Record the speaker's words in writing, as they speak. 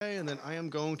and then I am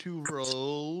going to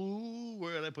roll.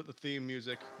 Where did I put the theme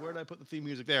music? There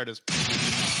it is.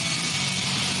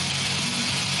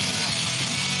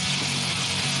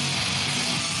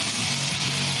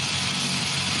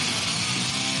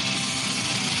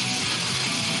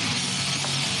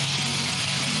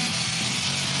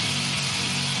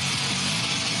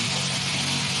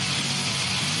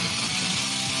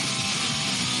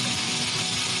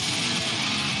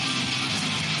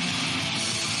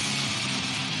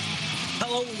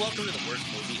 Hello and welcome to The Worst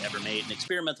Movie Ever Made, an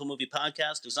experimental movie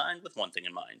podcast designed with one thing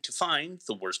in mind, to find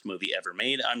the worst movie ever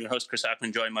made. I'm your host, Chris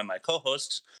Ackman, joined by my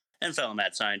co-hosts and fellow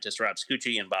mad scientists, Rob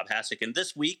Scucci and Bob Hassick. And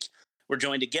this week, we're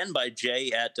joined again by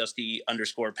Jay at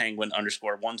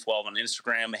Dusty_Penguin_112 on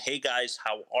Instagram. Hey guys,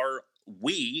 how are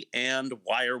we and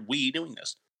why are we doing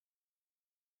this?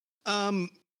 I'm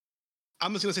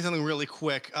just going to say something really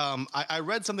quick. I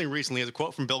read something recently as a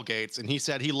quote from Bill Gates, and he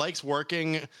said he likes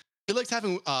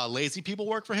having lazy people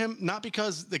work for him, not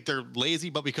because they're lazy,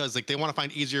 but because they want to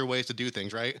find easier ways to do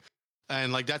things, right?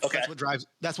 And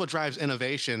that's what drives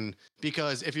innovation.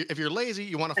 Because if you're lazy,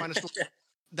 you want to find a solution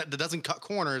that doesn't cut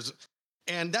corners,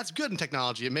 and that's good in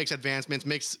technology. It makes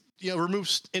advancements,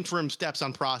 removes interim steps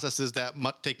on processes that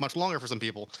take much longer for some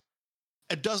people.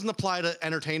 It doesn't apply to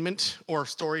entertainment or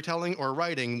storytelling or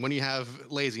writing when you have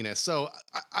laziness. So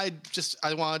I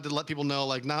wanted to let people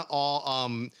know, not all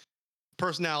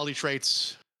personality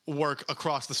traits work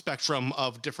across the spectrum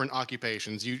of different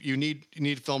occupations. You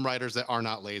need film writers that are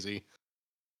not lazy,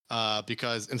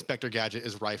 because Inspector Gadget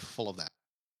is rife full of that.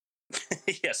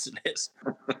 Yes, it is.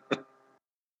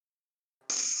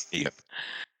 Yep.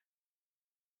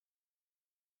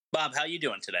 Bob, how you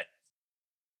doing today?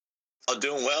 Oh,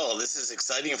 doing well. This is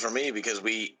exciting for me because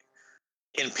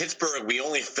in Pittsburgh, we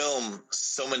only film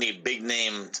so many big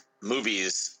named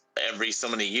movies every so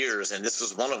many years, and this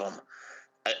was one of them.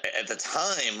 At the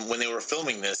time when they were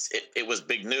filming this, it was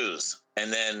big news,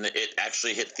 and then it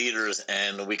actually hit theaters,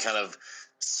 and we kind of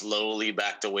slowly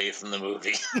backed away from the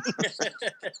movie.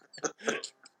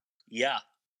 Yeah,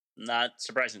 not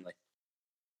surprisingly.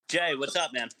 Jay, what's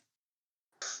up, man?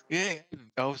 Yeah,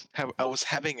 I was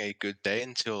having a good day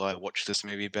until I watched this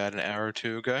movie about an hour or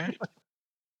two ago.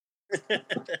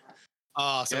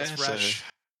 It's fresh.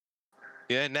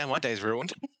 Yeah, now my day's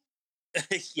ruined.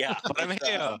 Yeah. But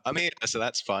I'm here, so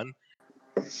that's fun.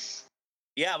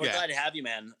 Yeah, we're glad to have you,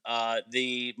 man.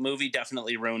 The movie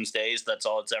definitely ruins days. That's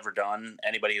all it's ever done.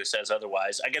 Anybody who says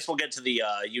otherwise. I guess we'll get to the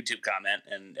YouTube comment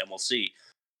and we'll see.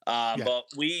 But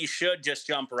we should just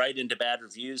jump right into bad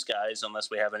reviews, guys, unless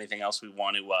we have anything else we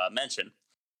want to mention.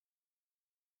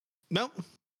 Nope.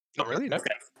 Not really, no.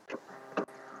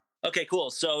 Okay, cool.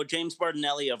 So James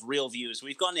Bartonelli of Real Views.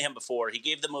 We've gone to him before. He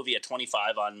gave the movie a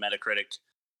 25 on Metacritic.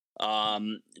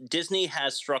 Disney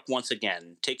has struck once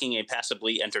again, taking a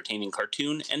passably entertaining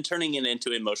cartoon and turning it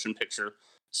into a motion picture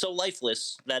so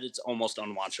lifeless that it's almost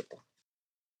unwatchable.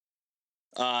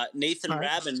 Nathan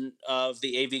Rabin of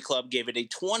the AV Club gave it a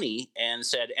 20 and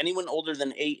said anyone older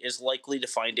than 8 is likely to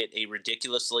find it a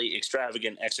ridiculously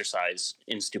extravagant exercise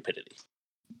in stupidity.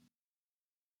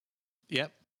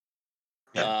 Yep.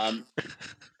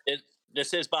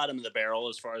 This is bottom of the barrel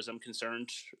as far as I'm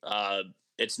concerned.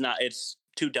 It's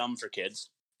too dumb for kids,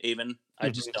 even. I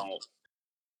just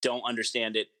don't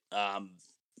understand it.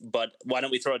 But why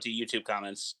don't we throw it to YouTube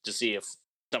comments to see if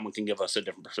someone can give us a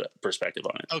different perspective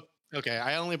on it. Okay,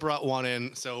 I only brought one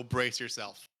in, so brace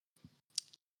yourself.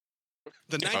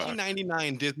 The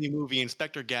 1999 Disney movie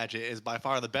Inspector Gadget is by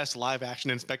far the best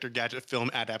live-action Inspector Gadget film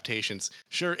adaptations.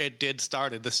 Sure, it did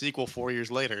started the sequel 4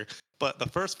 years later, but the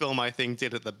first film, I think,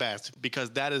 did it the best, because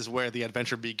that is where the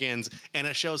adventure begins, and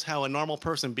it shows how a normal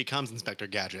person becomes Inspector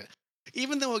Gadget.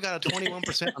 Even though it got a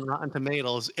 21% on Rotten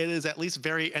Tomatoes, it is at least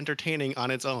very entertaining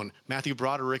on its own. Matthew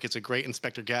Broderick is a great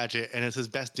Inspector Gadget, and it's his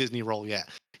best Disney role yet.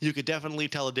 You could definitely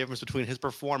tell the difference between his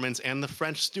performance and the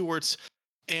French Stewart's,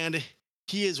 and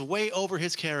he is way over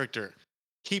his character.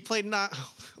 He played not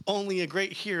only a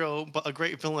great hero, but a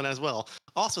great villain as well.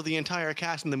 Also, the entire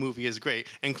cast in the movie is great,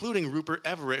 including Rupert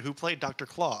Everett, who played Dr.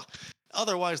 Claw,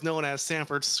 otherwise known as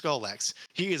Sanford Skolex.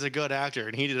 He is a good actor,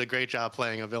 and he did a great job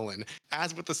playing a villain.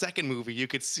 As with the second movie, you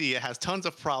could see it has tons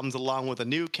of problems along with a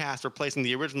new cast replacing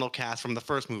the original cast from the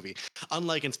first movie.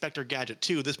 Unlike Inspector Gadget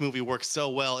 2, this movie works so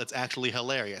well it's actually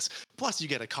hilarious. Plus, you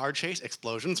get a car chase,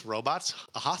 explosions, robots,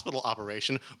 a hospital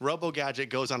operation, Robo-Gadget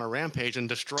goes on a rampage and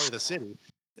destroys the city.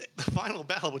 The final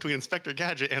battle between Inspector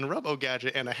Gadget and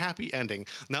Robo-Gadget, and a happy ending.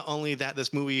 Not only that,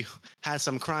 this movie has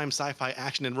some crime, sci-fi,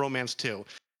 action, and romance too.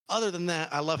 Other than that,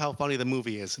 I love how funny the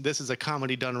movie is. This is a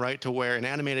comedy done right to where an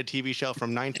animated TV show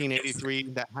from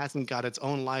 1983 that hasn't got its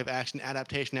own live action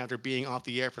adaptation after being off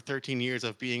the air for 13 years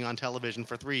of being on television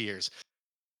for 3 years.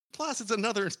 Plus, it's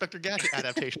another Inspector Gadget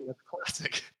adaptation that's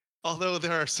classic. Although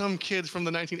there are some kids from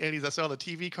the 1980s that saw the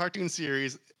TV cartoon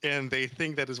series and they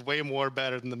think that is way more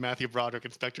better than the Matthew Broderick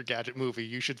Inspector Gadget movie.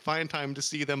 You should find time to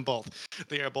see them both.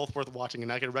 They are both worth watching,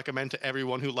 and I can recommend to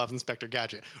everyone who loves Inspector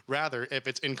Gadget. Rather, if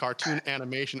it's in cartoon,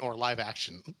 animation, or live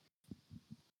action.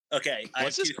 Okay, I have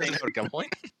What's this two things. at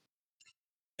gunpoint?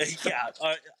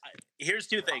 Yeah, here's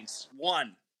two things.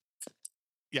 One.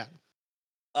 Yeah.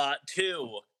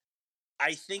 Two.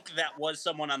 I think that was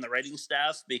someone on the writing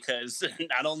staff because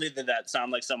not only did that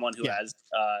sound like someone who has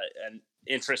an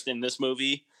interest in this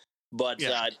movie, but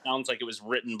it sounds like it was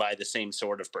written by the same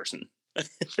sort of person.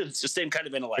 It's the same kind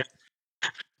of intellect.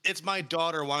 It's my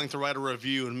daughter wanting to write a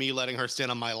review and me letting her sit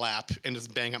on my lap and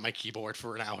just bang at my keyboard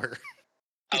for an hour.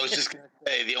 I was just going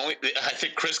to say, I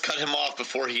think Chris cut him off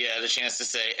before he had a chance to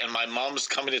say, and my mom's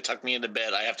coming to tuck me into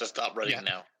bed. I have to stop writing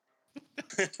now.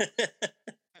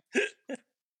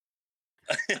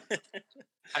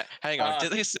 Hang on,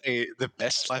 did they say the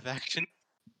best live action?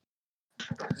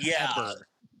 Yeah. Ever.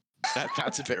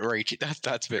 That's a bit raging. That's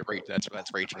a bit raging.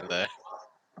 That's raging there.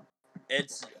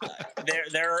 It's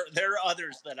there are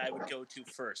others that I would go to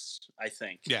first, I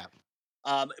think. Yeah.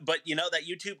 But you know that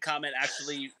YouTube comment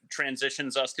actually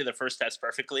transitions us to the first test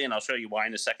perfectly, and I'll show you why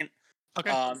in a second.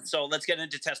 Okay. So let's get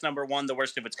into test number 1, the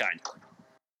worst of its kind.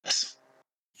 Is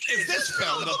this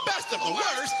film the best of the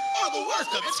worst or the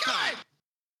worst of its kind?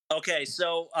 Okay,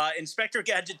 so Inspector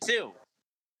Gadget 2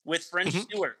 with French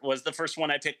Stewart was the first one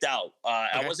I picked out.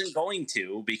 I wasn't going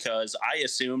to because I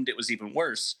assumed it was even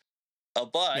worse,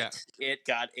 but it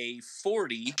got a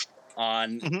 40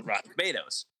 on Rotten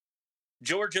Tomatoes.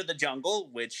 George of the Jungle,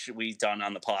 which we've done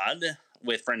on the pod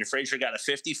with Brendan Fraser, got a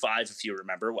 55, if you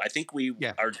remember. I think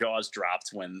our jaws dropped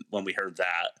when we heard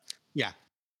that. Yeah.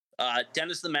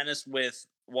 Dennis the Menace with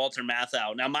Walter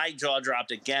Matthau. Now, my jaw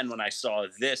dropped again when I saw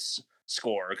this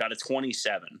score. It got a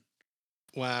 27.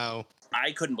 Wow.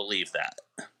 I couldn't believe that.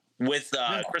 With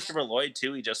Christopher Lloyd,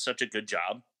 too, he does such a good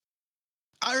job.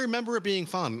 I remember it being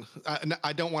fun.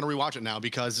 I don't want to rewatch it now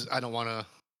because I don't want to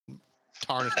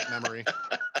tarnish that memory.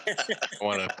 I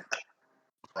want to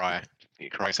cry. You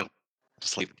cry yourself to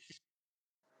sleep.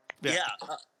 Yeah.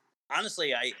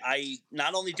 Honestly, I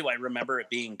not only do I remember it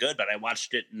being good, but I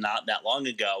watched it not that long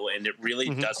ago, and it really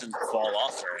doesn't fall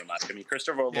off very much. I mean,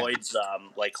 Christopher Lloyd's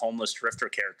like homeless drifter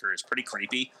character is pretty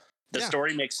creepy. The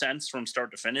story makes sense from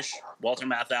start to finish. Walter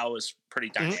Matthau is pretty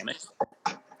dynamic.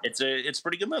 It's a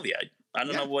pretty good movie. I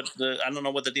don't know what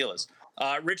the deal is.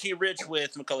 Richie Rich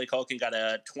with Macaulay Culkin got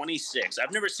a 26.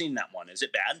 I've never seen that one. Is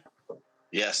it bad?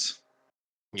 Yes.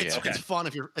 It's fun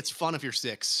if you're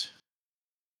 6.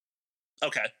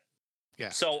 Okay. Yeah.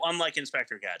 So unlike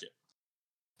Inspector Gadget.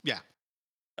 Yeah.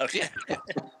 Okay.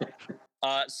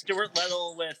 Stuart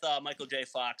Little with Michael J.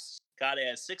 Fox got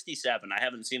a 67. I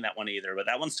haven't seen that one either, but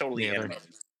that one's totally animated.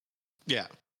 Yeah.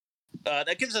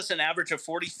 That gives us an average of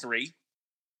 43.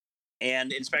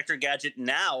 And Inspector Gadget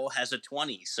now has a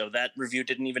 20. So that review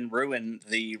didn't even ruin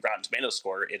the Rotten Tomatoes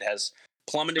score. It has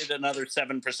plummeted another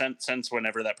 7% since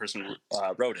whenever that person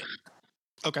wrote it.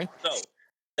 Okay. So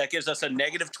that gives us a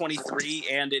negative 23,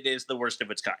 and it is the worst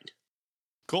of its kind.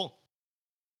 Cool.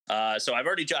 So I've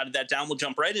already jotted that down. We'll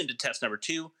jump right into test number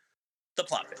 2, the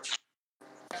plot pitch.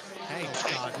 Hey,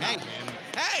 God, hey, man.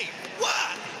 Hey,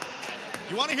 what?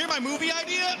 You want to hear my movie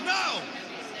idea? No.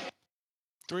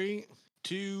 3,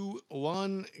 2,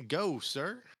 1, go,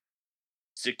 sir.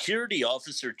 Security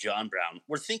Officer John Brown.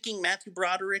 We're thinking Matthew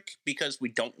Broderick because we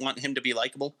don't want him to be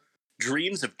likable.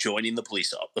 Dreams of joining the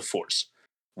police force.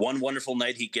 One wonderful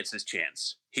night, he gets his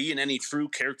chance. He and any true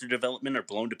character development are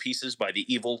blown to pieces by the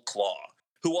evil Claw,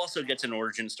 who also gets an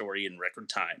origin story in record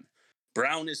time.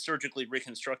 Brown is surgically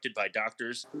reconstructed by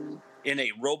doctors in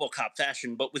a RoboCop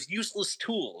fashion, but with useless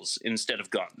tools instead of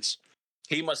guns.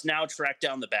 He must now track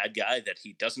down the bad guy that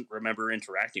he doesn't remember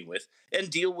interacting with and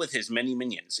deal with his many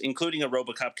minions, including a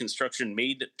RoboCop construction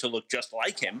made to look just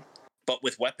like him, but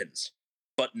with weapons,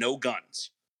 but no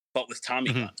guns, but with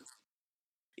Tommy guns.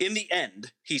 In the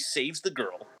end, he saves the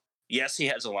girl. Yes, he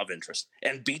has a love interest,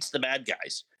 and beats the bad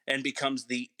guys, and becomes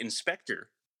the inspector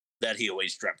that he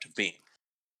always dreamt of being.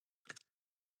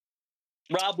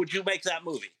 Rob, would you make that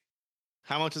movie?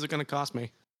 How much is it going to cost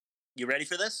me? You ready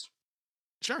for this?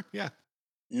 Sure, yeah.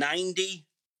 $90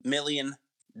 million.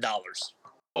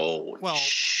 Oh, well,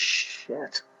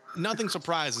 shit. Nothing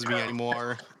surprises me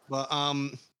anymore. But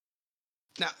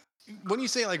now, when you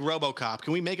say like RoboCop,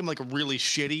 can we make him like a really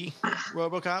shitty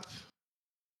RoboCop?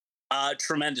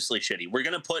 Tremendously shitty. We're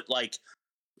gonna put like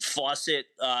faucet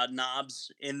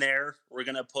knobs in there. We're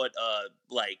gonna put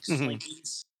like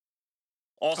slinkies,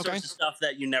 all sorts of stuff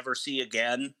that you never see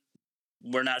again.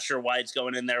 We're not sure why it's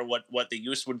going in there. What the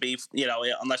use would be? You know,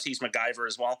 unless he's MacGyver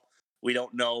as well. We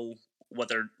don't know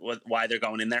why they're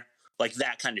going in there. Like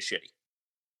that kind of shitty.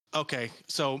 Okay,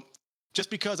 so just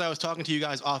because I was talking to you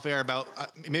guys off air about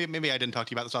maybe I didn't talk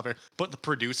to you about this off air, but the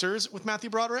producers with Matthew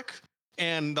Broderick,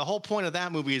 and the whole point of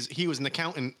that movie is he was an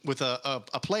accountant with a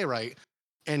playwright,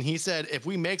 and he said if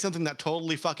we make something that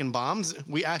totally fucking bombs,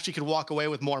 we actually could walk away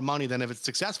with more money than if it's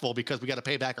successful because we got to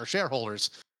pay back our shareholders.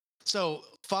 So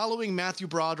following Matthew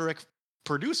Broderick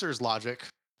producers' logic,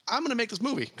 I'm gonna make this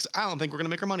movie because I don't think we're gonna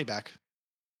make our money back.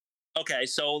 Okay,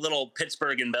 so a little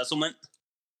Pittsburgh embezzlement.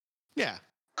 Yeah.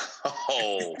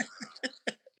 Oh,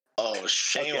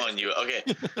 shame on you. Okay.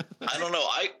 I don't know.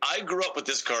 I grew up with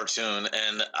this cartoon,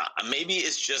 and maybe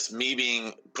it's just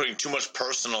me putting too much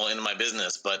personal into my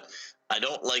business, but I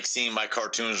don't like seeing my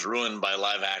cartoons ruined by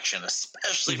live action,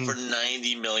 especially for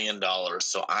 $90 million.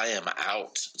 So I am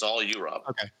out. It's all you, Rob.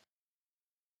 Okay.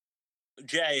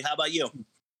 Jay, how about you?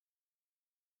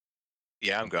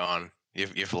 Yeah, I'm gone.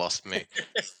 You've lost me.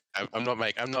 I'm not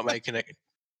making it.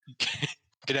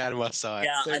 Get out of my sight.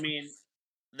 Yeah, I mean,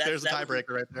 there's a tiebreaker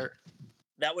right there.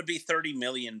 That would be 30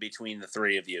 million between the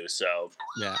three of you. So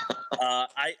yeah,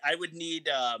 I would need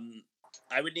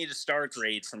a star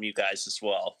grade from you guys as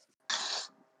well.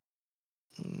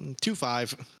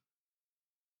 2.5.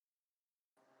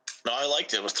 No, I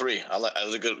liked it. It was 3. It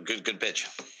was a good pitch.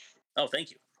 Oh,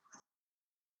 thank you.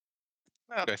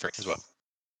 I'll go 3 as well.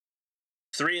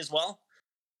 3 as well.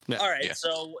 Yeah. All right,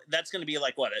 so that's going to be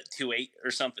like what, a 2.8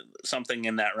 or something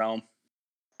in that realm.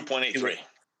 2.83.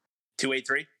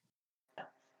 2.83.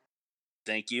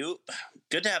 Thank you.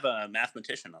 Good to have a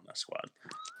mathematician on the squad.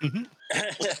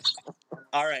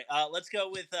 All right, let's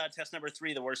go with test number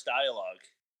 3, the worst dialogue.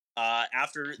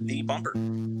 After the bumper.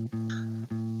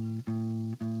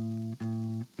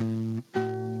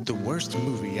 The worst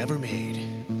movie ever made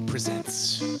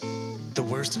presents the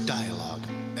worst dialogue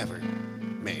ever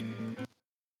made.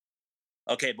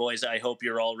 Okay, boys, I hope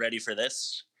you're all ready for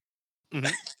this.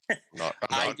 I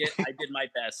did my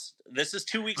best. This is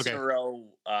 2 weeks in a row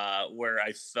where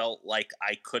I felt like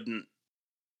I couldn't.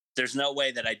 There's no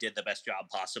way that I did the best job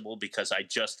possible because I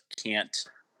just can't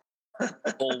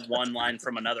pull one line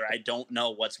from another. I don't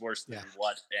know what's worse than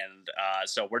what, and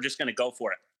so we're just going to go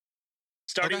for it.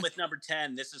 Starting with number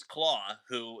 10, this is Claw,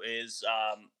 who is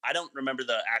I don't remember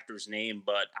the actor's name,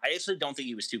 but I actually don't think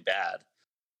he was too bad.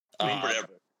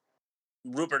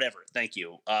 Rupert Everett, thank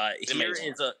you.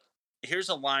 Here's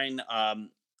a line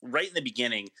right in the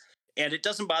beginning, and it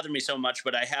doesn't bother me so much,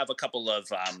 but I have a couple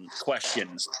of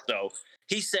questions. So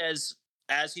he says,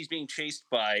 as he's being chased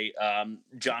by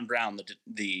John Brown,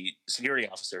 the security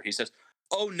officer, he says,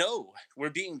 "Oh no, we're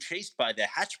being chased by the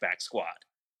hatchback squad."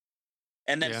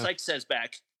 And then Sykes says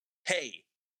back, "Hey,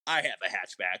 I have a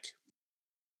hatchback."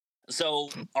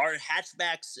 So are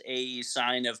hatchbacks a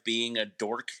sign of being a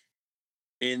dork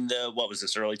in the, what was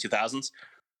this, early 2000s?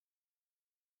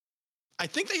 I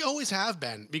think they always have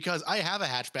been, because I have a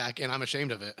hatchback and I'm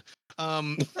ashamed of it.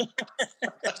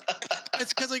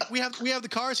 It's because like we have the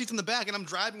car seats in the back and I'm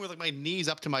driving with like my knees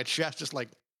up to my chest, just like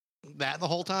that the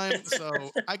whole time.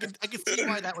 So I could see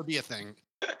why that would be a thing.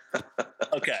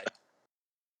 Okay.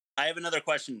 I have another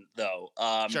question though.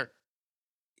 Sure.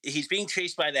 He's being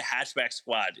chased by the hatchback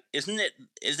squad. Isn't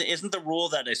the rule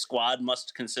that a squad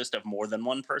must consist of more than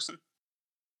one person?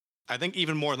 I think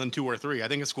even more than 2 or 3. I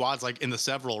think a squad's like in the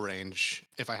several range,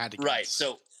 if I had to guess. Right.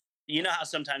 So you know how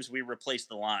sometimes we replace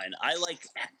the line. I like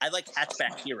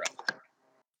hatchback hero.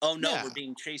 Oh no, we're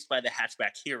being chased by the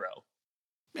hatchback hero.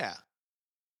 Yeah.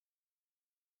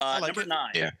 Number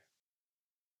 9. Yeah.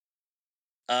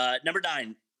 Number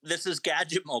 9. This is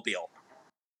Gadget Mobile.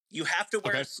 You have to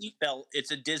wear a seatbelt.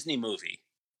 It's a Disney movie.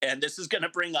 And this is going to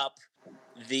bring up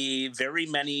the very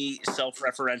many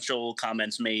self-referential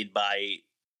comments made by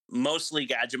mostly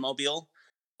Gadget Mobile.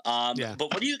 But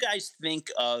what do you guys think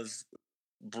of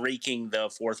breaking the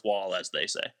fourth wall, as they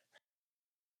say?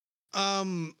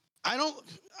 I'm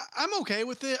okay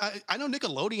with it. I know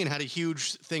Nickelodeon had a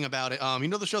huge thing about it. You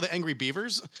know the show The Angry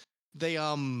Beavers? They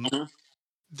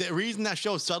the reason that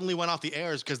show suddenly went off the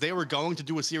air is because they were going to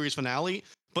do a series finale,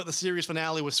 but the series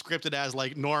finale was scripted as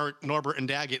like Norbert and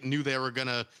Daggett knew they were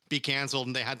gonna be canceled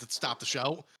and they had to stop the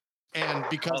show. And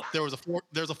because there's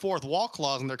a fourth wall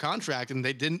clause in their contract, and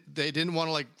they didn't want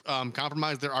to like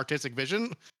compromise their artistic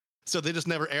vision, so they just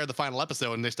never aired the final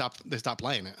episode and they stopped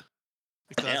playing it.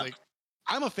 So I was like,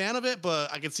 I'm a fan of it,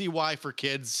 but I can see why for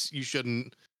kids you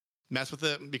shouldn't mess with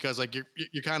it because like you're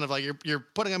kind of like you're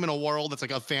putting them in a world that's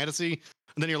like a fantasy,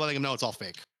 and then you're letting them know it's all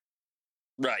fake.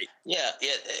 Right. Yeah.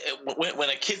 When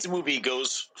a kids movie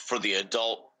goes for the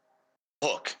adult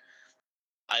hook,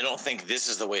 I don't think this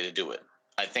is the way to do it.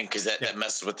 I think because that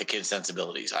messes with the kids'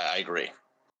 sensibilities. I agree.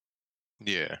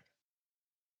 Yeah.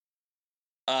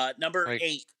 Number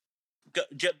 8.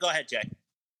 Go ahead, Jay.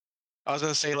 I was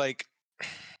gonna say like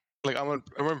I'm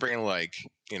remembering like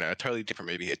a totally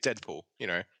different movie here, Deadpool.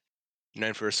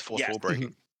 Known for its fourth wall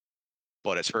breaking,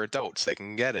 but it's for adults. They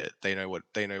can get it. They know what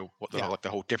the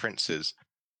whole difference is.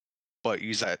 But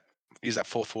use that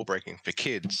fourth wall breaking for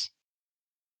kids.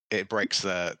 It breaks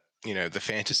the the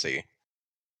fantasy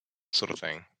sort of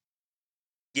thing.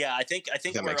 Yeah, I think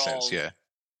that makes sense. Yeah.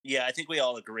 Yeah, I think we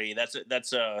all agree. That's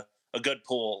a good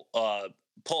pull.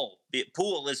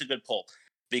 Pool is a good pull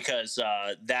because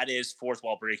that is fourth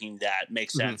wall breaking. That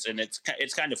makes sense, and it's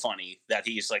kind of funny that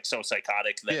he's like so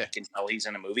psychotic that you can tell he's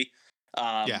in a movie.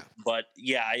 But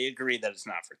yeah, I agree that it's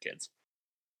not for kids.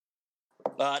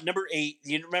 Number 8,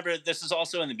 you remember this is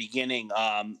also in the beginning.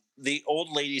 The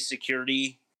old lady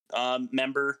security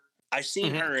member. I've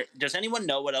seen her. Does anyone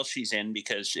know what else she's in?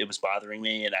 Because it was bothering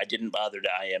me, and I didn't bother to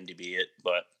IMDb it,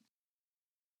 but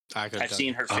I've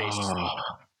seen her face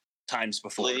times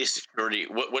before. Lady security.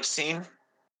 What scene?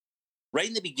 Right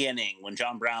in the beginning, when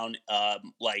John Brown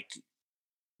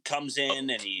comes in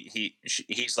and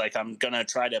he's like, I'm gonna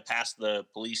try to pass the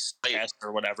police test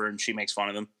or whatever, and she makes fun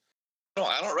of him. No,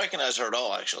 I don't recognize her at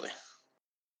all. Actually,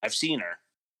 I've seen her.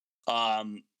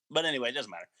 But anyway, it doesn't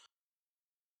matter.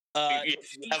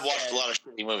 I've watched a lot of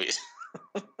shitty movies.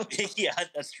 Yeah,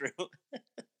 that's true.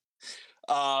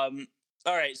 All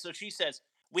right, so she says,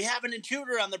 we have an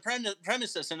intruder on the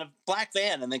premises in a black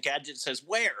van, and the Gadget says,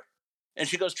 where? And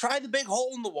she goes, try the big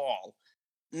hole in the wall.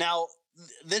 Now,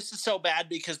 this is so bad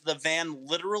because the van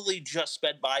literally just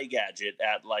sped by Gadget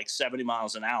at like 70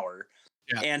 miles an hour,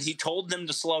 and he told them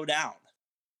to slow down.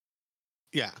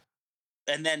 Yeah.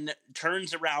 And then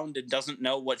turns around and doesn't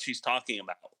know what she's talking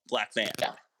about. Black van.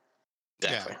 Yeah.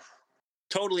 Exactly.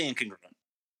 Totally incongruent.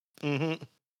 Mm-hmm.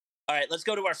 All right, let's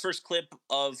go to our first clip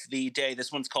of the day.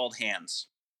 This one's called Hands.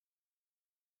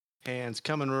 Hands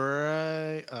coming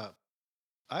right up.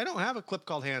 I don't have a clip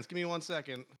called Hands. Give me 1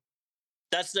 second.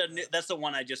 That's the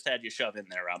one I just had you shove in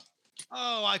there, Rob.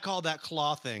 Oh, I called that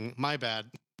claw thing. My bad.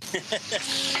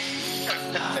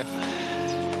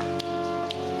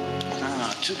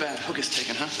 Too bad Hook is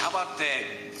taken, huh? How about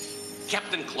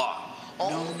Captain Claw? Oh.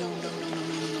 No.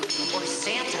 Or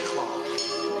Santa Claus.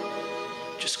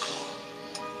 Just Claw.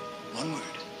 One word.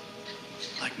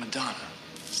 Like Madonna.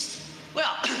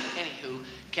 Well, anywho,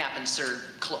 Captain Sir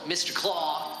Mr.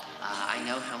 Claw, I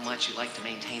know how much you like to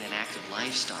maintain an active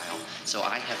lifestyle, so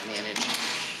I have managed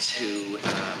to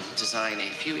design a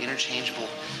few interchangeable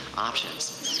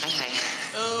options. Hi.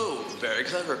 Oh, very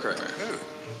clever, Kramer. Oh,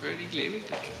 very clever.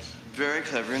 Very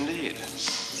clever indeed.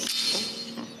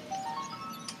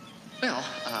 Well,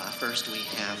 first we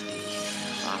have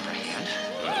the opera hand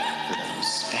for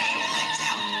those special nights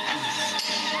out.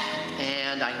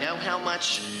 And I know how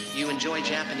much you enjoy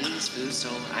Japanese food, so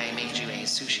I made you a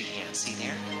sushi hand. See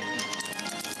there?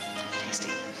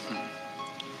 Tasty.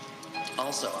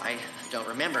 Also, I don't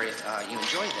remember if you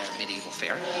enjoyed the medieval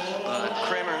fare, but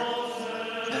Kramer,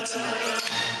 that's enough.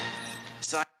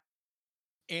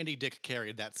 Andy Dick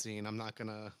carried that scene. I'm not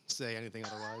gonna say anything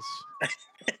otherwise.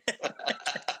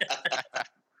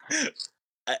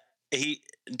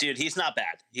 He's not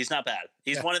bad. He's not bad.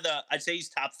 He's one of the. I'd say he's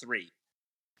top 3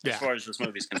 as far as this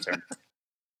movie's concerned.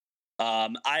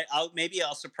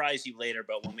 I'll surprise you later,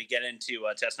 but when we get into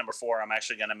test number 4, I'm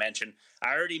actually going to mention.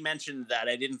 I already mentioned that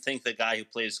I didn't think the guy who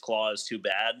plays Claw is too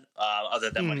bad, other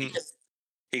than when he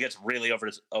gets really over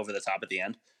the top at the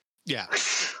end. Yeah,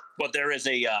 but there is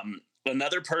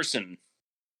another person.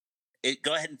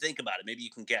 Go ahead and think about it. Maybe you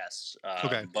can guess.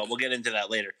 Okay, but we'll get into that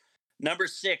later. Number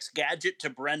 6, Gadget to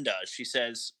Brenda. She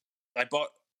says,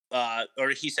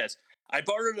 he says, I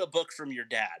borrowed a book from your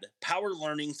dad, Power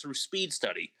Learning Through Speed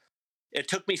Study. It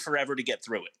took me forever to get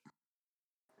through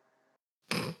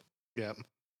it. Yeah.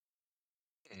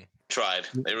 Tried.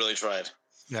 They really tried.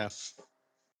 Yeah.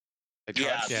 They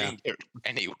tried to get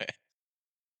anywhere.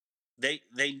 They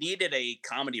needed a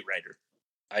comedy writer.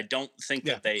 I don't think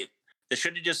that they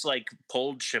should have just like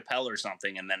pulled Chappelle or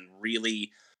something and then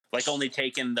really like only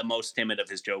taken the most timid of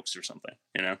his jokes or something,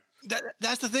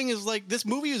 That's the thing is like this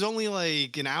movie is only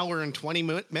like an hour and 20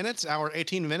 minutes, hour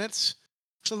 18 minutes,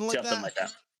 something like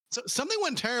that. So something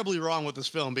went terribly wrong with this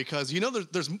film because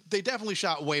they definitely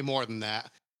shot way more than that,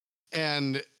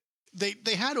 and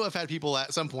they had to have had people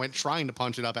at some point trying to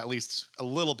punch it up at least a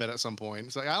little bit at some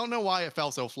point. So I don't know why it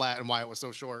fell so flat and why it was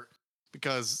so short,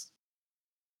 because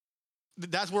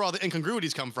that's where all the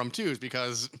incongruities come from too. Is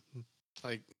because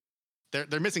like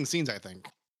they're missing scenes. I think.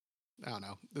 I don't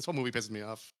know. This whole movie pisses me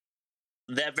off.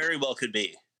 That very well could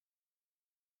be.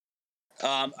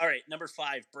 All right, number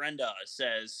 5. Brenda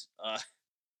says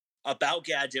about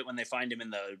Gadget when they find him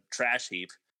in the trash heap.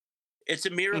 It's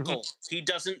a miracle. He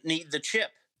doesn't need the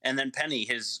chip. And then Penny,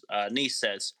 his niece,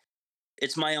 says,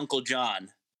 "It's my Uncle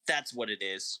John. That's what it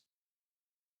is."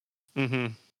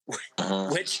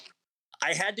 Which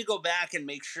I had to go back and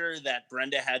make sure that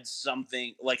Brenda had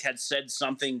something, like had said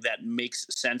something that makes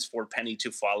sense for Penny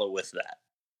to follow with that.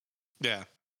 Yeah.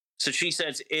 So she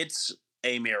says, "It's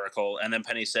a miracle." And then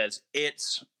Penny says,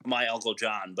 "It's my Uncle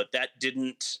John." But I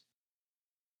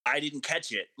didn't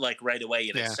catch it like right away.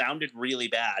 And it sounded really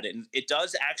bad. And it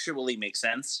does actually make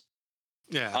sense.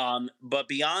 Yeah. But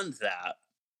beyond that,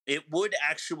 it would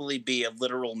actually be a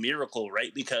literal miracle,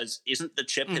 right? Because isn't the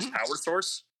chip his power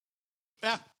source?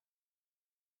 Yeah.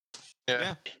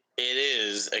 It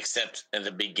is, except in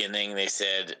the beginning they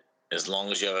said as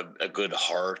long as you have a good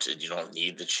heart and you don't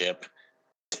need the chip,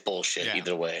 it's bullshit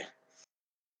either way.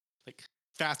 Like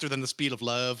faster than the speed of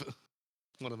love.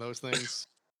 One of those things.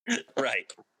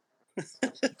 Right.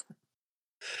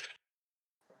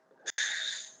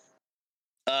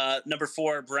 Number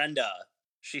 4, Brenda.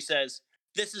 She says,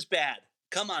 "This is bad.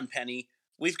 Come on, Penny.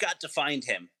 We've got to find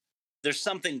him. There's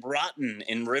something rotten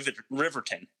in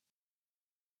Riverton."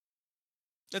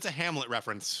 That's a Hamlet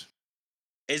reference.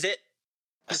 Is it?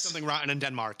 There's something rotten in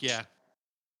Denmark, yeah.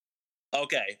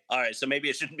 Okay. All right. So maybe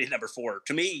it shouldn't be number 4.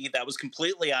 To me, that was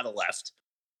completely out of left.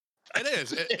 It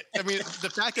is. I mean, the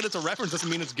fact that it's a reference doesn't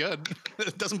mean it's good.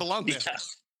 It doesn't belong there.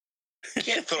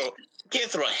 Yeah. Can't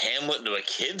throw a Hamlet into a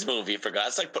kids movie, for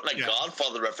God's sake. Put like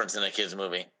Godfather reference in a kids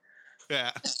movie.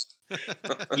 Yeah.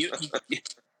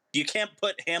 You can't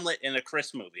put Hamlet in a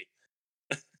Chris movie.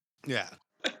 Yeah.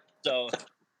 So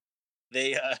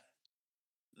they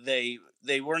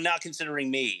were not considering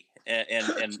me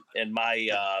and my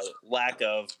lack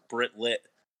of Brit Lit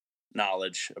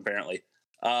knowledge, apparently.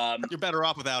 You're better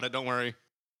off without it, don't worry.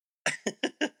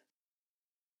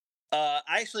 I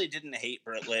actually didn't hate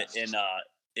Brit Lit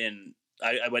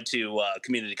I went to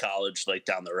community college like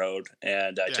down the road,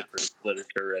 and I took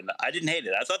literature, and I didn't hate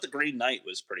it. I thought The Green Knight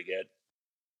was pretty good.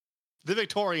 The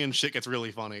Victorian shit gets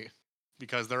really funny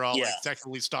because they're all like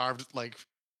sexually starved, like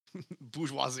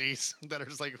bourgeoisies that are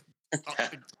just like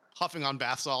huffing on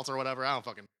bath salts or whatever. I don't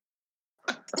fucking.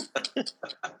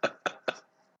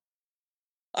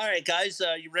 All right, guys,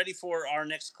 you ready for our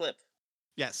next clip?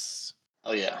 Yes.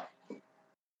 Oh yeah.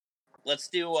 Let's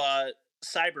do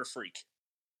Cyber Freak.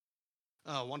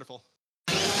 Oh, wonderful.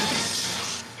 It's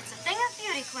a thing of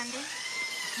beauty, Quentin.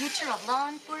 Future of law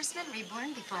enforcement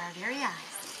reborn before our very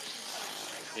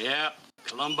eyes. Yeah,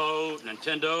 Columbo,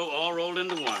 Nintendo, all rolled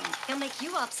into one. He'll make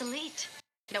you obsolete.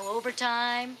 No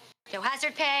overtime, no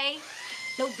hazard pay,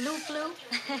 no blue flu.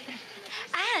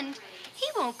 And he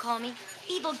won't call me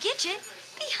Evil Gadget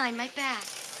behind my back.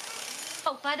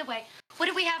 Oh, by the way, what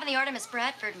do we have in the Artemis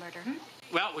Bradford murder?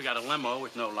 Well, we got a limo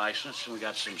with no license, and we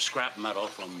got some scrap metal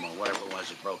from whatever it was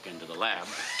that broke into the lab.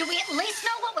 Do we at least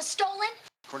know what was stolen?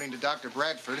 According to Dr.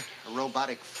 Bradford, a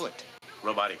robotic foot.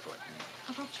 Robotic foot.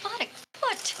 A robotic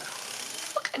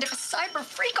foot? What kind of a cyber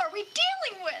freak are we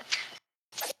dealing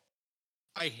with?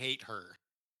 I hate her.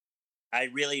 I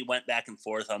really went back and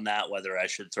forth on that, whether I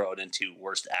should throw it into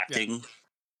worst acting.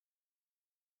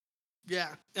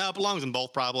 Yeah, it belongs in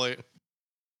both, probably.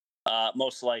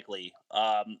 Most likely.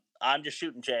 I'm just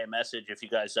shooting Jay a message. If you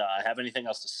guys have anything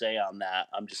else to say on that,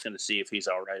 I'm just going to see if he's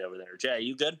all right over there. Jay,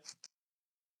 you good?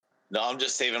 No, I'm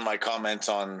just saving my comments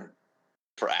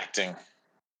for acting.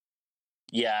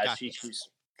 Yeah, Gotcha.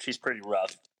 she's pretty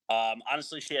rough.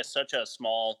 Honestly, she has such a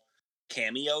small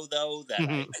cameo, though,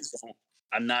 that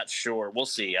I'm not sure. We'll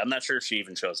see. I'm not sure if she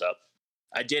even shows up.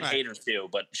 I did hate her too,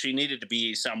 but she needed to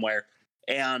be somewhere.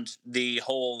 And the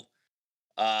whole,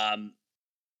 what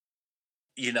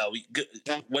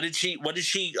did she?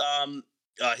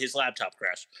 His laptop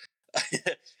crashed.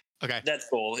 Okay, that's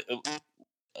cool.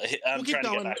 I'm trying to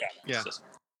get back on. Yeah,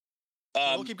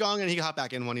 we'll keep going, and he can hop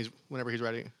back in whenever he's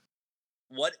ready.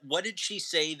 What did she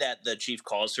say that the chief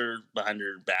calls her behind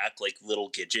her back, like little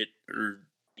Gadget or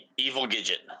Evil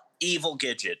Gadget? Evil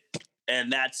Gadget,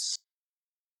 and that's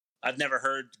I've never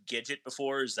heard Gadget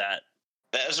before. Is that?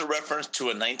 That is a reference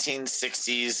to a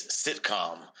 1960s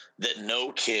sitcom that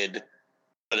no kid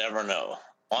would ever know.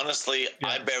 Honestly,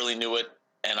 I barely knew it,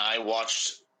 and I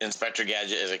watched Inspector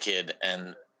Gadget as a kid,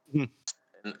 and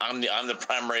And I'm the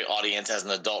primary audience as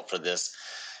an adult for this,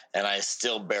 and I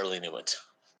still barely knew it.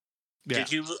 Yeah.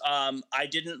 Did you? I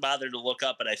didn't bother to look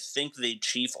up, but I think the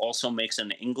chief also makes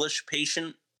an English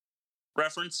patient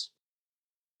reference.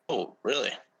 Oh,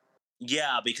 really?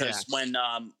 Yeah, because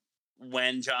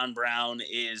when John Brown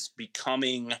is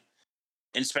becoming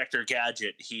Inspector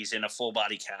Gadget, he's in a full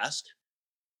body cast.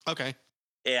 Okay.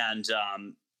 And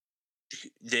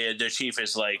the chief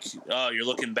is like, "Oh, you're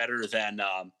looking better than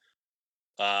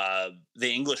the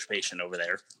English patient over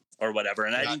there, or whatever."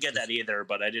 And I didn't get that either,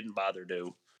 but I didn't bother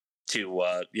to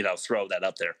throw that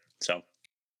up there. So I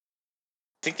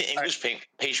think the English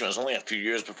patient was only a few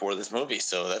years before this movie,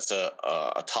 so that's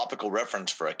a topical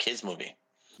reference for a kids movie.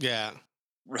 Yeah.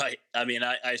 Right. I mean,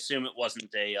 I assume it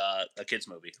wasn't a kids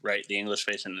movie, right? The English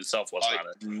patient itself wasn't on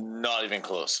it. Not even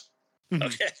close.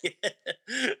 Okay.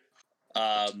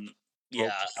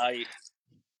 Yeah,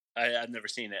 I've never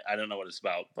seen it. I don't know what it's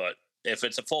about, but if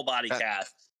it's a full body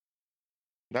cast,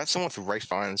 that's someone with Ray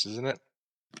Fiennes, isn't it?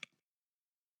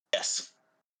 Yes.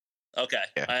 Okay.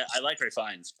 Yeah. I like Ray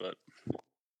Fiennes, but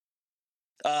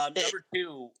number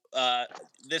 2,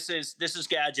 this is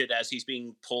Gadget as he's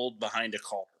being pulled behind a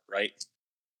car, right?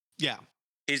 Yeah.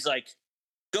 He's like,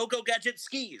 "Go Gadget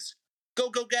skis. Go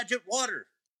Gadget water.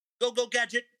 Go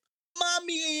Gadget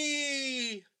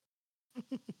mommy."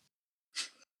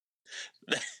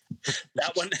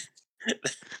 that one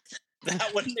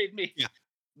made me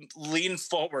lean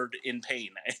forward in pain.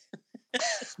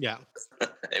 Yeah.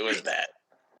 It was bad.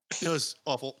 It was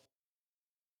awful.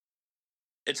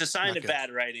 It's a sign of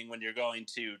bad writing when you're going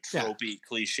to tropey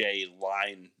cliche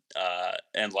line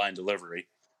and line delivery.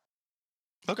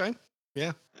 Okay.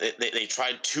 Yeah. They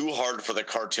tried too hard for the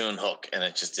cartoon hook, and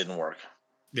it just didn't work.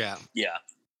 Yeah. Yeah.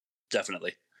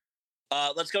 Definitely.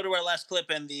 Let's go to our last clip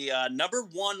and the number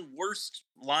 1 worst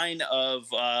line of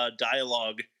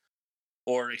dialogue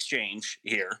or exchange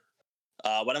here.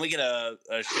 Why don't we get a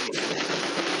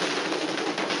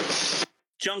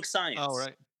junk science? Oh,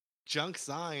 right. Junk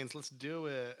science. Let's do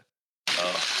it.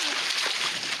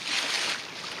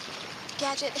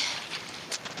 Gadget.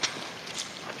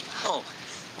 Oh,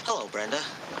 hello, Brenda.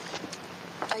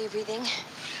 Are you breathing?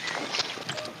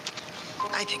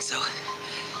 I think so.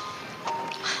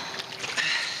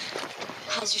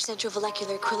 How's your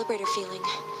centromolecular equilibrator feeling?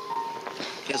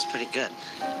 Feels pretty good.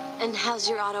 And how's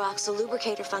your autoaxle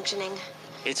lubricator functioning?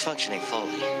 It's functioning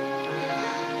fully.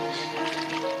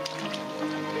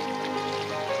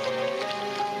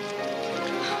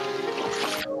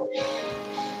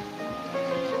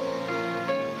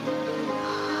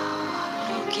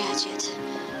 Oh, Gadget.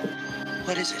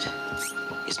 What is it?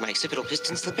 Is my occipital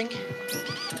piston slipping?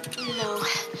 No.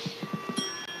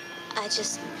 I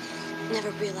just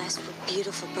never realized what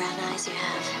beautiful brown eyes you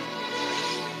have.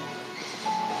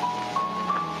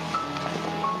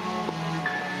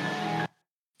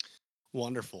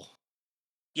 Wonderful.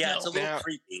 Yeah, it's a little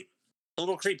creepy. A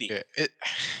little creepy. Yeah,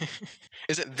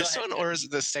 is it this one or is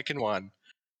it the second one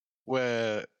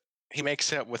where he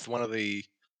makes out with one of the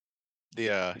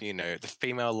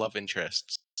female love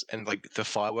interests and like the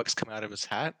fireworks come out of his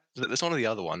hat? Is it this one or the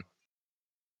other one?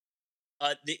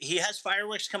 He has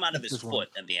fireworks come out of his foot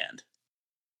in the end.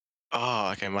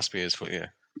 Oh, okay, must be his foot. Yeah.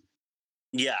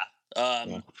 Yeah.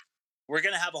 We're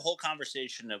gonna have a whole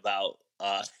conversation about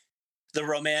the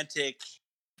romantic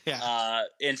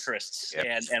interests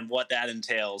and what that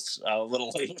entails a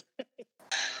little later.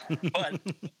 But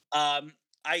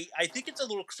I think it's a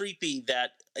little creepy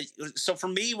that. So for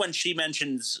me, when she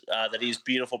mentions that he's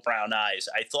beautiful brown eyes,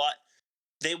 I thought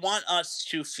they want us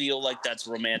to feel like that's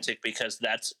romantic because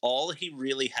that's all he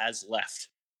really has left.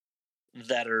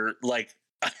 That are like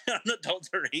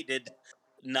unadulterated,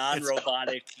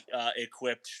 non-robotic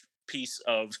equipped piece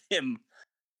of him.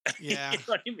 Yeah. You know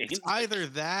what I mean? It's either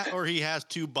that or he has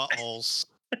 2 buttholes.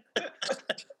 I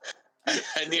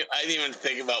didn't even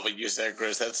think about what you said,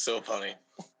 Chris. That's so funny.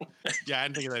 Yeah, I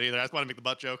didn't think of that either. I just want to make the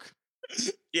butt joke.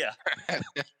 Yeah.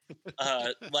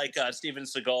 Like Steven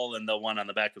Seagal and the one on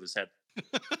the back of his head.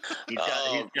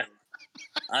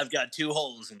 I've got 2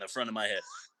 holes in the front of my head.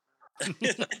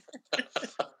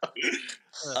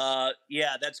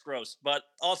 Yeah, that's gross. But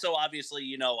also,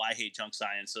 obviously, I hate junk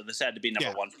science, so this had to be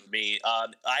number 1 for me.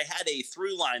 I had a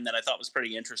through line that I thought was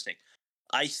pretty interesting.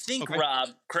 I think, Rob,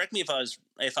 correct me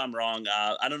if I'm wrong.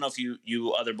 I don't know if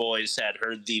you other boys had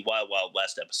heard the Wild Wild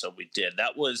West episode we did.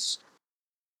 That was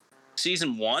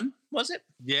season 1, was it?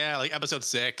 Yeah, like episode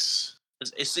 6.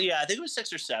 Yeah, I think it was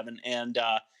 6 or 7. And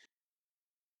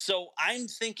so I'm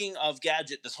thinking of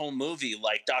Gadget, this whole movie,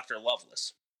 like Dr.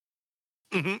 Loveless.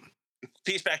 Mm-hmm.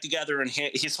 Piece back together, and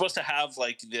he's supposed to have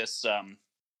like this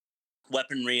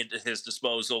weaponry at his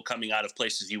disposal coming out of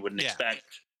places you wouldn't expect.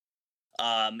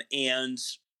 And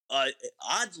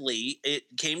oddly, it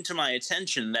came to my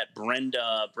attention that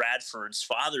Brenda Bradford's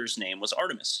father's name was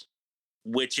Artemis,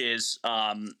 which is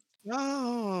Kevin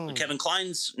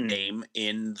Kline's name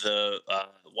in the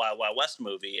Wild Wild West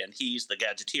movie, and he's the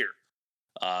gadgeteer,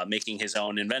 making his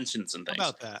own inventions and things. How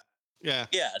about that? Yeah.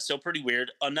 Yeah, so pretty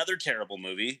weird. Another terrible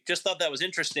movie. Just thought that was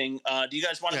interesting. Do you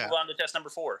guys want to move on to test number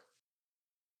 4?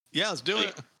 Yeah, let's do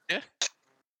it. Yeah.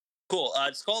 Cool.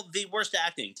 It's called The Worst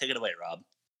Acting. Take it away, Rob.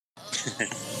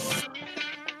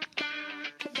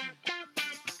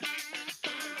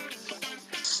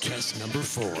 Test number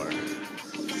 4.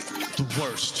 The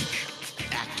worst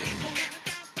acting.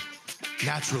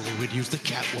 Naturally, we'd use the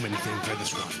Catwoman thing for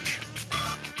this one.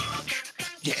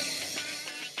 Yeah.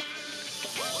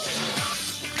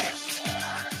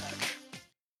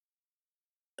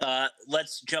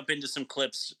 Let's jump into some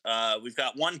clips. We've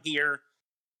got one here,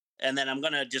 and then I'm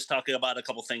going to just talk about a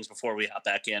couple things before we hop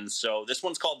back in. So this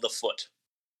one's called The Foot.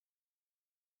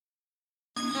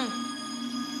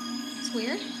 It's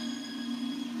weird.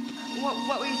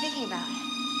 What were you thinking about?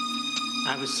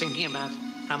 I was thinking about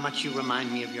how much you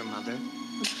remind me of your mother.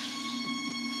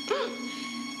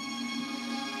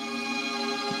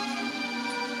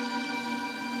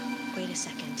 Wait a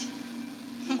second.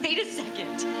 Wait a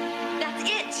second. That's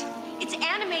it. It's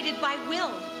animated by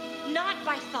will, not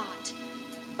by thought.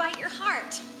 By your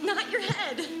heart, not your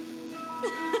head.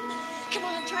 Come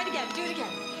on, try it again. Do it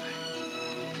again.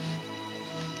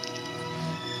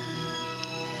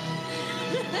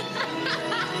 We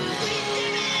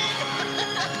did it!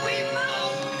 We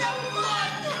moved the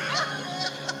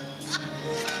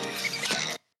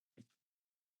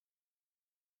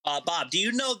foot! Bob, do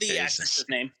you know the actress's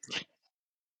name?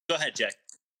 Go ahead, Jay.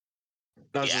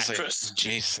 No, the actress. Like,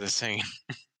 jeez, this thing.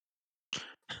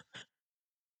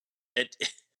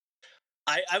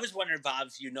 I was wondering, Bob,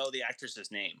 if you know the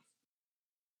actress's name.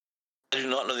 I do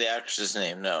not know the actress's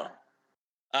name, no.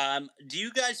 Do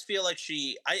you guys feel like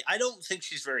I don't think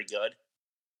she's very good.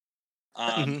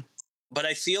 But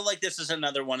I feel like this is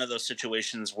another one of those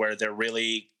situations where they're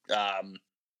really,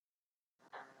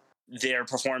 their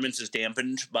performance is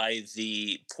dampened by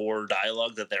the poor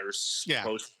dialogue that they're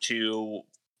supposed to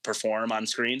perform on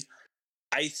screen.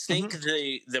 I think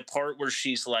the part where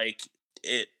she's like,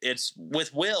 it's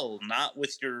with will, not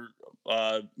with your,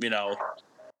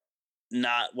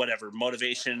 not whatever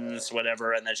motivations,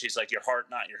 whatever. And then she's like, your heart,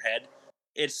 not your head.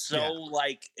 It's so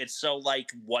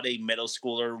like what a middle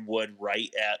schooler would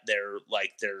write at their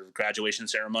graduation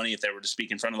ceremony if they were to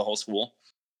speak in front of the whole school.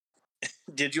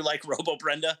 Did you like Robo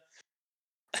Brenda?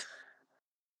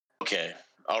 Okay.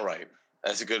 All right.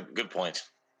 That's a good point.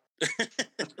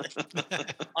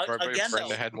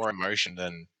 Brenda had more emotion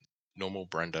than normal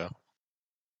Brenda.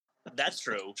 That's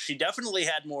true. She definitely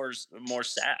had more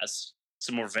sass,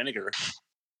 some more vinegar.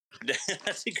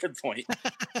 That's a good point.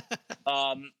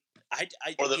 More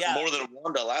than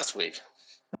Wanda last week.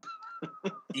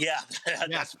 Yeah,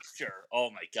 that's for sure.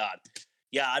 Oh my God.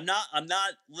 Yeah, I'm not.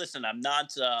 Listen, I'm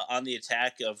not on the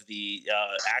attack of the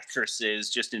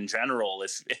actresses just in general.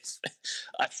 If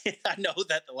I know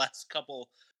that the last couple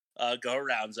go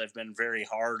rounds I've been very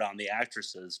hard on the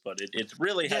actresses, but it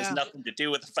really has nothing to do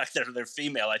with the fact that they're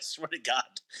female. I swear to God.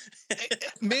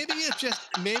 maybe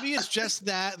it's just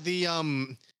that the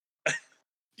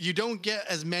you don't get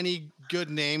as many good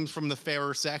names from the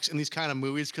fairer sex in these kind of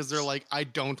movies because they're like, I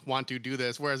don't want to do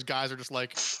this, whereas guys are just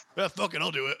like, fuck it,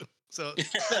 I'll do it. So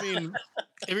I mean,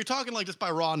 if you're talking like just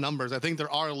by raw numbers, I think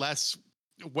there are less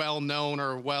well-known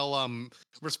or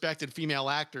respected female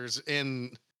actors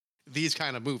in these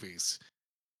kind of movies.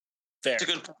 Fair. It's a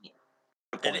good point.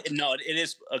 It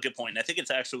is a good point. And I think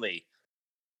it's actually,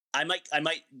 I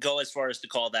might go as far as to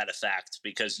call that a fact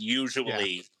because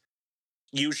usually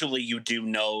you do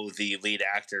know the lead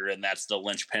actor and that's the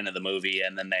linchpin of the movie.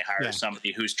 And then they hire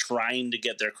somebody who's trying to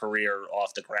get their career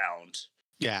off the ground.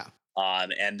 Yeah.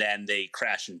 And then they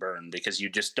crash and burn because you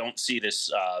just don't see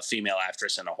this female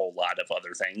actress in a whole lot of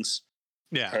other things.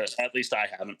 Yeah. Or at least I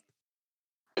haven't.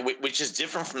 Which is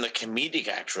different from the comedic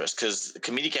actress, because the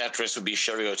comedic actress would be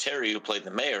Sherry O'Terry, who played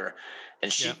the mayor,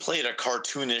 and she played a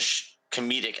cartoonish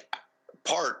comedic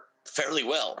part fairly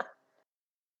well.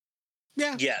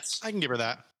 Yeah. Yes. I can give her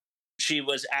that. She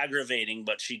was aggravating,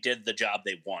 but she did the job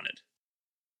they wanted.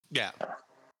 Yeah.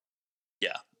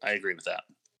 Yeah, I agree with that.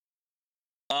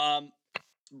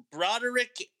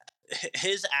 Broderick,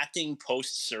 his acting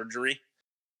post-surgery,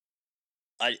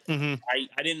 I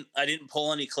didn't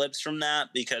pull any clips from that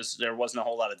because there wasn't a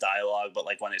whole lot of dialogue, but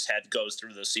like when his head goes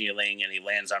through the ceiling and he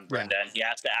lands on Brenda and he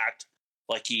has to act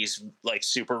like he's like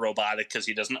super robotic because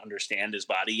he doesn't understand his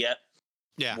body yet.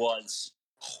 Yeah. Was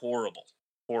horrible.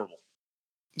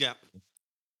 Yeah.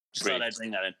 Just thought I'd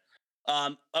bring that in.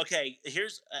 Okay,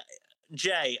 here's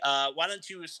Jay. Why don't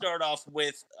you start off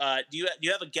with? Do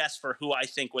you have a guess for who I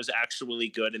think was actually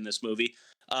good in this movie?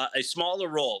 A smaller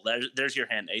role. There's your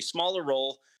hint. A smaller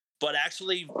role, but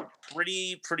actually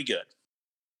pretty good.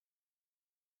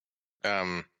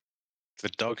 The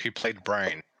dog who played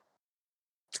Brian.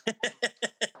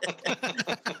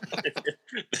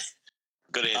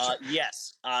 Good answer.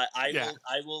 Yes.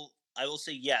 I will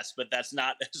say yes, but that's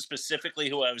not specifically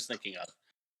who I was thinking of.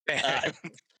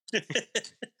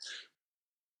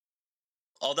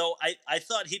 Although I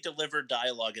thought he delivered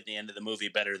dialogue at the end of the movie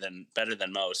better than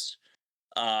most.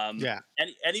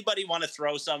 Anybody want to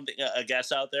throw a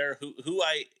guess out there? Who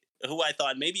I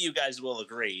thought maybe you guys will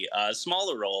agree.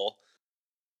 Smaller role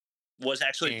was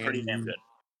actually pretty damn good.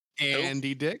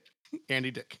 Andy Dick.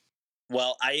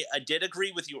 Well, I did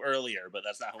agree with you earlier, but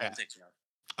that's not who I'm thinking of.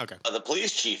 Okay. The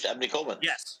police chief, Abney Coleman.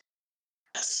 Yes.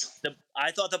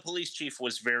 I thought the police chief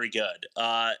was very good.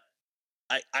 I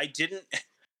didn't.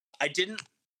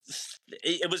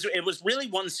 It was really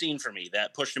one scene for me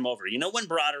that pushed him over. You know when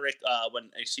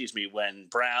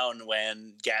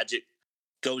when Gadget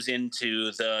goes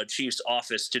into the chief's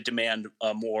office to demand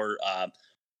a more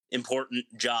important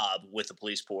job with the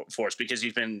police force because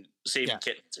he's been saving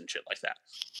kittens and shit like that.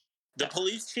 The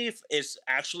police chief is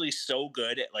actually so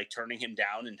good at like turning him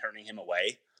down and turning him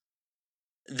away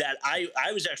that I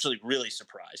was actually really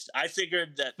surprised. I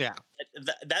figured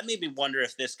that made me wonder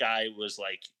if this guy was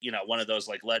like, you know, one of those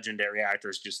like legendary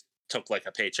actors just took like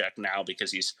a paycheck now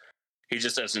because he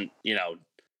just doesn't, you know,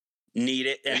 need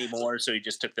it anymore. So he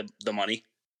just took the money.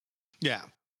 Yeah.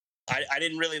 I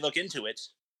didn't really look into it.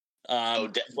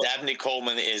 Dabney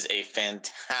Coleman is a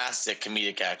fantastic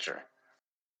comedic actor.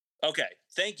 Okay.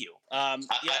 Thank you.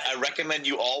 I recommend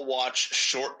you all watch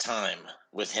Short Time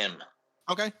with him.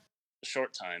 Okay.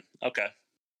 Short Time. Okay.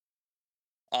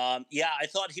 I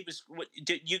thought he was.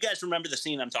 Do you guys remember the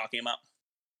scene I'm talking about?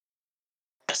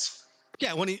 Yes.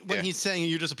 Yeah, when he's saying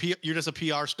you're just a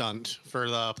PR stunt for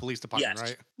the police department,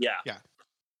 right? Yeah. Yeah.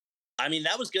 I mean,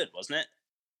 that was good, wasn't it?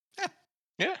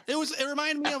 Yeah. It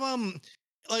reminded me of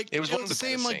it was one of the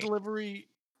same like scenes. delivery.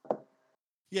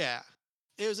 Yeah.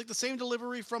 It was like the same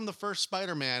delivery from the first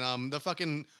Spider-Man. The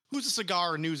fucking who's the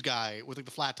cigar news guy with like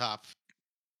the flat top.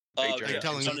 Oh, Jonah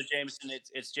Jameson.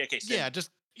 It's J.K. Simmons.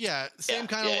 Same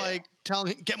kind of like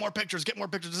telling get more pictures.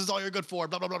 This is all you're good for.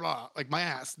 Blah blah blah blah. Like my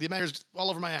ass, the America's all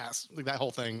over my ass. Like that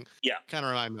whole thing. Yeah, kind of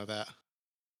remind me of that.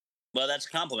 Well, that's a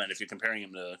compliment if you're comparing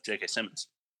him to J.K. Simmons.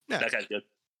 Yeah, that guy's good.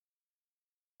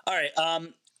 All right.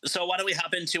 So why don't we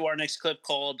hop into our next clip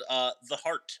called "The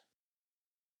Heart."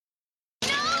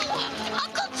 No,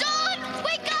 Uncle John,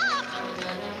 wake up!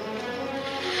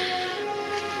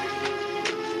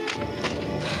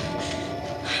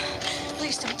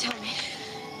 Please don't tell me.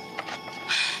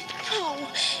 No.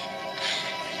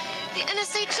 The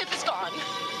NSA chip is gone.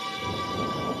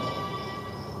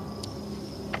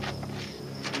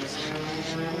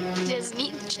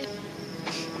 Disney chip.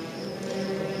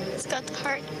 It's got the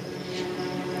heart.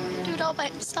 Do it all by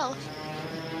himself.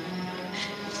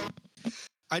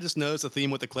 I just noticed a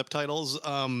theme with the clip titles.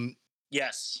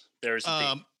 Yes, there's a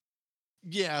theme.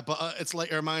 Yeah, but it's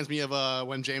like it reminds me of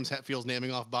when James Hetfield's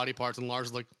naming off body parts, and Lars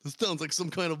is like, "This sounds like some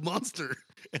kind of monster,"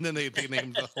 and then they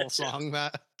named the whole song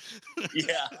that.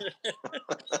 Yeah.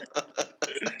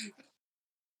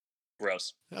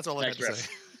 Gross. That's all I had to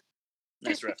say.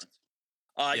 Nice reference.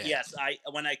 Yes, I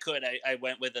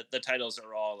went with it. The titles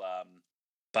are all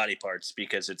body parts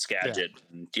because it's Gadget,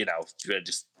 and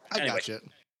just. Anyway. I gotcha.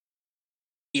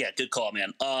 Yeah, good call,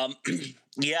 man. I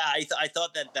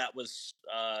thought that was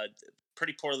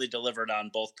pretty poorly delivered on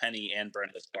both Penny and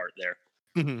Brenda's part there.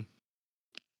 Mm-hmm.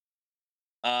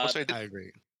 I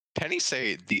agree. Penny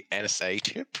say the NSA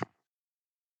chip?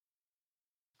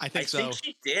 I think so. I think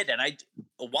she did, and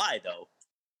why though?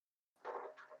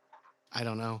 I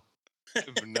don't know. I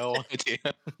have no idea.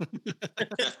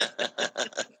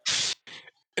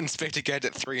 Inspector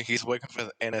Gadget 3, he's working for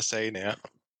the NSA now.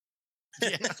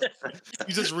 Yeah.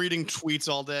 He's just reading tweets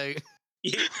all day.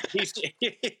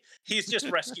 He's just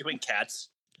rescuing cats,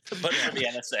 but for the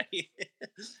NSA.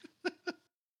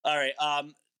 All right.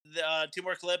 Two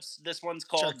more clips. This one's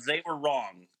called "They Were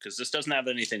Wrong" because this doesn't have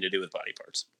anything to do with body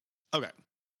parts. Okay.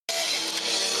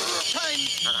 Time.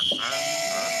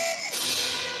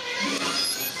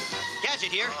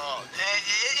 Gadget here. Oh,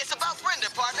 it's about Brenda,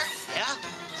 partner. Yeah?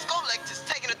 Skolek is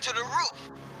taking her to the roof.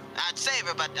 I'd save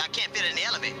her, but I can't fit in the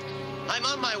elevator. I'm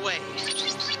on my way.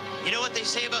 You know what they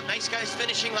say about nice guys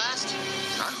finishing last?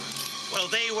 Huh? Well,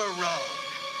 they were wrong.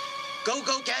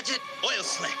 Go-Go Gadget Oil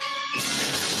Slick.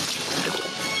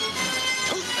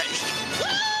 Toothpaste.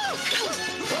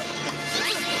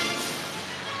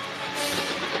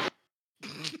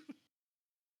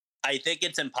 I think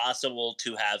it's impossible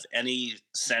to have any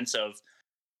sense of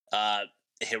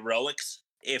heroics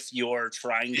if you're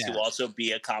trying to also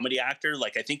be a comedy actor.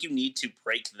 Like, I think you need to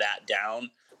break that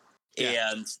down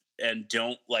and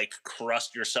don't like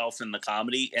crust yourself in the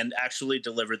comedy and actually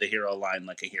deliver the hero line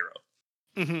like a hero.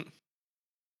 Mm-hmm.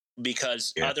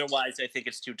 Because otherwise I think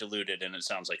it's too diluted and it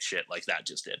sounds like shit like that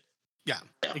just did. Yeah,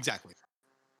 exactly.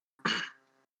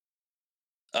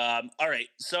 All right,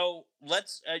 so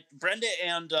let's Brenda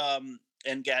and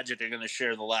Gadget are going to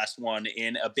share the last one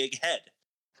in a big head.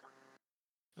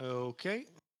 Okay.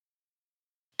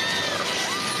 Go-Go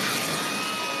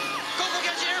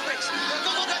Gadget air brakes.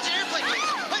 Go-Go Gadget airplane brakes.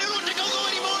 I don't want to go-go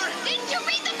anymore. Didn't you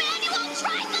read the manual?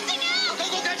 Try something else.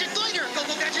 Go-Go Gadget glider.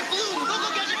 Go-Go Gadget balloon.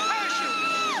 Go-Go Gadget parachute.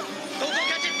 Go-Go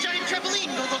Gadget giant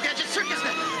trampoline. Go-Go Gadget circus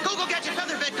net. Go-Go Gadget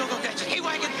feather bed. Go-Go Gadget hay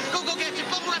wagon. Go-Go Gadget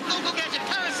bubble wrap. Go-Go Gadget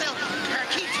parasail.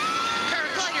 Parakeet.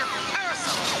 Paraglider.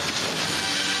 Parasol.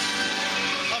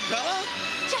 Umbrella?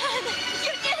 John,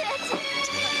 you did it.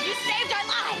 You saved our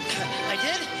lives. I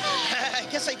did? I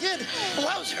guess I did.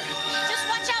 Wowzer. Just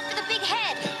watch out for the big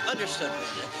head. Understood.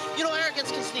 You know,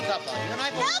 arrogance can sneak up on you, and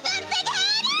I've always... No, that big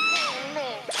head!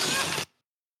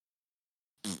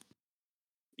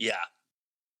 Yeah.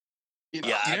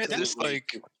 This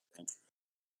like.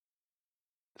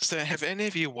 So, have any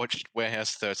of you watched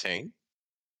Warehouse 13?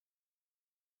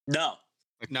 No.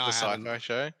 No, the sci-fi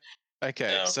show.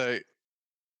 Okay,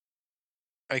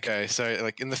 so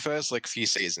like in the first like few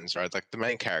seasons, right? Like the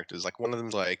main characters, like one of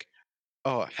them's like,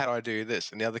 "Oh, how do I do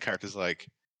this?" And the other character's like,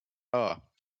 "Oh,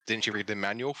 didn't you read the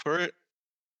manual for it?"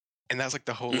 And that's like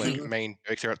the whole like main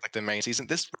joke throughout like the main season.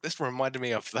 This reminded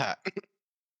me of that.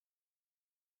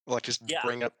 Like just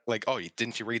bring up like, "Oh,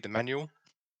 didn't you read the manual?"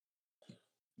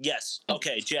 Yes.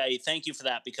 Okay, Jay. Thank you for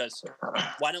that. Because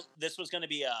this was going to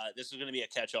be a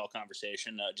catch-all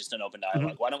conversation, just an open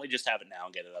dialogue. Why don't we just have it now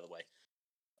and get it out of the way?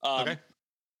 Okay.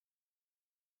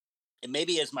 It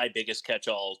maybe is my biggest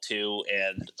catch-all too.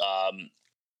 And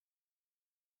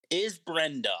is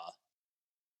Brenda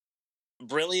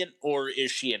brilliant or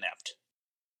is she inept?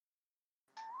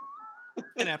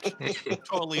 Inept.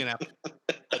 Totally inept.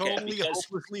 Okay, Totally,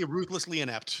 hopelessly, ruthlessly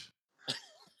inept.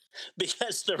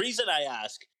 Because the reason I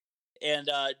ask, and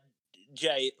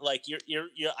Jay, like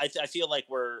I feel like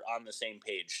we're on the same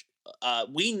page.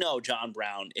 We know John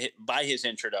Brown by his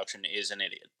introduction is an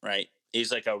idiot, right?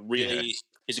 He's like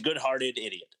he's a good-hearted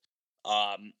idiot,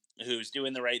 who's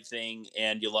doing the right thing,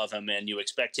 and you love him, and you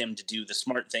expect him to do the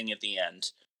smart thing at the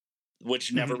end,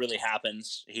 which never really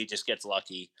happens. He just gets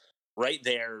lucky. Right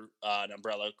there, an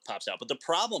umbrella pops out. But the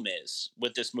problem is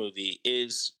with this movie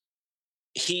is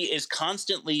he is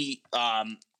constantly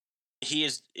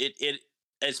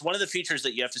it's one of the features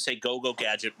that you have to say go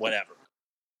gadget whatever.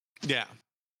 Yeah.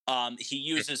 He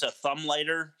uses a thumb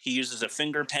lighter, he uses a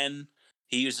finger pen,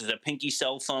 he uses a pinky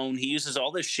cell phone, he uses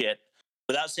all this shit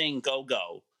without saying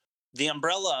go. The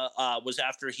umbrella was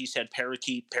after he said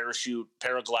parakeet, parachute,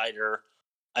 paraglider,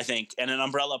 I think, and an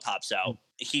umbrella pops out.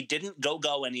 He didn't go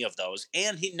any of those,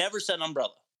 and he never said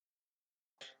umbrella.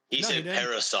 He said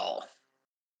parasol.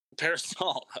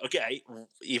 Parasol. Okay,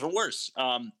 even worse.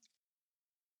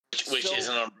 Which is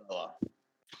an umbrella.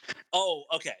 Oh,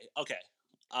 okay.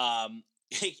 I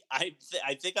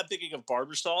think I'm thinking of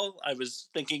Barbersol. I was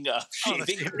thinking of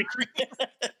shaving cream.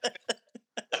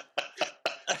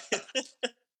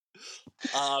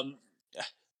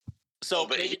 So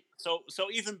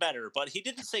even better. But he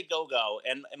didn't say go.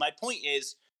 And my point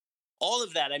is, all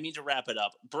of that. I mean to wrap it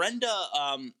up. Brenda.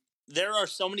 There are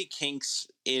so many kinks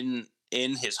in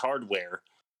his hardware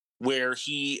where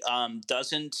he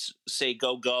doesn't say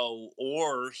go,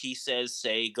 or he says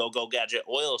say go Gadget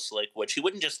Oil Slick, which he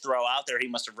wouldn't just throw out there. He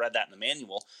must have read that in the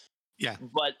manual. Yeah.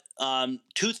 But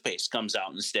toothpaste comes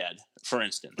out instead, for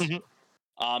instance.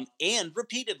 And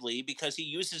repeatedly, because he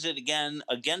uses it again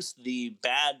against the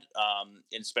bad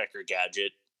Inspector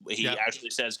Gadget. He actually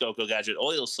says go Gadget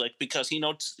Oil Slick because he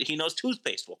knows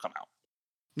toothpaste will come out.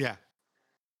 Yeah.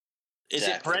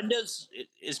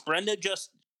 Is Brenda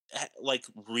just like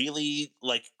really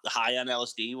like high on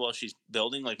LSD while she's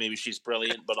building? Like maybe she's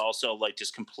brilliant, but also like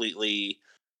just completely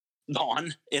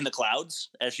gone in the clouds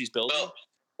as she's building?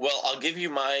 Well, I'll give you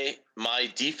my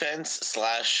defense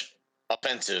 /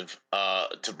 offensive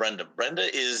to Brenda.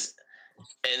 Brenda is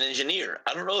an engineer.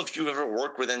 I don't know if you've ever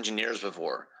worked with engineers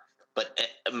before, but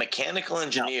mechanical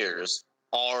engineers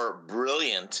are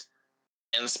brilliant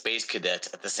and space cadets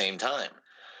at the same time.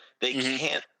 They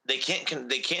can't they can't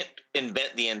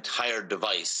invent the entire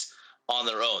device on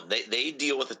their own. They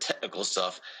deal with the technical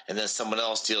stuff, and then someone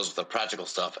else deals with the practical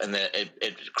stuff, and then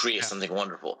it creates something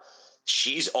wonderful.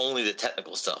 She's only the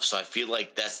technical stuff, so I feel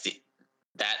like that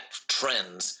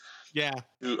trends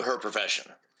to her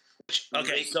profession. Which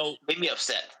made me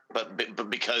upset, but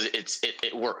because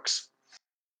it works.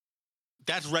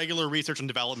 That's regular research and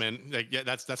development. Like, yeah,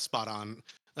 that's spot on.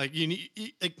 Like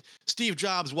like Steve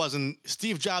Jobs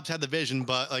had the vision,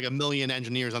 but like a million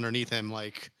engineers underneath him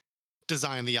like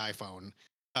designed the iPhone.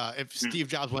 If Steve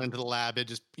Jobs went into the lab,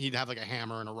 he'd have like a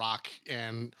hammer and a rock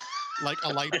and like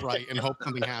a light bright and hope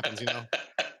something happens, you know?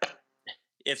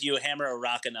 If you hammer a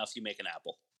rock enough, you make an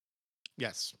apple.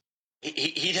 Yes.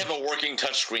 He'd have a working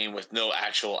touchscreen with no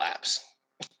actual apps.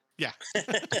 Yeah.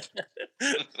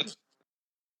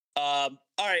 All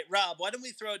right, Rob, why don't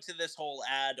we throw it to this whole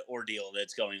ad ordeal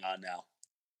that's going on now?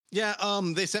 Yeah,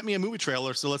 they sent me a movie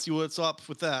trailer, so let's see what's up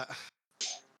with that.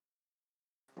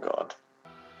 God.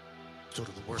 So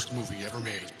to the worst movie ever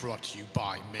made, brought to you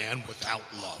by Man Without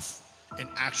Love, an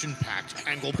action-packed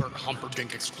Engelbert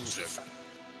Humperdinck exclusive.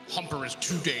 Humper is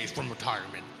 2 days from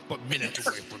retirement, but minutes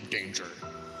away from danger.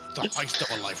 The heist of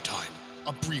a lifetime.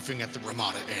 A briefing at the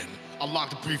Ramada Inn. A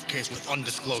locked briefcase with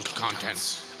undisclosed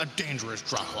contents. A dangerous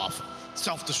drop-off.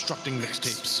 Self-destructing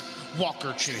mixtapes.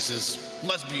 Walker chases.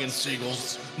 Lesbian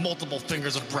seagulls. Multiple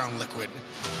fingers of brown liquid.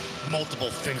 Multiple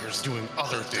fingers doing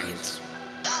other things.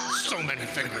 So many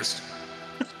fingers.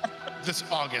 This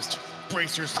August,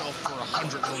 brace yourself for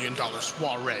 $100 million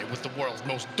soiree with the world's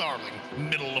most darling,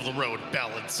 middle-of-the-road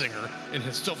ballad singer in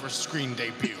his silver screen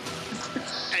debut.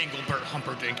 Engelbert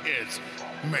Humperdinck is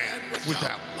Man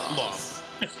Without Love.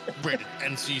 Rated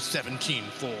NC-17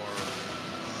 for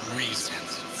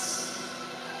reasons.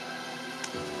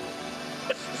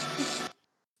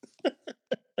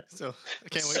 So, I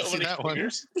can't wait to see that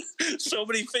fingers. One. So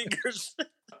many fingers.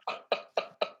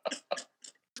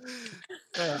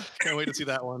 Can't wait to see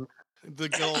that one. The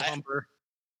good old Humper.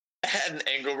 I had an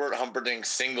Engelbert Humperdinck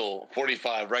single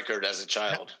 45 record as a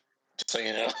child. Just so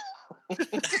you know.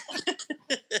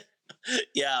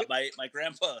 Yeah, my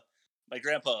grandpa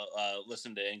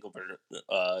listened to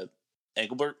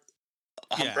Engelbert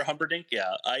Humperdinck.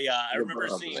 Yeah, I remember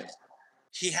seeing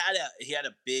he had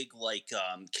a big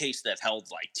case that held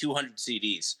like 200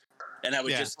 CDs. And I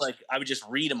would just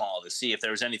read them all to see if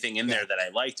there was anything in there that I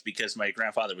liked, because my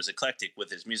grandfather was eclectic with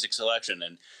his music selection.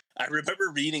 And I remember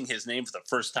reading his name for the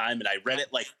first time, and I read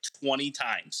it like 20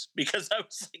 times because I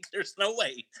was like, "There's no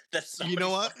way that's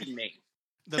somebody's name."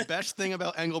 The best thing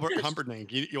about Engelbert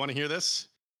Humperdinck, you want to hear this?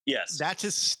 Yes, that's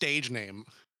his stage name.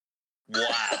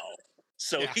 Wow!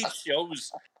 So he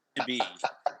chose to be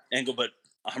Engelbert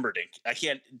Humperdinck. I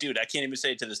can't even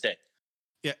say it to this day.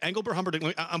 Yeah, Engelbert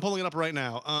Humperdinck. I'm pulling it up right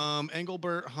now.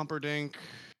 Engelbert Humperdinck.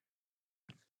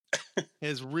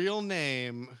 His real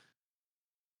name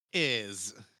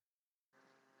is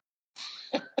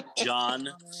John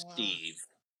Steve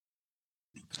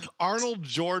Arnold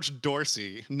George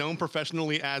Dorsey, known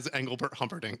professionally as Engelbert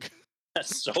Humperdinck.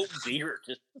 That's so weird.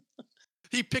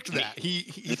 He picked that. He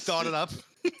thought it up.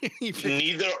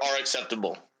 Neither are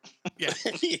acceptable. Yeah.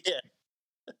 Yeah.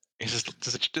 This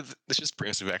just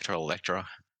brings me back to Electra.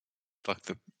 Fuck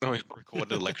we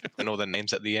recorded Electra and all the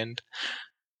names at the end.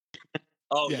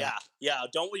 Oh yeah.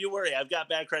 Don't you worry. I've got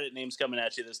bad credit names coming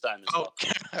at you this time as well.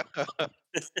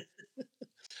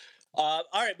 All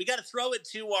right, we got to throw it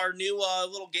to our new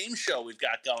little game show we've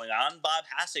got going on. Bob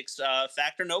Hassick's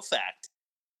Fact or No Fact.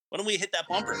 Why don't we hit that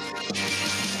bumper?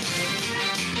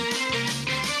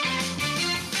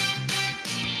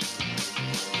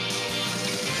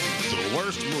 The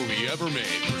worst movie ever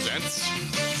made presents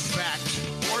Fact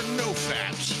or No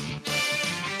Fact.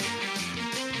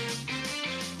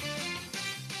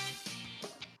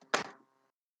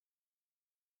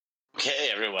 Okay,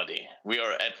 everybody. We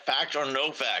are at Fact or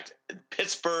No Fact,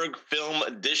 Pittsburgh Film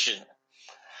Edition.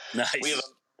 Nice. We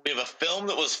have a film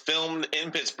that was filmed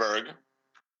in Pittsburgh.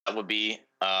 That would be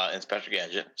Inspector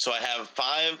Gadget. So I have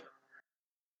 5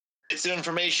 bits of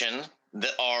information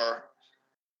that are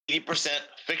 80%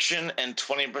 fiction and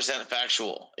 20%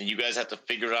 factual. And you guys have to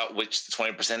figure out which the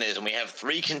 20% is. And we have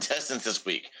 3 contestants this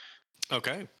week.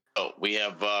 Okay. Oh, we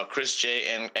have Chris,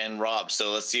 Jay, and Rob.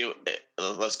 So let's see.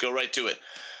 Let's go right to it.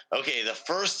 Okay, the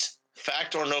first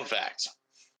fact or no fact.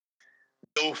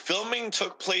 Though filming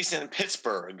took place in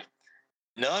Pittsburgh,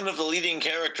 none of the leading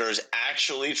characters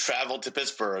actually traveled to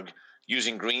Pittsburgh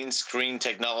using green screen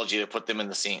technology to put them in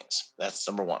the scenes. That's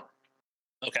number 1.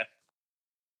 Okay.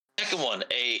 Second one,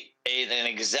 an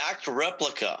exact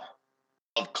replica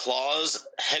of Claw's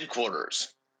headquarters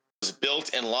was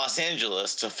built in Los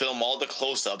Angeles to film all the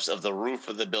close-ups of the roof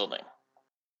of the building?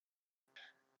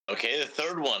 Okay, the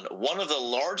third one. One of the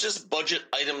largest budget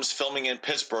items filming in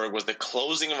Pittsburgh was the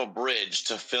closing of a bridge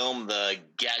to film the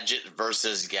Gadget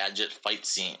versus Gadget fight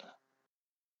scene.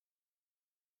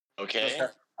 Okay.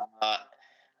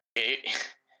 Here's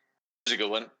a good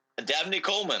one. Dabney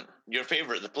Coleman, your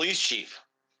favorite, the police chief,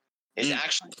 is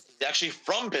actually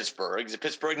from Pittsburgh. He's a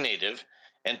Pittsburgh native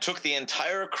and took the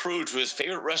entire crew to his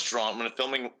favorite restaurant when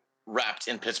filming wrapped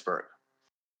in Pittsburgh.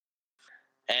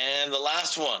 And the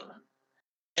last one,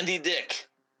 Andy Dick,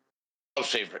 our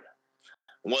favorite,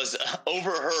 was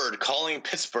overheard calling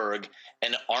Pittsburgh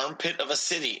an armpit of a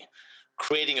city,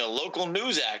 creating a local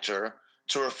news actor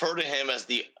to refer to him as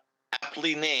the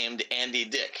aptly named Andy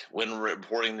Dick when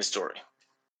reporting the story.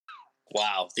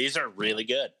 Wow, these are really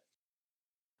good.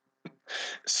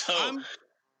 So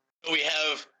we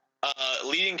have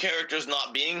leading characters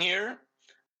not being here.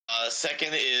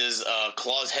 Second is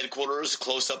Claw's headquarters.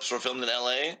 Close-ups were filmed in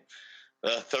L.A.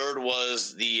 The third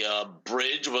was the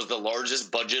bridge was the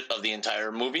largest budget of the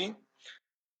entire movie.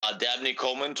 Dabney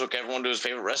Coleman took everyone to his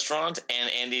favorite restaurant, and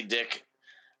Andy Dick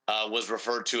was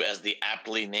referred to as the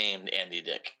aptly named Andy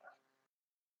Dick.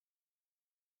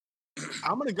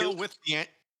 I'm gonna go with the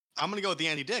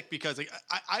Andy Dick because like,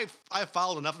 I've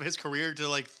followed enough of his career to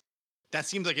like that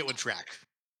seems like it would track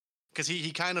because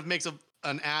he kind of makes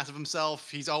an ass of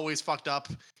himself. He's always fucked up.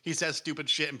 He says stupid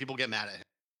shit and people get mad at him.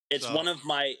 It's one of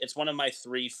my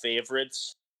three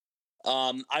favorites.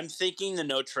 I'm thinking the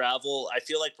no travel. I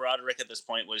feel like Broderick at this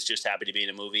point was just happy to be in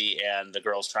a movie and the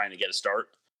girl's trying to get a start.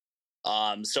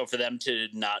 So for them to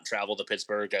not travel to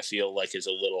Pittsburgh, I feel like is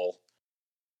a little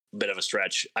bit of a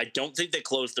stretch. I don't think they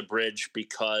closed the bridge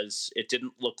because it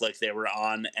didn't look like they were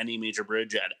on any major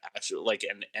bridge at actually like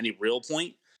any real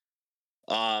point.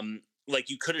 Like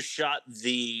you could have shot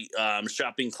the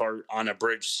shopping cart on a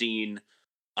bridge scene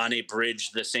on a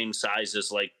bridge the same size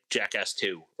as like Jackass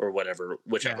 2 or whichever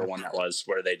one that was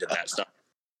where they did that stuff.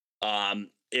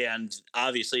 And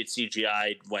obviously it's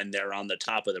CGI'd when they're on the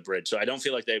top of the bridge. So I don't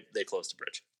feel like they closed the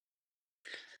bridge.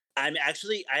 I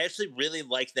actually really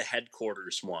like the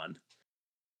headquarters one.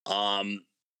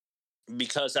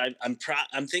 Because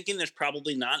I'm thinking there's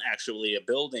probably not actually a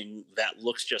building that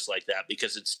looks just like that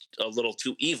because it's a little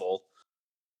too evil.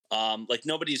 Like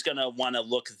nobody's going to want to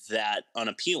look that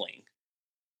unappealing.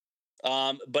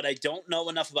 But I don't know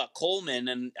enough about Coleman,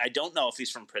 and I don't know if he's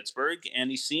from Pittsburgh,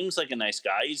 and he seems like a nice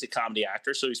guy. He's a comedy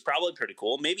actor, so he's probably pretty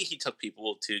cool. Maybe he took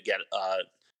people to get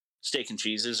steak and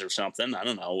cheeses or something. I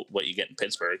don't know what you get in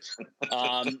Pittsburgh.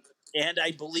 And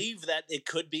I believe that it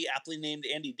could be aptly named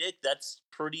Andy Dick. That's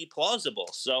pretty plausible.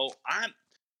 So I'm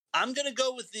going to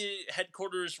go with the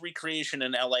headquarters recreation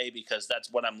in LA because that's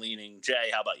what I'm leaning.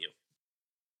 Jay, how about you?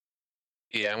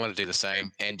 Yeah, I'm going to do the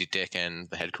same. Andy Dick and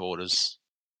the headquarters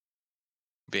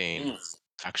being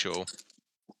factual.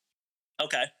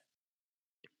 Okay.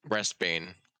 Rest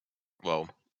being, well,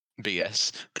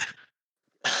 BS.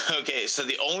 Okay, so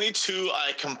the only two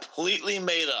I completely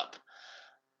made up.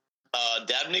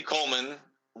 Dabney Coleman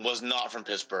was not from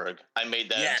Pittsburgh. I made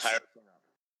that entire thing up.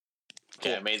 Okay,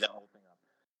 cool. I made that whole thing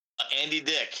up. Andy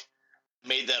Dick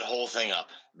made that whole thing up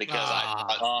because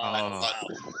I thought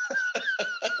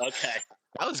Okay.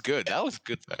 That was good. That was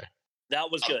good, though.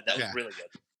 That was good. That was really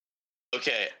good.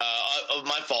 Okay,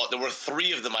 my fault. There were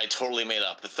three of them I totally made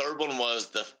up. The third one was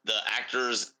the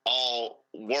actors all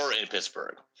were in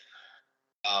Pittsburgh.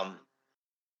 Well,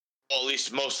 at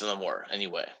least most of them were,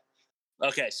 anyway.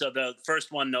 Okay, so the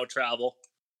first one, no travel,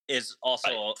 is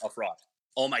also a fraud.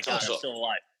 Oh my God, I'm still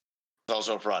alive. It's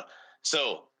also a fraud.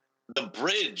 So the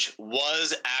bridge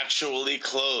was actually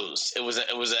closed. It was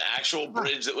an actual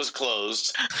bridge that was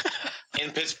closed in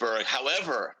Pittsburgh.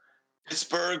 However,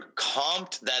 Pittsburgh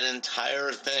comped that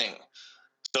entire thing.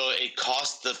 So it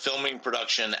cost the filming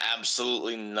production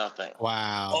absolutely nothing.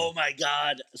 Wow. Oh my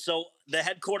God. So the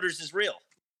headquarters is real.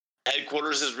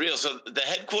 Headquarters is real. So the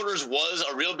headquarters was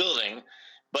a real building,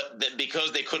 but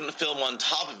because they couldn't film on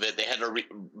top of it, they had to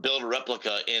build a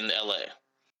replica in LA.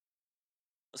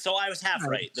 So I was half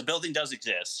right. The building does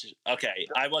exist. Okay,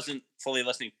 I wasn't fully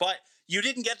listening. But you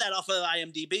didn't get that off of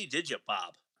IMDb, did you,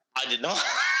 Bob? I did not.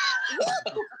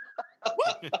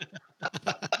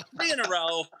 3 in a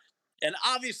row. And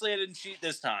obviously I didn't cheat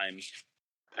this time.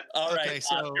 All right,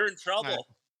 so you're in trouble. Right.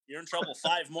 You're in trouble.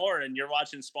 5 more, and you're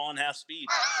watching Spawn half speed.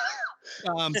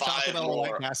 Talk about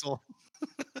White Castle.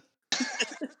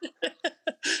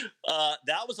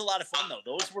 That was a lot of fun, though.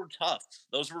 Those were tough.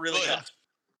 Those were really tough.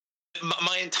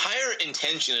 My entire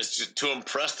intention is to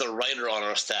impress the writer on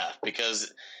our staff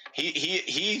because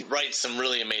he writes some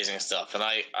really amazing stuff, and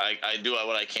I do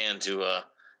what I can to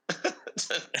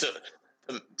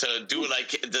to do what I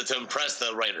can to impress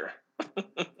the writer.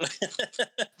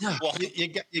 Well,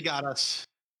 you got us.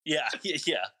 Yeah.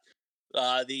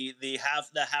 The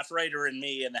half writer in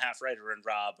me and the half writer in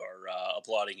Rob are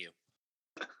applauding you.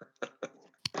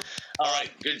 All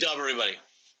right, good job, everybody.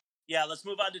 Yeah, let's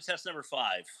move on to test number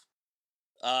 5.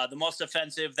 The most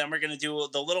offensive. Then we're going to do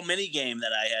the little mini game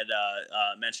that I had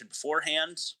mentioned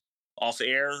beforehand, off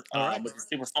air, which is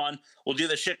super fun. We'll do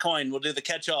the shit coin. We'll do the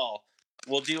catch-all.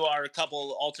 We'll do our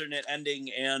couple alternate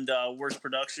ending and worst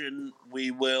production.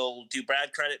 We will do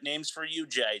Brad credit names for you,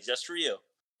 Jay, just for you.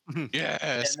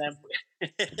 Yes. And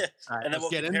then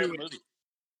we'll get compare into the movie.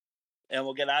 And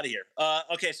we'll get out of here.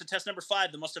 Okay, so test number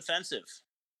 5, the most offensive.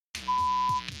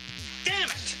 Damn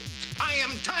it! I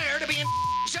am tired of being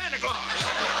Santa Claus.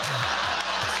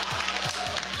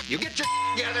 You get your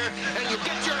together and you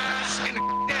get your ass in a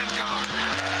damn car.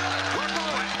 We're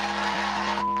going.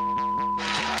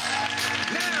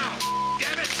 Now,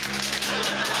 damn it.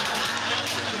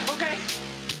 Okay.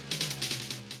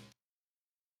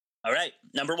 All right,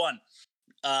 number 1.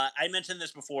 I mentioned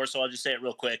this before, so I'll just say it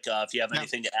real quick. If you have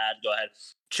anything to add, go ahead.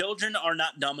 Children are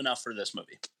not dumb enough for this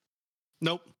movie.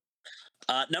 Nope.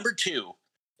 Number 2.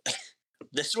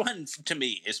 This one, to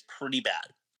me, is pretty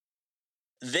bad.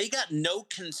 They got no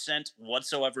consent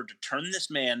whatsoever to turn this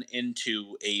man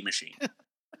into a machine.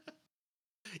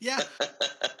 Yeah.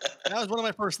 That was one of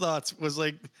my first thoughts, was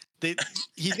like,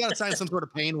 he's got to sign some sort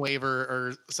of pain waiver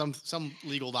or some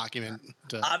legal document.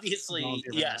 Obviously,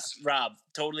 yes, Rob,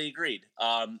 totally agreed.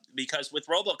 Because with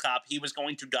RoboCop, he was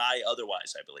going to die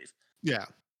otherwise, I believe. Yeah.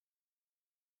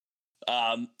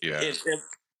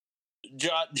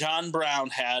 John Brown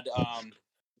had,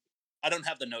 I don't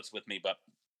have the notes with me, but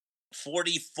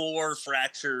 44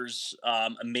 fractures, a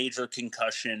major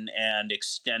concussion, and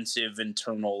extensive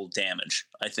internal damage,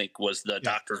 I think was the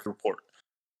doctor's report.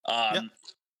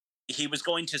 He was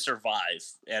going to survive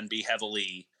and be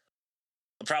heavily,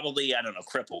 probably, I don't know,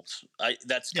 crippled.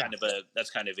 That's kind of a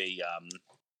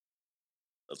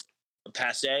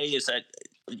passe. Is that,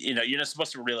 you're not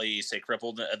supposed to really say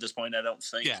crippled at this point, I don't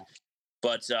think. Yeah.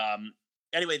 But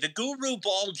anyway, the guru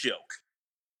ball joke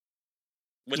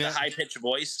with the high-pitched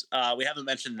voice. We haven't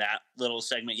mentioned that little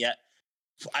segment yet.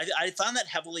 I found that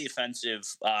heavily offensive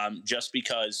just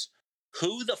because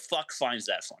who the fuck finds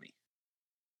that funny?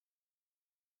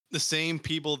 The same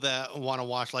people that want to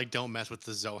watch, like, Don't Mess with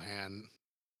the Zohan.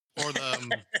 Or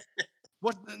the...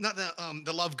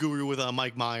 the Love Guru with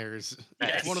Mike Myers.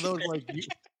 It's one of those, like,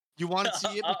 you want to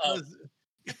see it because...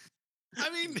 I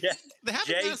mean, the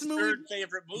Happy Jay's Mass movie... third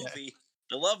favorite movie,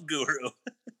 The Love Guru.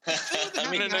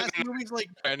 Movies, like,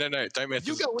 no, don't mess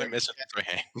with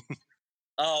Zohan.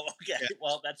 Oh, okay. Yeah.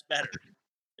 Well, that's better.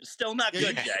 It's still not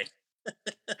good, Jay.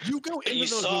 You go into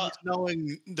those movies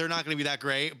knowing they're not going to be that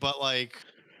great, but, like,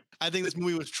 I think this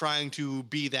movie was trying to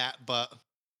be that, but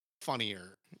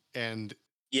funnier. And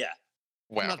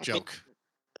not joke.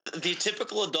 The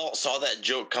typical adult saw that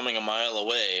joke coming a mile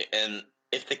away, and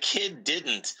if the kid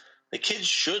didn't, the kid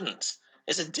shouldn't.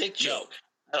 It's a dick joke.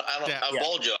 A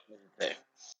ball joke.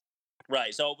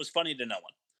 Right. So it was funny to no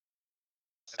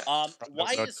one.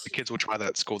 Why is the kids will try that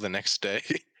at school the next day?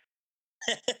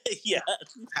 Yeah.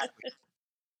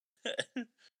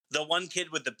 The one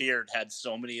kid with the beard had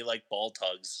so many like ball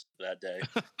tugs that day.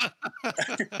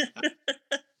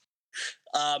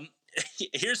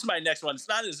 Here's my next one. It's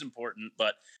not as important,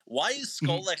 but why is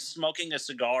Skolek smoking a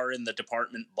cigar in the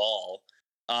department ball?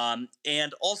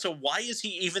 And also, why is he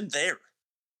even there?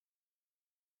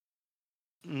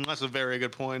 That's a very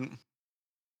good point.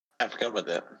 I forgot about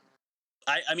that.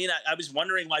 I mean, I was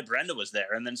wondering why Brenda was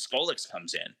there, and then Skolix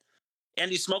comes in. And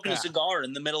he's smoking a cigar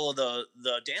in the middle of the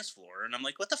dance floor. And I'm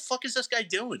like, what the fuck is this guy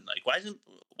doing? Like, why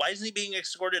isn't he being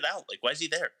escorted out? Like, why is he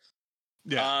there?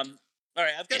 Yeah. All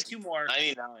right, I've got 2 more.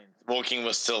 99. Smoking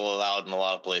was still allowed in a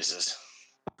lot of places.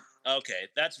 Okay,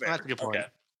 that's fair. That's a good point.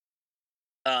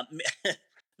 Okay.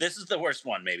 This is the worst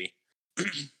one, maybe.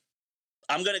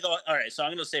 I'm going to go... All right, so I'm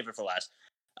going to save it for last.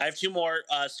 I have 2 more,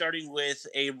 starting with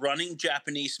a running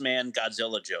Japanese man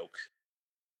Godzilla joke.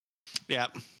 Yeah.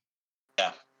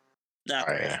 Yeah. Not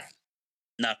great. Yeah.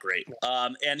 Not great.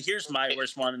 And here's my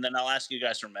worst one, and then I'll ask you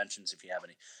guys for mentions if you have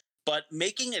any. But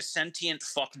making a sentient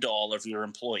fuck doll of your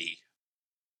employee.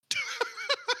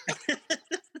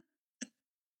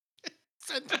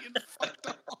 Sentient fuck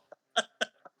doll.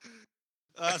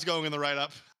 That's going in the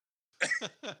write-up.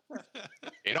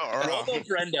 Robo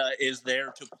Brenda is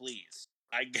there to please.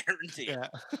 I guarantee. Yeah.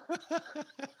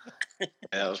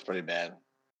 That was pretty bad.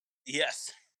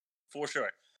 Yes, for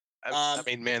sure. I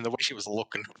mean, man, the way she was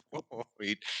looking,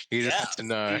 you just have to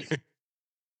know.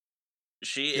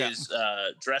 She is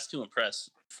dressed to impress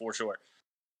for sure.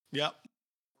 Yep.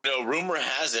 Rumor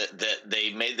has it that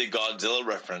they made the Godzilla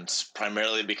reference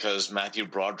primarily because Matthew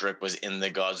Broderick was in the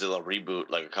Godzilla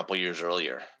reboot like a couple years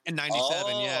earlier. In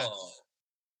 97, yeah.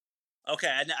 Okay,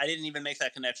 I didn't even make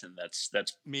that connection. That's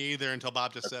me either until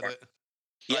Bob just said it.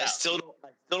 Yeah, I still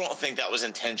don't think that was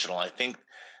intentional. I think,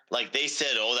 like they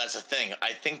said, "Oh, that's a thing."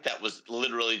 I think that was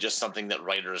literally just something that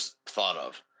writers thought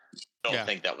of. I don't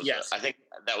think that was. I think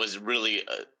that was really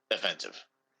offensive.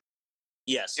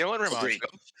 Yes. You know what it reminds me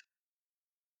of?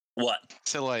 What?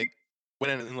 So like when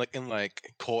in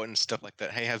court and stuff like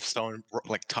that, hey, have someone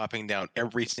like typing down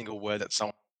every single word that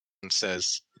someone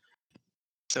says.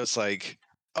 So it's like,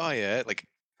 oh yeah, like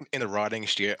in the writing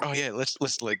studio, oh yeah,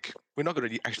 let's like we're not going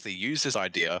to actually use this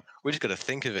idea. We're just going to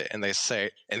think of it, and they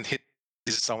say, and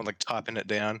this is someone like typing it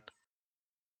down,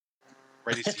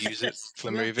 ready to use it for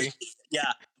the movie.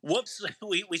 Yeah. Whoops,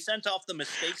 we sent off the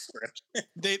mistake script.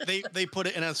 they put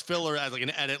it in as filler as like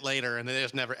an edit later, and they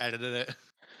just never edited it.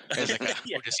 It's like,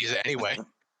 we'll just use it anyway.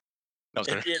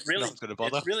 It really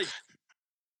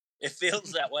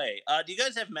feels that way. Do you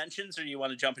guys have mentions, or do you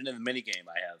want to jump into the mini game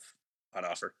I have on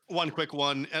offer? One quick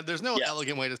one. There's no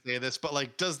elegant way to say this, but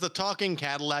like, does the talking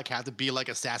Cadillac have to be like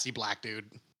a sassy black dude?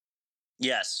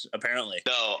 Yes, apparently.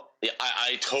 No,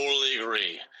 I totally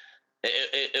agree.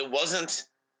 It wasn't.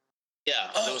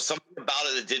 Yeah, there was something about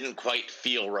it that didn't quite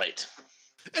feel right.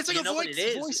 It's like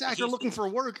a voice actor looking for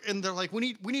work, and they're like,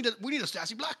 "We need a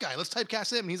sassy black guy. Let's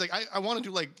typecast him." And he's like, "I want to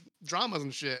do like dramas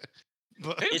and shit."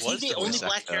 But is he the only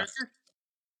black character?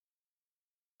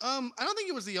 I don't think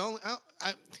it was the only.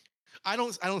 I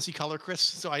don't see color, Chris.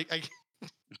 So I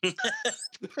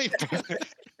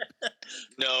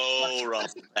No, Rob,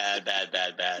 bad. Back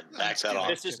that off.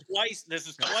 This is twice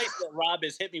that Rob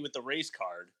has hit me with the race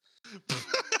card.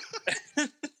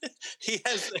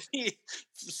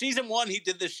 Season 1 he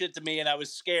did this shit to me and I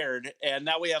was scared, and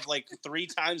now we have like 3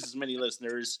 times as many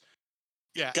listeners.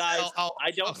 Yeah, guys,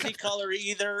 I don't see color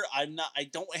either. I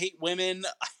don't hate women.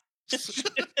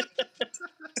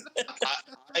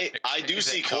 I do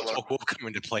see color. Will come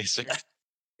into place.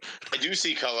 I do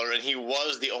see color, and he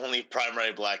was the only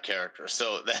primary black character,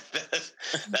 so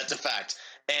that's a fact.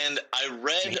 And I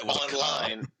read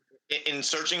online in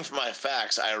searching for my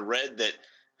facts. I read that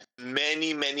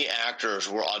many actors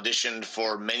were auditioned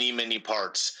for many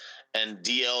parts, and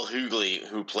D.L. Hughley,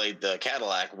 who played the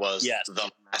Cadillac, was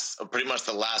pretty much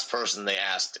the last person they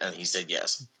asked, and he said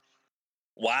yes.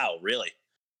 Wow, really?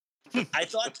 I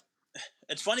thought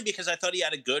it's funny because I thought he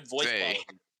had a good voice quality.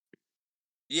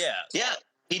 Yeah,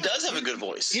 he does have a good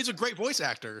voice. He's a great voice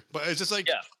actor, but it's just like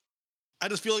I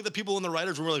just feel like the people in the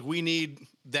writers room were like, we need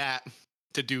that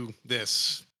to do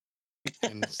this.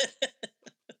 And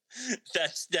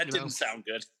that didn't sound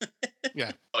good.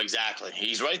 Yeah. Oh, exactly.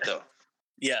 He's right though.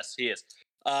 Yes, he is.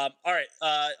 All right.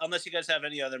 Unless you guys have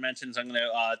any other mentions, I'm going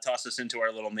to toss us into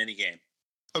our little mini game.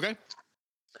 Okay.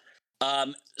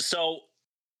 So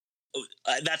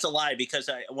that's a lie, because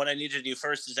what I need to do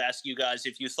first is ask you guys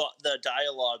if you thought the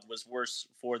dialogue was worse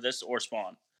for this or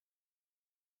Spawn.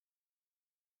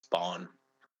 Spawn.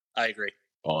 I agree.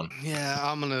 Spawn. Yeah,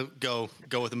 I'm gonna go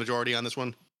with the majority on this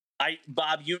one.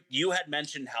 Bob, you had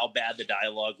mentioned how bad the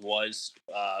dialogue was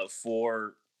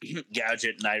for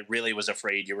Gadget, and I really was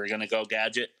afraid you were going to go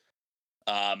Gadget.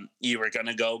 You were going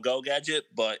to go Gadget,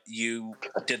 but you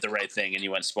did the right thing and you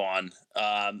went Spawn.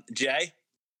 Jay,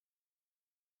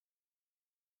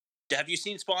 have you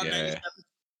seen Spawn? Yeah. 97?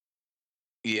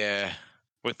 Yeah,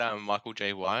 with Michael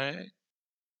J. White.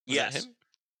 Yes. Him?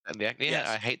 And the actor? Yeah, Yes.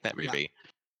 I hate that movie.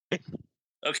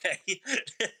 Okay.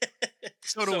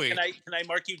 So do we. Can I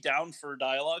mark you down for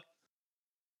dialogue?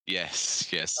 Yes.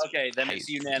 Okay, then it's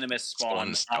unanimous.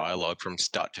 Spawn's dialogue from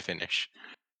start to finish.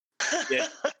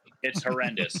 It's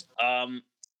horrendous. I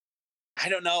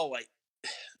don't know.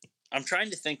 I'm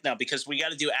trying to think now because we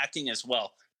got to do acting as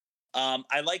well.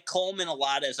 I like Coleman a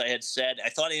lot, as I had said. I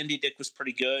thought Andy Dick was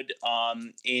pretty good,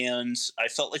 and I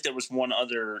felt like there was one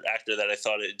other actor that I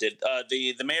thought it did.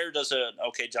 The mayor does an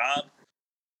okay job.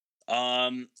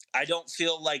 I don't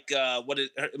feel like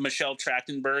Michelle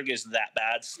Trachtenberg is that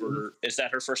bad for. Is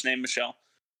that her first name, Michelle?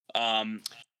 I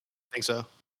think so.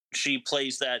 She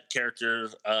plays that character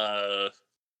on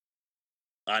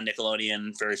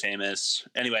Nickelodeon, very famous.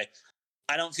 Anyway,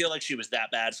 I don't feel like she was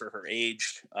that bad for her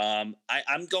age. I'm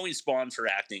going Spawn for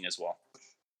acting as well.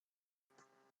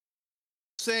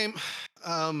 Same.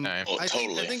 I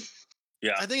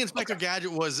think Inspector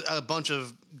Gadget was a bunch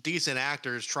of decent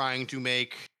actors trying to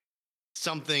make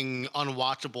something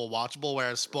unwatchable watchable,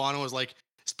 whereas Spawn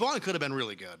could have been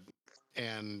really good,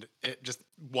 and it just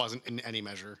wasn't in any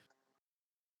measure.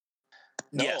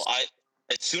 No, yes.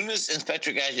 as soon as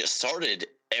Inspector Gadget started,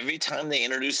 every time they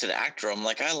introduced an actor, I'm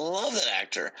like, I love that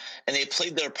actor, and they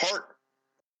played their part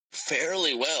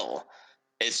fairly well.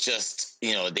 It's just,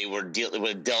 they were dealt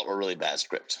with a really bad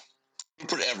script.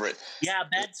 Rupert Everett. Yeah,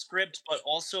 bad script, but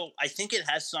also I think it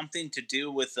has something to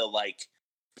do with the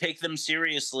take them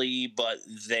seriously, but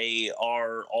they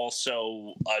are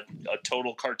also a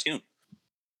total cartoon.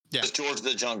 Yeah, it's George of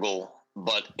the Jungle,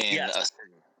 but in yes.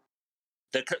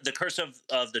 The Curse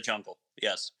of the Jungle.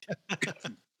 Yes.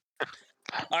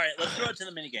 All right, let's throw it to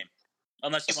the minigame.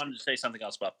 Unless you wanted to say something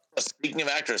else, Bob. Speaking of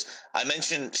actors, I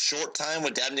mentioned Short Time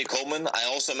with Dabney Coleman. I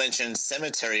also mentioned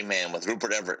Cemetery Man with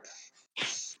Rupert Everett.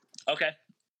 Okay.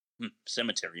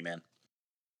 Cemetery Man.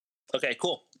 Okay,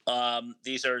 cool.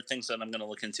 These are things that I'm going to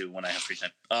look into when I have free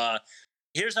time.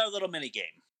 Here's our little mini game.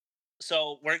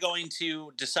 So we're going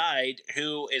to decide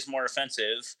who is more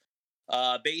offensive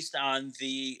based on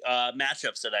the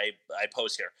matchups that I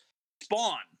pose here.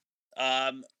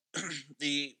 Spawn.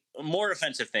 The more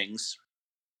offensive things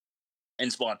in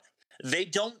Spawn. They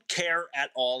don't care at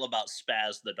all about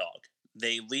Spaz the dog.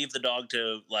 They leave the dog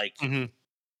to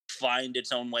find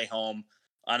its own way home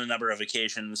on a number of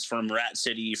occasions, from Rat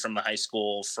City, from the high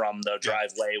school, from the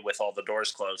driveway with all the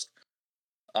doors closed.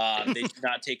 They do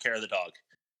not take care of the dog.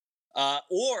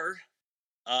 Or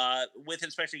with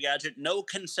Inspector Gadget, no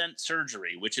consent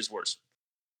surgery, which is worse.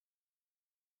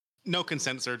 No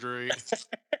consent surgery.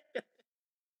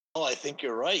 Oh, I think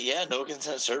you're right. Yeah, no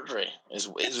consent surgery is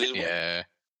yeah.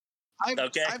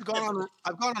 I've gone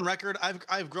on record.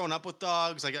 I've grown up with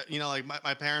dogs.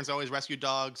 My parents always rescued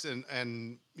dogs,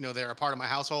 and they're a part of my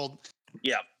household.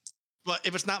 Yeah. But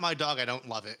if it's not my dog, I don't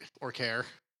love it or care.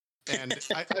 And I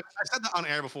said that on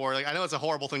air before. I know it's a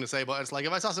horrible thing to say, but it's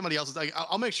if I saw somebody else's,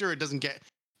 I'll make sure it doesn't get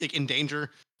in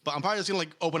danger. But I'm probably just gonna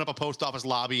open up a post office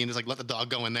lobby and just let the dog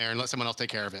go in there and let someone else take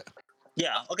care of it.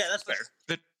 Yeah. Okay, that's fair.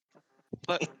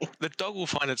 The dog will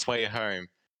find its way home.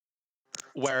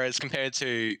 Whereas compared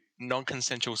to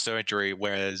non-consensual surgery,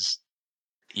 whereas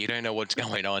you don't know what's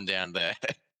going on down there.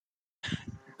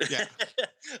 Yeah.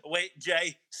 Wait,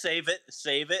 Jay, save it.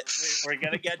 We're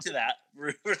gonna get to that.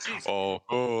 Oh.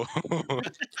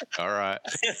 All right.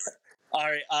 All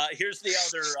right. Here's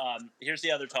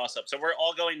the other toss-up. So we're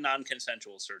all going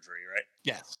non-consensual surgery, right?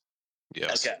 Yes.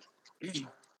 Yes. Okay.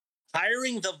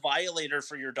 Hiring the violator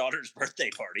for your daughter's birthday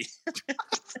party.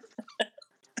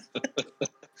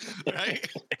 Right?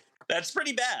 That's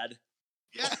pretty bad.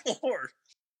 Yeah.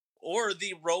 Or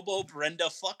the Robo Brenda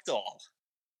fuck doll.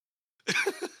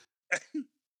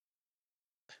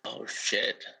 Oh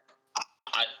shit!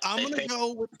 I'm gonna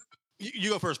go with you.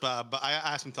 Go first, Bob. But I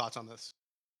have some thoughts on this.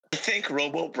 I think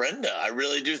Robo Brenda. I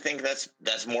really do think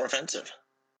that's more offensive.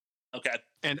 Okay.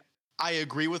 And I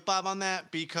agree with Bob on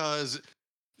that because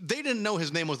they didn't know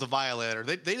his name was the Violator.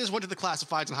 They just went to the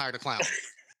classifieds and hired a clown.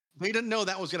 They didn't know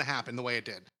that was going to happen the way it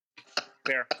did.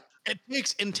 Fair. It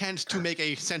takes intent to make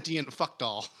a sentient fuck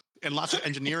doll and lots of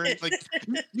engineering.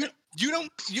 You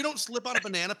don't slip on a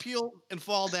banana peel and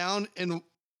fall down and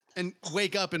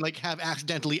wake up and have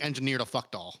accidentally engineered a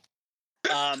fuck doll.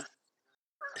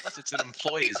 Plus, it's an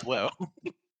employee as well.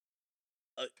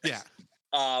 Yeah.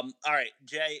 All right,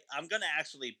 Jay, I'm gonna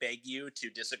actually beg you to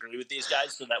disagree with these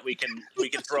guys so that we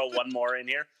can throw one more in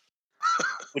here.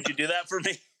 Would you do that for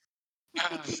me?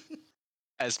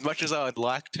 As much as I would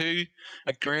like to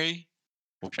agree,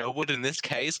 which I would in this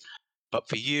case, but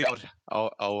for you,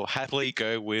 I'll happily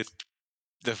go with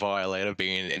the Violator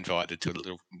being invited to a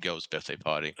little girl's birthday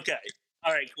party. Okay.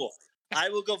 All right, cool. I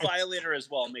will go Violator as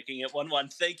well, making it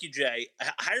 1-1. Thank you, Jay.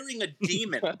 Hiring a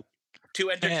demon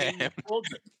to entertain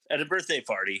children at a birthday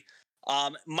party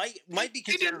might be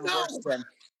considered worse than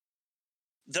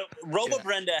the Robo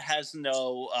Brenda has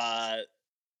no.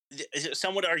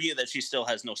 Some would argue that she still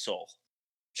has no soul.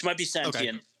 She might be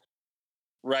sentient,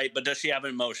 right? But does she have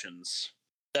emotions?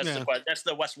 That's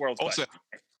the Westworld question.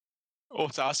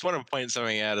 Also, I just want to point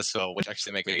something out as well, which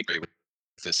actually makes me agree with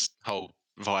this whole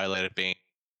Violator being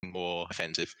more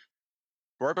offensive.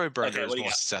 Robo Brenda is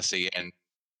more sassy and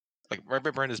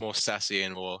Robo Brenda is more sassy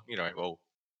and more,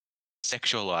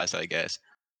 sexualized, I guess.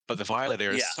 But the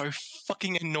Violator is so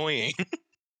fucking annoying.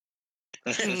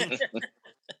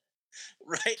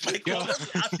 Right?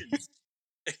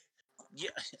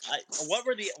 What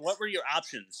were the options? What were your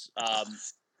options?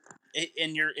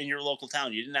 In your local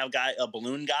town, you didn't have a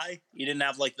balloon guy. You didn't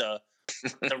have the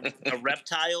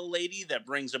reptile lady that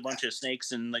brings a bunch of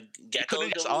snakes and geckos. You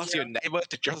couldn't just ask your neighbor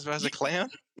to dress up as a clown.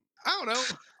 I don't know.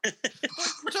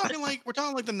 We're talking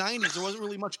the 90s. There wasn't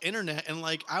really much internet, and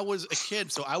I was a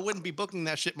kid, so I wouldn't be booking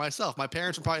that shit myself. My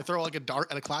parents would probably throw a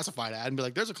dart at a classified ad and be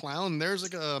like, "There's a clown.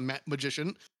 There's a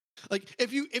magician. Like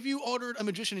if you ordered a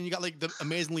magician and you got like the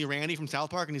amazingly Randy from South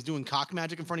Park and he's doing cock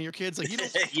magic in front of your kids, like you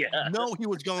don't know he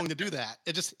was going to do that.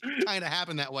 It just kind of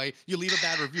happened that way. You leave a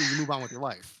bad review, you move on with your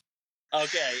life.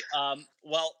 Okay.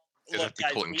 Well, look,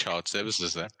 guys, calling child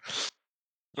services then.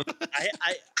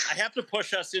 I have to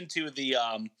push us into the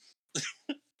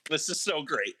this is so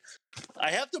great.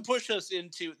 I have to push us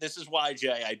into this is why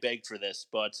Jay I begged for this,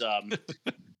 but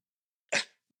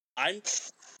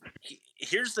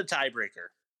here's the tiebreaker.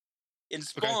 In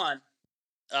Spawn,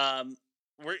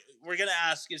 we're gonna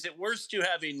ask: is it worse to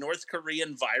have a North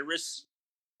Korean virus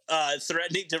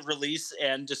threatening to release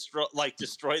and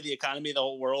destroy the economy of the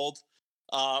whole world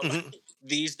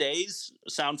these days?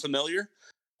 Sound familiar?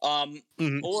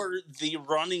 Or the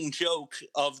running joke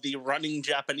of the running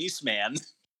Japanese man?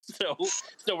 So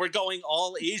we're going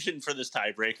all Asian for this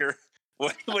tiebreaker.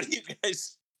 What do you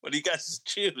guys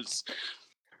choose?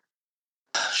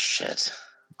 Oh, shit.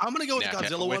 I'm gonna go with the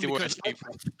Godzilla one because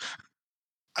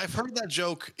I've heard that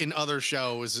joke in other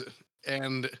shows,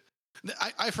 and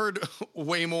I've heard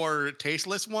way more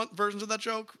tasteless versions of that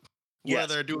joke, where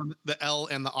they're doing the L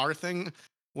and the R thing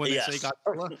when they say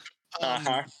Godzilla.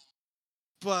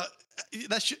 But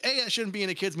that shouldn't be in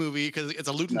a kids movie because it's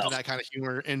alluding to that kind of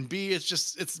humor, and B,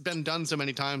 it's been done so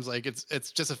many times, like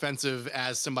it's just offensive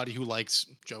as somebody who likes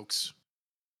jokes.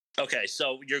 Okay,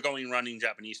 so you're going running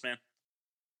Japanese man?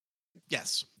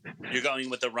 Yes. You're going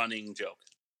with the running joke?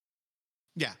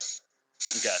 Yeah.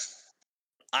 Okay.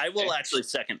 I will actually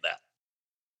second that.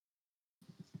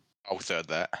 I'll third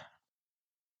that.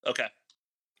 Okay.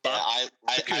 Yeah,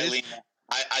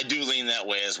 I do lean that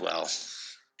way as well.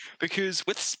 Because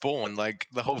with Spawn, like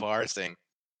the whole virus thing,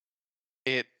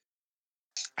 it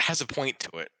has a point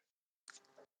to it.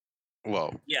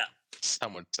 Well, yeah,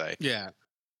 some would say. Yeah.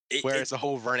 Whereas the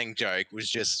whole running joke was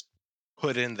just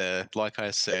put in there, like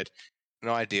I said,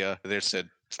 no idea. They just said,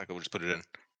 it's like, we'll just put it in.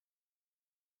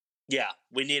 Yeah,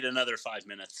 we need another 5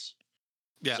 minutes.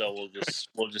 Yeah. So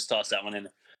we'll just toss that one in.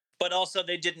 But also,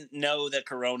 they didn't know that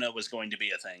Corona was going to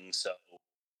be a thing, so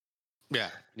yeah,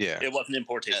 it wasn't in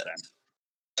poor taste then.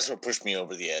 That's what pushed me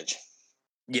over the edge.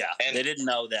 Yeah, and they didn't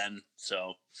know then.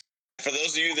 So for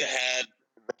those of you that had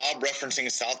Rob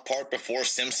referencing South Park before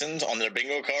Simpsons on their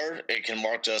bingo card, it can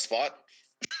mark a spot.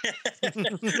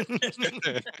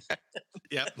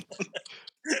 Yep.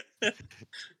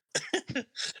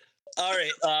 All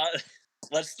right,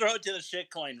 let's throw it to the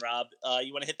shitcoin, Rob.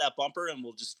 You want to hit that bumper and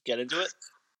we'll just get into it?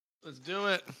 Let's do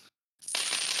it.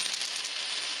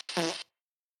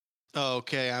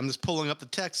 Okay, I'm just pulling up the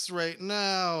text right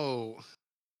now.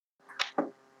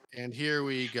 And here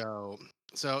we go.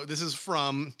 So this is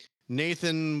from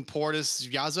Nathan Portis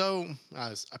Yazo.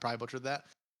 I probably butchered that.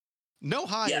 No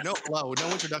hi or no hello, no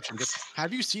introduction. Just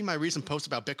have you seen my recent post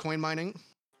about Bitcoin mining?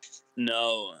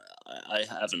 No, I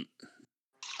haven't.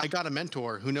 I got a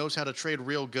mentor who knows how to trade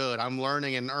real good. I'm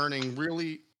learning and earning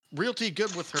realty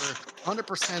good with her.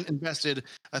 100% invested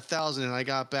 1,000 and I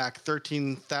got back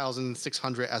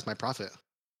 13,600 as my profit.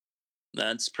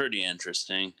 That's pretty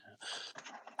interesting.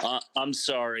 I'm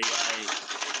sorry.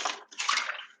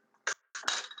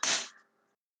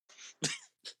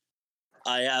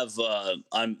 I have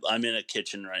I'm in a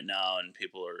kitchen right now and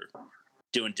people are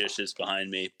doing dishes behind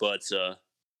me, but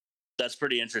that's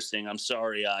pretty interesting. I'm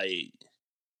sorry. I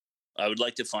would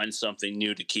like to find something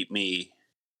new to keep me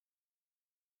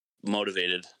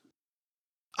motivated.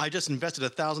 I just invested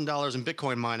 $1,000 in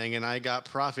Bitcoin mining and I got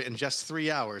profit in just 3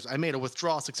 hours. I made a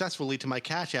withdrawal successfully to my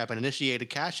Cash App and initiated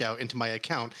cash out into my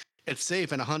account. It's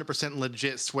safe and 100%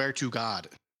 legit. Swear to God.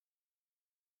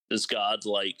 Does God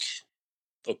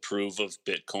approve of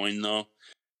Bitcoin though?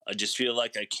 I just feel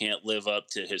like I can't live up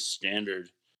to his standard.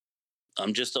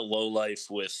 I'm just a lowlife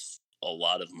with a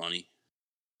lot of money.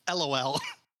 LOL.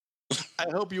 I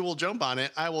hope you will jump on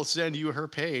it. I will send you her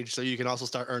page so you can also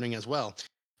start earning as well.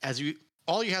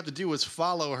 All you have to do is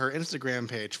follow her Instagram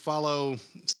page. Follow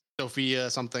Sophia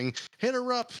something. Hit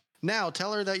her up. Now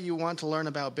tell her that you want to learn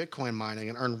about Bitcoin mining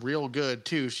and earn real good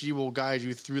too. She will guide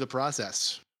you through the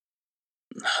process.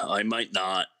 I might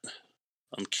not.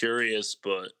 I'm curious,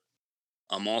 but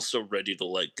I'm also ready to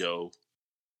let go.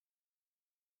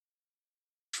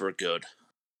 For good.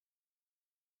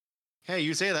 Hey,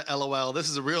 you say that, LOL. This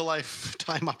is a real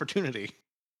lifetime opportunity.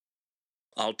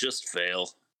 I'll just fail.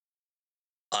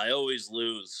 I always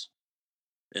lose.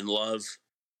 In love.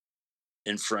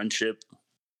 In friendship.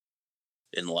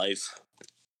 In life.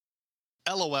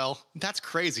 LOL. That's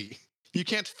crazy. You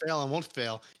can't fail and won't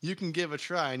fail. You can give a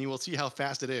try and you will see how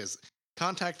fast it is.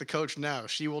 Contact the coach now.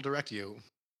 She will direct you.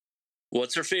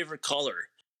 What's her favorite color?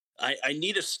 I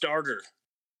need a starter.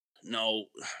 No,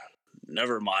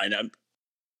 never mind.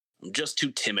 I'm just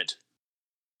too timid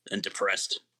and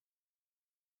depressed.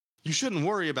 You shouldn't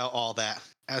worry about all that.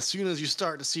 As soon as you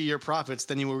start to see your profits,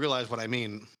 then you will realize what I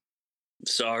mean.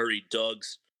 Sorry,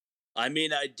 Doug's. I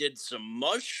mean, I did some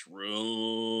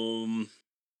mushroom.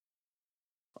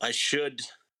 I should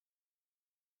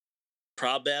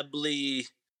probably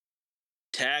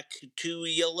tack to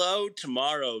yellow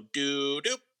tomorrow. Doo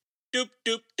doop doop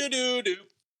doop doo doo doo.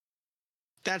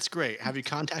 That's great. Have you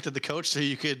contacted the coach so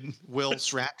you could will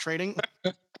strat trading?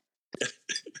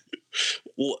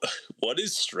 What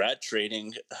is strat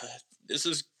trading? This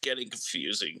is getting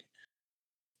confusing.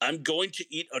 I'm going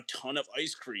to eat a ton of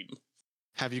ice cream.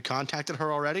 Have you contacted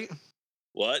her already?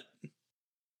 What?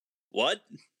 What?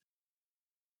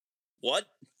 What?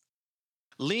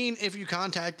 Lean if you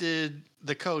contacted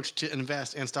the coach to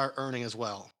invest and start earning as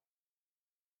well.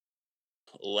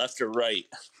 Left or right?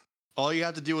 All you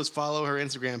have to do is follow her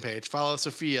Instagram page. Follow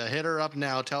Sophia. Hit her up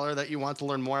now. Tell her that you want to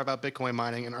learn more about Bitcoin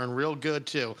mining and earn real good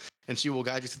too. And she will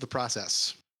guide you through the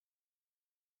process.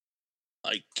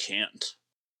 I can't.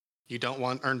 You don't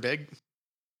want to earn big?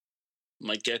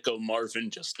 My gecko Marvin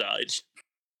just died.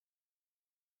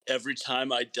 Every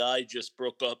time I die, just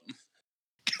broke up.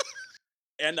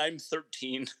 And I'm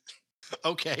 13.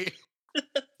 Okay.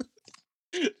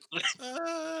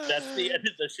 That's the end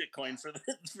of the shitcoin for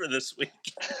this week.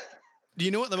 Do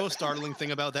you know what the most startling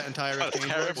thing about that entire exchange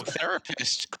was? Terrible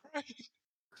therapist.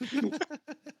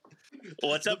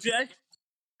 What's up, Jay?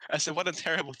 I said, what a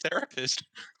terrible therapist.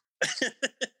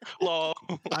 Lol.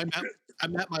 I'm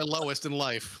at my lowest in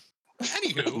life.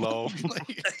 Anywho. Lol.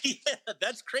 Yeah,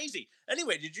 that's crazy.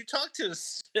 Anyway, did you talk to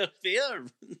Sophia?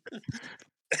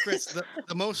 Chris,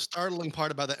 the most startling part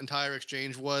about that entire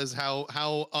exchange was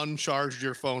how uncharged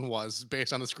your phone was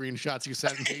based on the screenshots you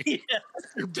sent me. Yeah.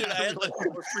 Your Dude, I battery had life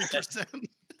was 3%.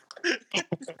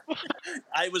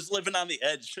 I was living on the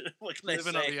edge. What can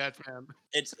Living I say? on the edge, man.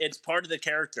 It's part of the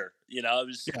character, you know.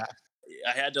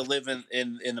 I had to live in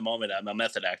the moment. I'm a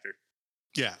method actor.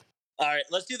 Yeah. All right,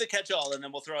 let's do the catch-all, and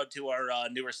then we'll throw it to our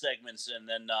newer segments, and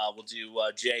then we'll do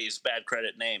Jay's bad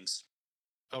credit names.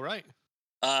 All right.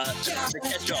 The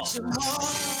catch-all.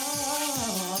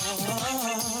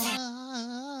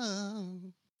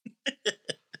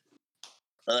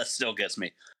 That still gets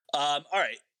me. All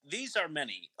right. These are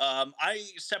many. I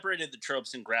separated the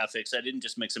tropes and graphics. I didn't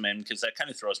just mix them in because that kind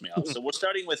of throws me off. So we're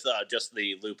starting with just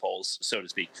the loopholes, so to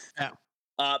speak. Yeah.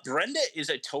 Brenda is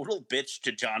a total bitch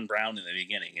to John Brown in the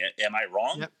beginning. Am I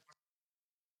wrong? Yep.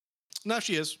 No,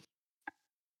 she is.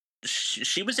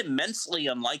 She was immensely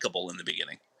unlikable in the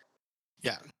beginning.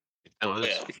 Yeah.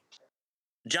 Yeah.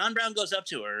 John Brown goes up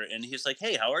to her and he's like,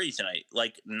 "Hey, how are you tonight?"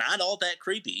 Like, not all that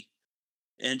creepy.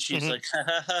 And she's like, ha,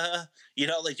 ha, ha, you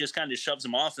know, like just kind of shoves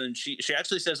him off. And she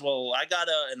actually says, "Well, I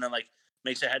gotta," and then like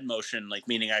makes a head motion, like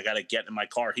meaning I gotta get in my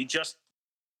car. He just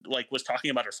like was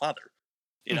talking about her father,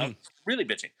 you know, really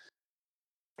bitching.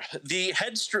 The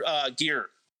head gear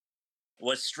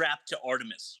was strapped to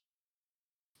Artemis.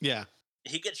 Yeah.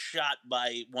 He gets shot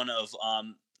by one of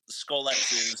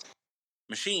Skolex's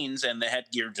machines, and the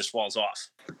headgear just falls off.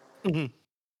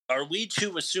 Are we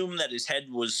to assume that his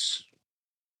head was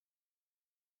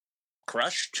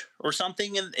crushed or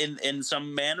something in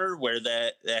some manner where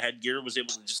the headgear was able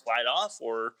to just slide off,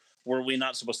 or were we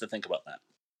not supposed to think about that?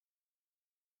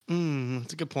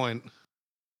 That's a good point.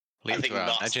 Leave I think to our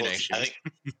not imagination.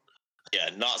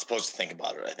 Not supposed to think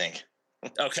about it, I think.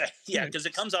 Okay, yeah, because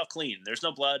it comes off clean. There's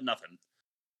no blood, nothing.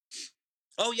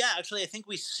 Oh, yeah, actually, I think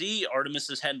we see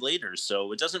Artemis's head later,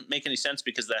 so it doesn't make any sense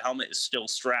because the helmet is still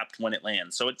strapped when it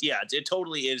lands. So, it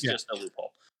totally is just a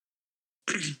loophole.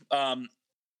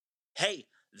 Hey,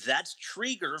 that's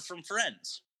Trigger from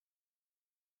Friends.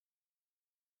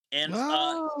 And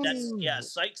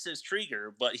Sykes is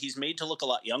Trigger, but he's made to look a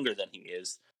lot younger than he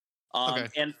is.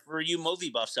 And for you movie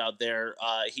buffs out there,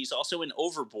 he's also in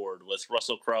Overboard with Kurt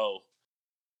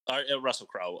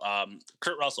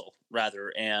Russell,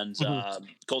 rather, and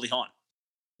Goldie Hawn.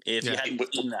 If you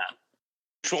hadn't seen that.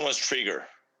 Which one was Trigger?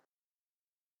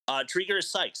 Trigger is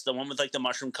Sykes, the one with like the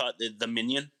mushroom cut, the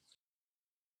minion.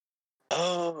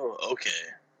 Oh, okay.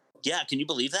 Yeah, can you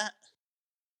believe that?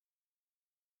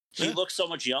 He looks so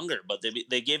much younger, but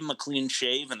they gave him a clean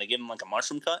shave and they gave him like a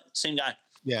mushroom cut. Same guy.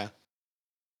 Yeah.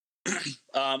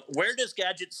 Where does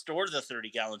Gadget store the 30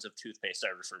 gallons of toothpaste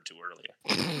I referred to earlier?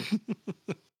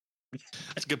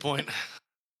 That's a good point.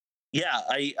 Yeah,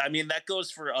 I mean, that goes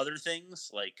for other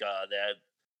things, like that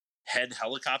head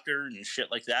helicopter and shit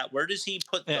like that. Where does he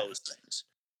put those things?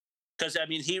 Because, I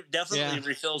mean, he definitely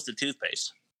refills the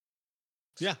toothpaste.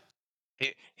 Yeah.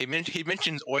 He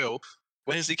mentions oil.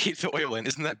 Where does he keep the oil in?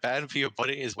 Isn't that bad for your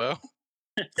body as well?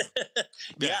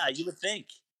 Yeah, you would think.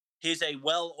 He's a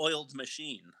well-oiled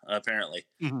machine, apparently.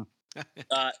 Mhm.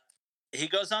 He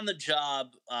goes on the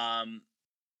job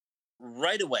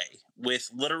right away with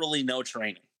literally no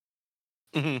training.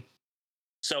 hmm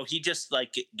So he just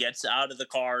like gets out of the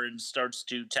car and starts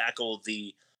to tackle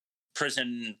the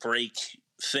prison break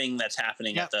thing that's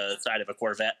happening at the side of a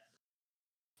Corvette.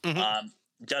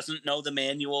 Doesn't know the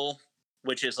manual,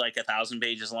 which is like 1,000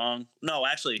 pages long. No,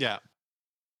 actually,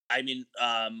 I mean,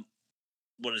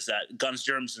 what is that? Guns,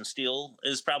 Germs, and Steel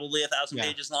is probably 1,000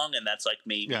 pages long, and that's like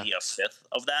maybe a fifth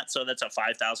of that. So that's a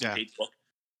 5,000 page book.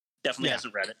 Definitely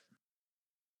hasn't read it.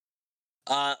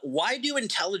 Why do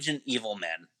intelligent evil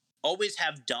men always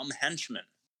have dumb henchmen?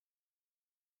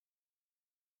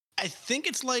 I think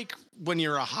it's like when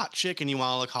you're a hot chick and you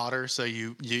want to look hotter, so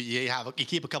you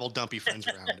keep a couple dumpy friends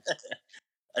around.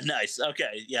 Nice.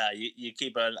 Okay. Yeah. You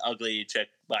keep an ugly chick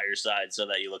by your side so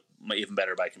that you look even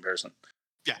better by comparison.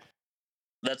 Yeah.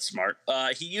 That's smart.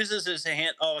 He uses his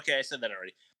hand. Oh, okay. I said that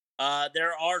already.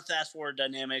 There are fast forward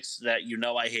dynamics that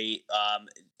I hate.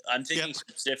 I'm thinking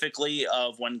specifically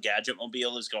of when Gadget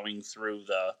Mobile is going through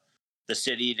the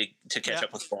city to catch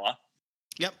up with Claw.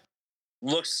 Yep.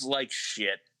 Looks like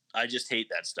shit. I just hate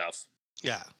that stuff.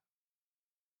 Yeah.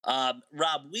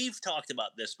 Rob, we've talked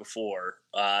about this before.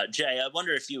 Jay, I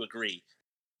wonder if you agree.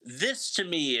 This to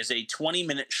me is a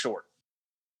 20-minute short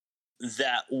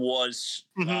that was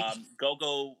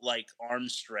go like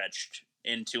arms stretched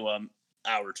into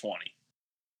hour 20.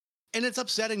 And it's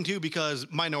upsetting too because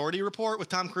Minority Report with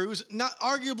Tom Cruise,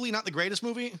 arguably not the greatest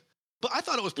movie, but I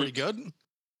thought it was pretty good.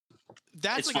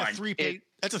 That's It's like fine. a three-page.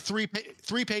 That's a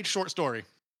three-page short story.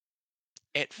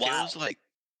 It feels like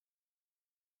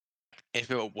if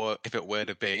it were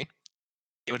to be,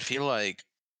 it would feel like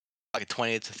a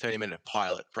 20 to 30-minute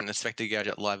pilot for an Inspector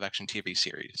Gadget live-action TV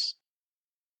series.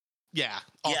 Yeah.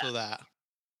 Also that.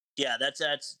 Yeah,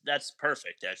 that's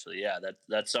perfect. Actually, yeah,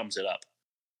 that sums it up.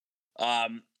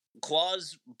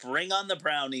 Claus, bring on the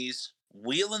brownies,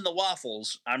 wheeling the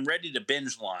waffles. I'm ready to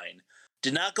binge line.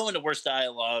 Did not go into worst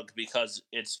dialogue because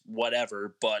it's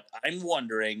whatever, but I'm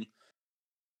wondering.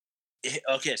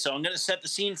 Okay, so I'm going to set the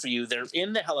scene for you. They're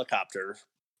in the helicopter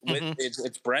with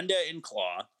it's Brenda and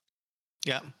Claw.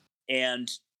 Yeah. And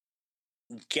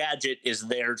Gadget is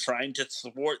there trying to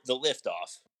thwart the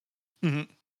liftoff.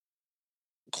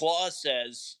 Claw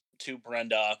says to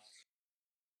Brenda,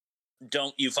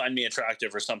 "Don't you find me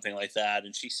attractive," or something like that.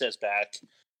 And she says back,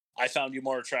 "I found you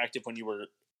more attractive when you were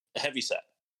heavyset."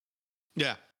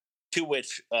 Yeah. To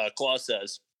which Claw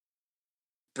says,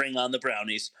 "Bring on the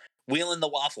brownies. Wheeling the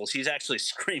waffles." He's actually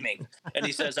screaming. And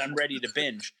he says, "I'm ready to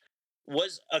binge."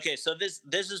 So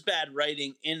this is bad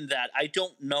writing in that I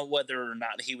don't know whether or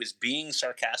not he was being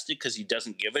sarcastic because he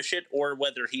doesn't give a shit, or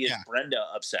whether he is Brenda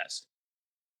obsessed.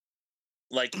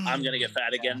 Like, I'm going to get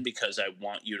fat again because I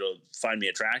want you to find me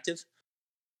attractive.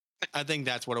 I think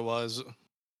that's what it was.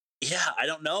 Yeah, I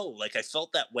don't know. Like, I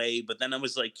felt that way, but then I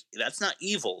was like, that's not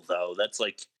evil, though. That's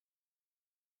like,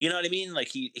 you know what I mean? Like,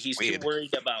 he's too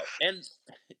worried about...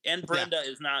 And Brenda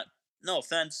is not, no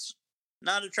offense,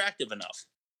 not attractive enough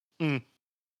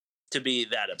to be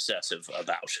that obsessive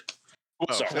about.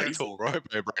 Whoa, very cool, right,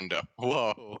 Brenda?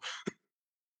 Whoa.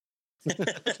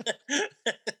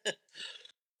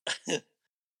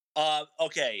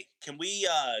 Okay, can we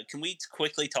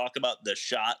quickly talk about the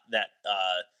shot that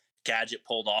Gadget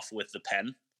pulled off with the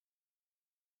pen?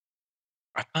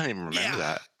 I can't even remember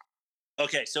that.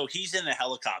 Okay, so he's in a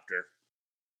helicopter.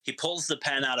 He pulls the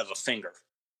pen out of a finger.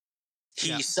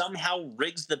 He somehow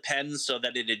rigs the pen so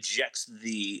that it ejects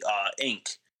the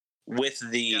ink with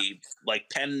the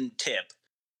pen tip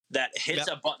that hits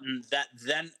a button that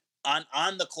then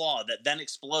on the claw that then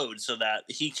explodes so that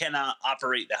he cannot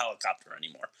operate the helicopter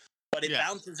anymore. But it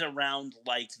bounces around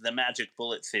like the magic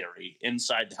bullet theory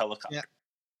inside the helicopter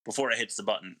before it hits the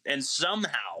button. And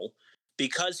somehow,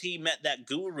 because he met that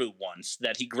guru once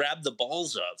that he grabbed the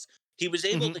balls of, he was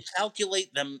able to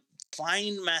calculate the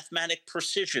fine mathematic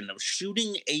precision of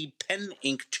shooting a pen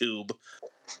ink tube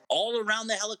all around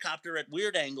the helicopter at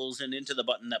weird angles and into the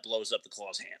button that blows up the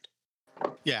claw's hand.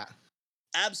 Yeah.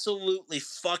 Absolutely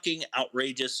fucking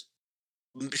outrageous.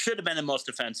 Should have been the most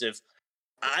offensive.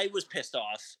 I was pissed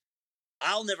off.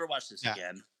 I'll never watch this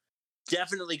again.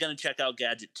 Definitely going to check out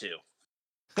Gadget 2.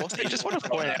 Also, I just want to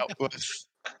point out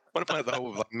the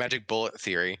whole magic bullet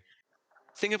theory.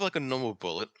 Think of like a normal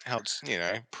bullet, how it's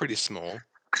pretty small,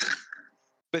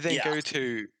 but then go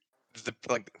to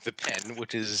the pen,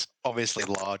 which is obviously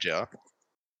larger.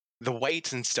 The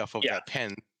weight and stuff of that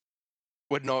pen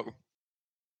would not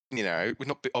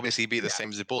obviously be the same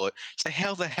as a bullet. So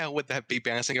how the hell would that be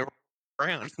bouncing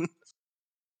around?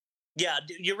 Yeah,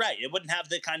 you're right. It wouldn't have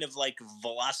the kind of like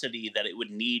velocity that it would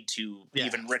need to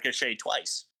even ricochet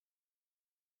twice.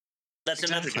 That's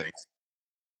another thing.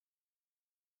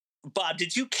 Bob,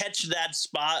 did you catch that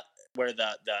spot where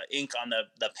the ink on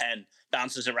the pen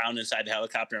bounces around inside the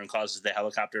helicopter and causes the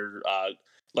helicopter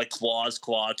like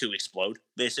claw to explode,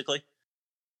 basically?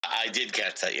 I did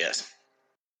catch that, yes.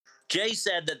 Jay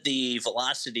said that the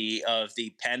velocity of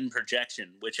the pen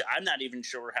projection, which I'm not even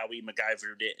sure how he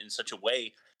MacGyvered it in such a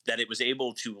way that it was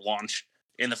able to launch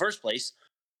in the first place.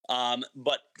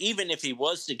 But even if he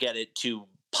was to get it to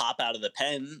pop out of the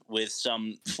pen with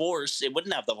some force, it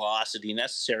wouldn't have the velocity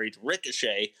necessary to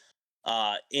ricochet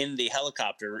in the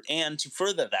helicopter. And to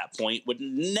further that point, would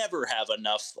never have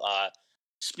enough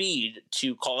speed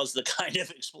to cause the kind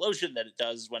of explosion that it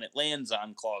does when it lands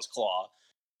on Claw's claw.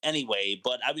 Anyway,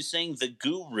 but I was saying the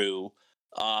guru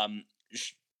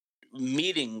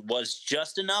meeting was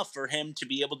just enough for him to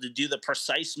be able to do the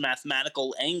precise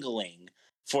mathematical angling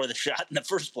for the shot in the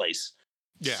first place.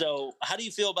 Yeah. So how do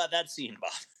you feel about that scene,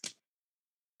 Bob?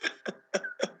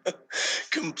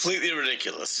 Completely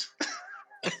ridiculous.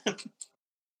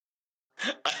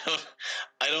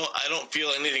 I don't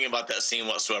feel anything about that scene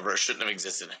whatsoever. It shouldn't have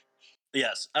existed.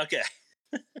 Yes. Okay.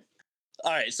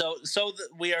 All right. So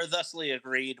we are thusly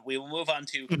agreed. We will move on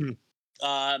to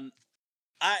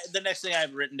the next thing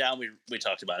I've written down. We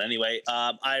talked about anyway.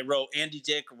 I wrote Andy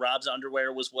Dick. Rob's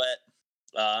underwear was wet.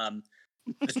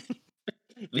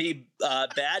 The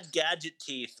bad Gadget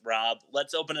teeth, Rob.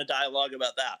 Let's open a dialogue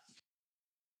about that.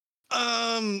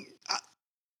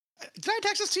 Did I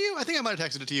text this to you? I think I might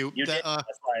have texted it to you. You did.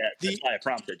 That's why I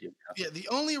prompted you. Yeah, the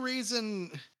only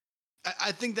reason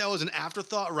I think that was an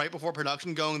afterthought right before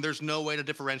production going, there's no way to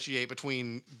differentiate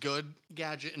between good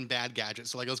Gadget and bad Gadget.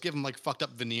 So, like, let's give them, like, fucked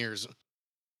up veneers.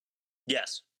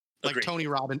 Yes. Like Tony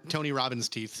Robbins'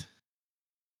 teeth.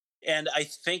 And I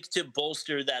think to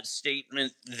bolster that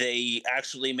statement, they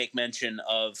actually make mention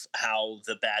of how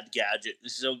the bad Gadget.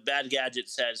 So bad Gadget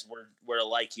says we're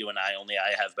like you and I, only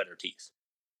I have better teeth.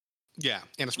 Yeah,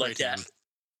 and a spray like tan.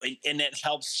 That. And it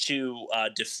helps to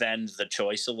defend the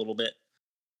choice a little bit.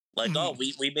 Like, oh,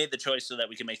 we made the choice so that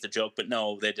we can make the joke, but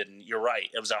no, they didn't. You're right.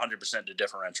 It was 100% to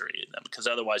differentiate them, because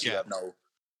otherwise you have no.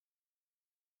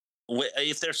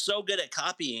 If they're so good at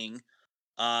copying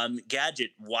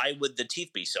Gadget, why would the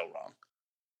teeth be so wrong?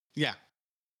 Yeah.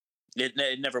 It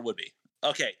never would be.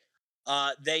 Okay.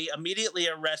 They immediately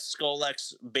arrest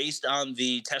Skolex based on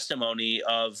the testimony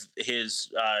of his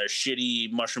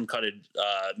shitty mushroom-cutted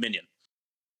minion.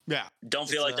 Yeah. Don't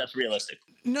feel like that's realistic.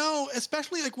 No,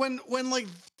 especially like when like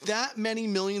that many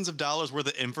millions of dollars worth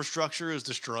of infrastructure is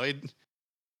destroyed.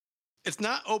 It's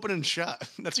not open and shut.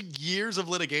 That's years of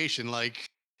litigation, like,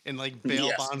 and like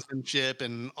bail bondsmanship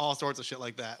and all sorts of shit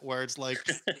like that. Where it's like,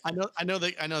 I know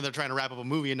they're trying to wrap up a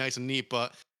movie and nice and neat,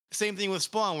 but same thing with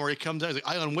Spawn, where he comes out, he's like,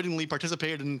 I unwittingly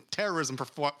participated in terrorism for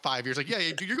 5 years. Like, yeah,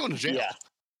 you're going to jail. Yeah,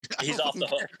 he's off the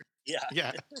hook. Yeah,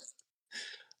 yeah.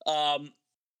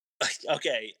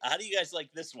 Okay, how do you guys like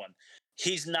this one?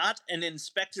 He's not an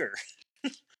inspector.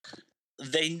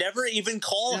 They never even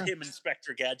call him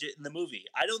Inspector Gadget in the movie.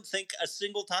 I don't think a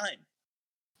single time.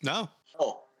 No.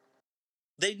 Oh.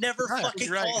 They never fucking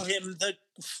call him the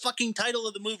fucking title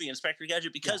of the movie, Inspector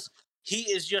Gadget, because he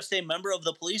is just a member of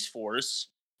the police force.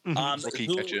 Rookie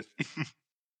Gadget.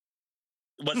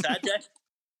 What's that, Jack?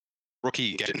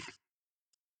 Rookie Gadget.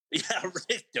 Yeah,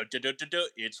 right.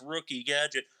 It's Rookie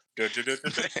Gadget.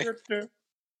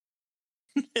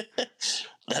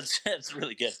 That's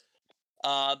really good.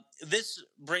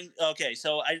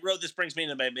 So I wrote this brings me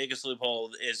to my biggest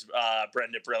loophole is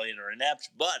Brenda brilliant or inept,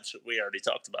 but we already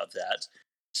talked about that.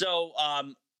 So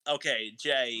okay,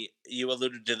 Jay, you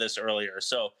alluded to this earlier.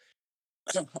 So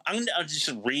I'll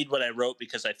just read what I wrote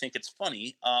because I think it's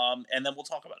funny, and then we'll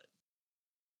talk about it.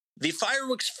 The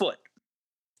fireworks foot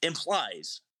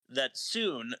implies that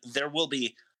soon there will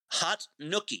be hot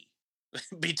nookie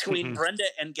between Brenda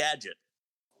and Gadget.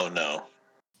 Oh no.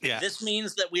 Yeah. This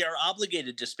means that we are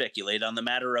obligated to speculate on the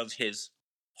matter of his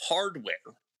hardware.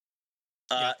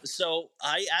 So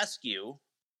I ask you,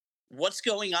 what's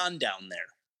going on down there?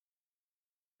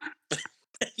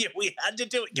 Yeah, we had to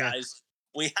do it, guys.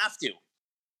 We have to.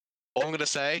 All I'm going to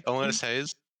say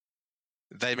is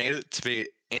they made it to be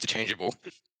interchangeable.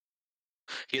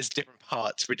 He has different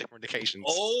parts for different occasions.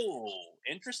 Oh,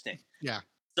 interesting. Yeah.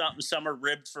 Some are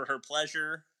ribbed for her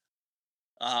pleasure.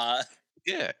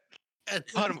 Yeah.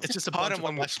 It's just a bunch of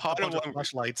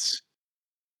flashlights.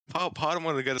 Part of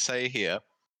what I'm going to say here,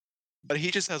 but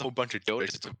he just has a whole bunch of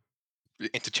doors to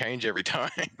interchange every time.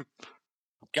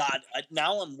 God,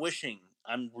 now I'm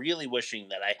really wishing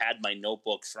that I had my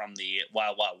notebook from the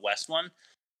Wild Wild West one,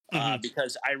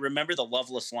 because I remember the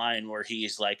Loveless line where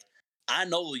he's like, I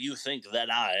know you think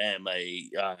that I am a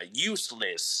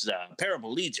useless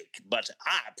paraplegic, but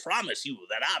I promise you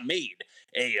that I made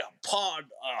a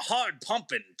hard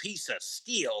pumping piece of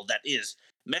steel that is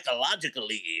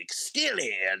mechologically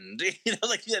steely, and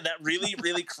that really,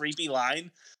 really creepy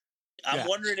line. I'm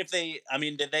wondering if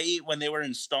did they, when they were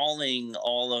installing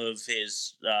all of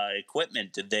his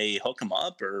equipment, did they hook him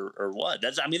up or what?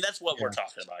 That's what we're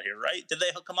talking about here, right? Did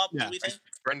they hook him up? Do we think?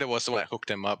 Brenda was the one that hooked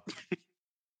him up.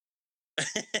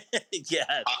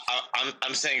 Yeah.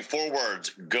 I'm saying 4 words: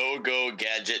 go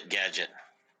gadget gadget.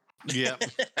 Yeah.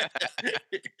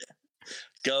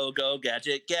 Go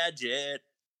gadget gadget.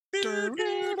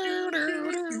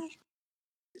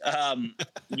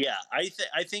 Yeah,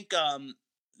 I think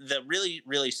the really,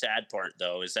 really sad part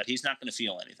though is that he's not going to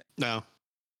feel anything. No.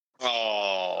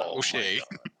 Oh shit.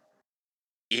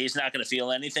 He's not going to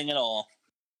feel anything at all.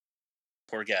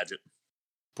 Poor Gadget.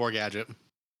 Poor Gadget.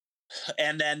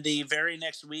 And then the very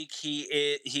next week,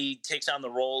 he takes on the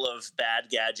role of Bad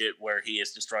Gadget, where he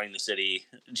is destroying the city,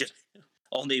 just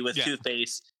only with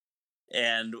toothpaste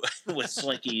and with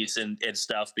slinkies and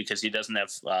stuff, because he doesn't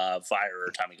have fire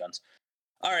or Tommy guns.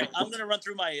 All right, I'm going to run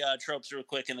through my tropes real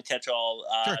quick in the catch-all.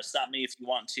 Sure. Stop me if you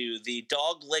want to. The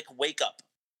dog lick wake up.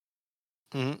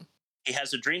 Mm-hmm. He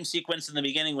has a dream sequence in the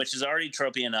beginning, which is already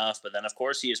tropey enough, but then, of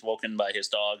course, he is woken by his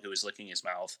dog, who is licking his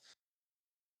mouth.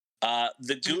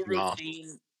 The guru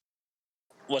scene.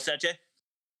 What's that, Jay?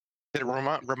 It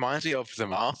reminds me of The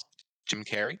Mask, Jim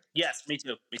Carrey. Yes, me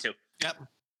too. Yep.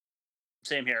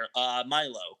 Same here.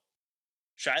 Milo.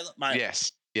 Shiloh? Milo.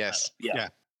 Yes. Yeah.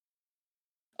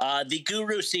 The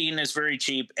guru scene is very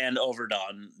cheap and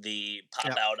overdone. The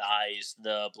pop-out eyes,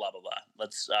 the blah, blah, blah.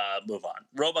 Let's move on.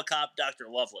 RoboCop, Dr.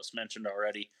 Loveless, mentioned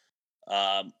already.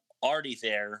 Already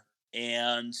there.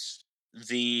 And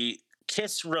the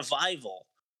Kiss revival.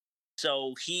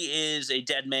 So he is a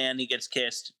dead man. He gets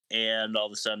kissed, and all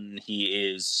of a sudden he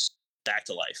is back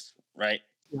to life, right?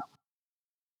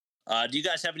 Yeah. Do you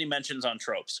guys have any mentions on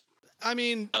tropes? I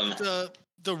mean,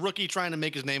 the rookie trying to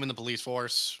make his name in the police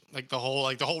force, like the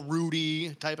whole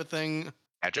Rudy type of thing.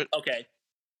 Gadget. Okay.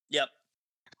 Yep.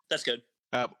 That's good.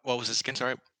 What was his skin?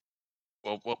 Sorry.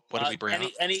 Well, what did we bring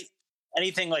up?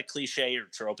 Anything like cliche or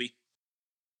tropey?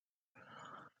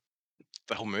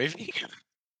 The whole movie.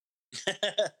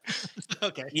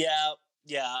 Okay.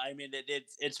 Yeah. I mean,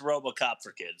 it's RoboCop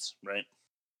for kids, right?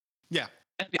 Yeah.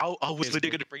 I was literally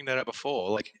going to bring that up before.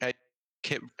 Like, I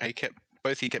kept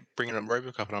bringing up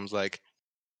RoboCop, and I was like,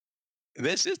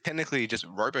 this is technically just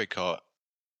RoboCop,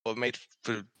 but made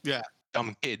for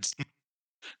dumb kids.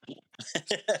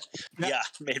 Yeah,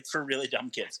 made for really dumb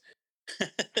kids.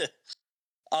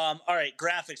 All right,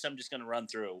 graphics. I'm just going to run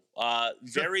through.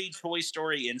 Very Toy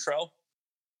Story intro.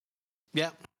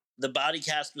 Yeah. The body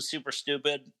cast was super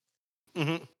stupid.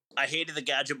 Mm-hmm. I hated the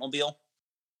Gadget Mobile.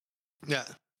 Yeah.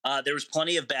 There was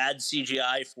plenty of bad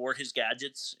CGI for his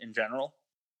gadgets in general.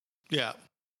 Yeah.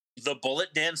 The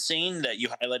bullet dance scene that you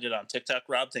highlighted on TikTok,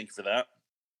 Rob, thank you for that.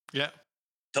 Yeah.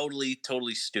 Totally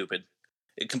stupid.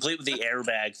 Complete with the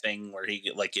airbag thing where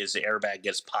his airbag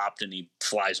gets popped and he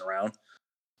flies around.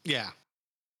 Yeah.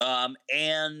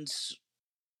 And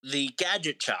the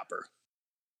gadget chopper.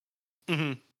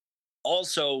 Mm-hmm.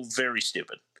 Also very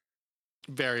stupid.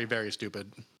 Very, very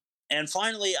stupid. And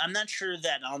finally, I'm not sure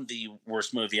that on the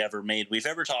worst movie ever made we've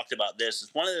ever talked about this.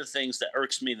 It's one of the things that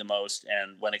irks me the most,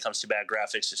 and when it comes to bad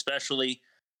graphics especially,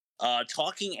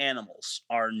 talking animals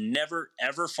are never,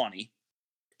 ever funny,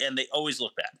 and they always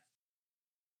look bad.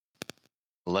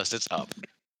 Unless it's up.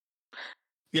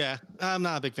 Yeah, I'm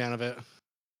not a big fan of it.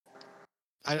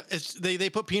 They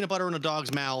put peanut butter in a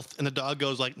dog's mouth, and the dog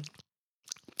goes like...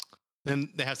 Then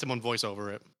they have someone voice over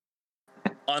it.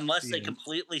 Unless they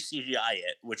completely CGI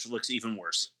it, which looks even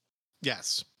worse.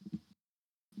 Yes.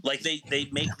 Like they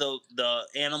make the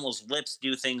animal's lips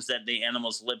do things that the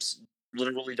animal's lips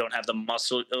literally don't have the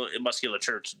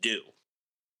musculature to do.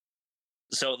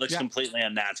 So it looks completely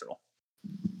unnatural.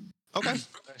 Okay.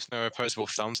 There's no opposable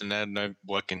thumbs in there, no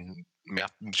working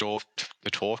mouth, jaw to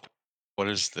talk. What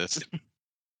is this?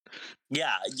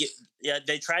 Yeah,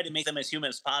 they try to make them as human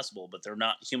as possible, but they're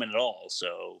not human at all,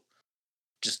 so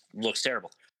just looks terrible.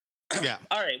 Yeah.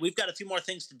 All right, we've got a few more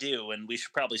things to do, and we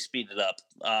should probably speed it up.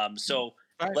 So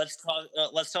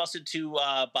let's toss it to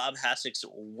Bob Hassick's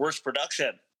worst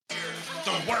production.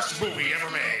 The worst movie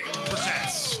ever made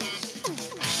presents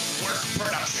worst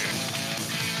production.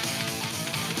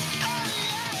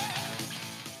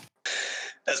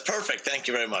 That's perfect. Thank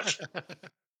you very much.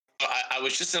 I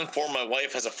was just informed my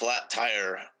wife has a flat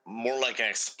tire, more like an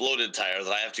exploded tire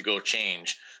that I have to go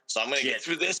change. So I'm going to get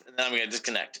through this, and then I'm going to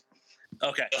disconnect.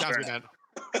 Okay. Sounds good.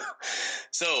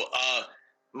 So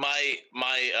my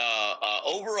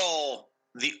overall,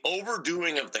 the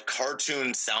overdoing of the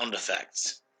cartoon sound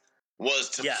effects was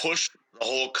to push the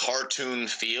whole cartoon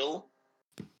feel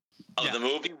of the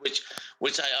movie,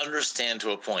 which I understand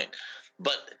to a point.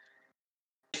 But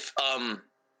if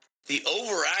the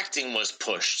overacting was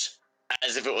pushed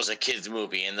as if it was a kid's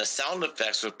movie, and the sound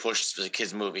effects were pushed as a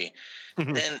kid's movie,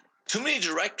 then too many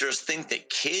directors think that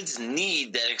kids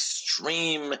need that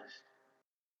extreme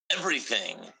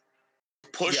everything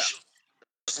push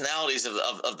personalities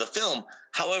of the film.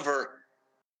 However,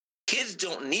 kids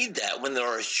don't need that when there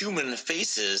are human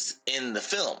faces in the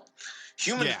film.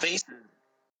 Human faces,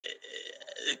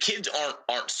 kids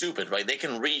aren't stupid, right? They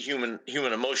can read human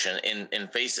emotion in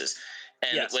faces,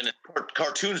 and when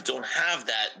cartoons don't have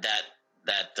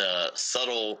that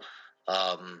subtle,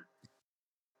 I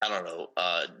don't know,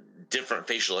 different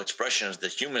facial expressions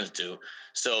that humans do,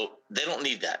 so they don't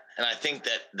need that. And I think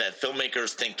that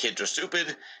filmmakers think kids are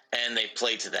stupid, and they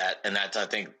play to that, and that's, I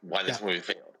think, why this movie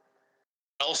failed.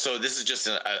 Also, this is just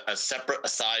a separate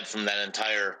aside from that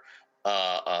entire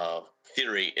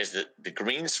theory, is that the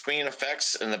green screen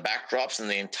effects and the backdrops in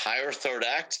the entire third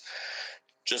act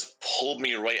just pulled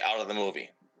me right out of the movie.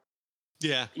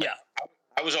 Yeah.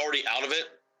 I was already out of it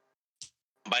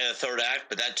by the third act,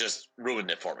 but that just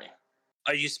ruined it for me.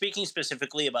 Are you speaking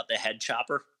specifically about the head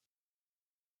chopper?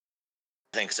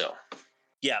 I think so.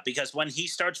 Yeah, because when he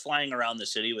starts flying around the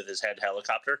city with his head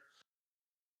helicopter,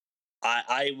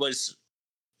 I was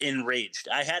enraged.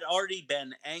 I had already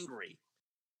been angry.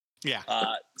 Yeah.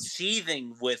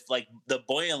 Seething with like the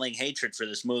boiling hatred for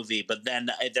this movie, but then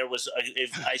there was an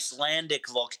Icelandic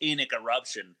volcanic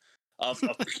eruption of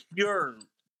pure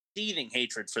seething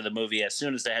hatred for the movie as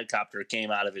soon as the helicopter came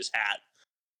out of his hat.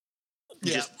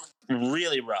 Just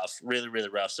really rough, really, really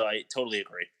rough. So I totally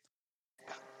agree.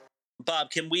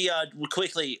 Bob, can we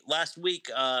quickly, last week,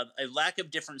 a lack of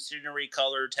different scenery,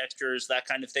 color, textures, that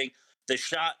kind of thing. They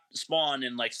shot Spawn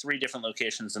in like 3 different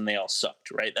locations and they all sucked,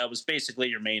 right? That was basically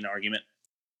your main argument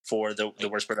for the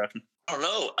worst production. I don't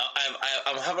know.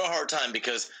 I'm having a hard time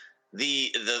because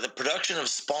the production of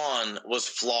Spawn was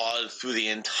flawed through the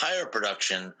entire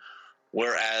production,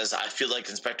 whereas I feel like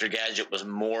Inspector Gadget was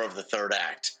more of the third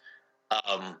act.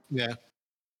 Yeah.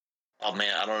 Oh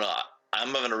man, I don't know.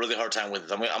 I'm having a really hard time with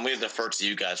this. I'm going to defer to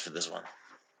you guys for this one.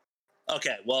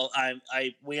 Okay, well,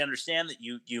 we understand that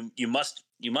you must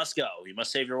go. You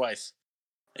must save your wife,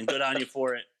 and good on you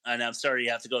for it. And I'm sorry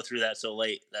you have to go through that so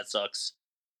late. That sucks.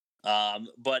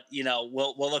 But you know,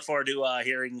 we'll look forward to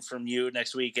hearing from you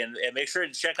next week, and make sure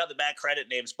to check out the back credit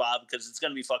names, Bob, because it's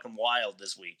going to be fucking wild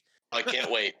this week. I can't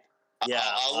wait. Yeah,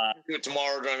 I'll do it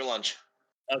tomorrow during lunch.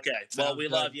 Okay. Well, we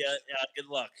love you. Good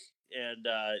luck, and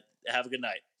have a good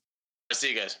night. I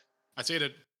see you guys. I see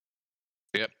it.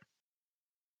 Yep.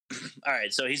 All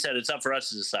right, so he said it's up for us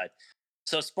to decide.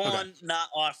 So Spawn not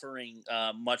offering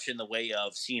much in the way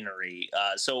of scenery.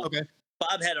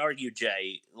 Bob had argued,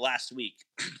 Jay, last week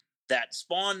that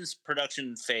Spawn's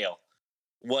production fail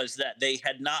was that they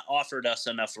had not offered us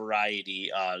enough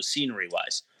variety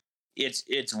scenery-wise.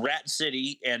 It's Rat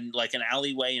City and like an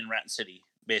alleyway in Rat City,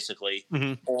 basically,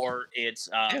 or it's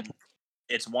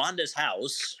Wanda's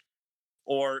house,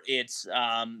 or it's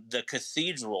the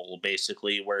cathedral,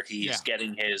 basically, where he's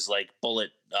getting his like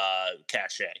bullet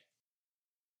cachet.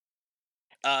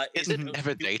 Is it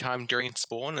ever daytime during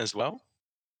Spawn as well,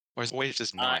 or is it always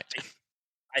just night?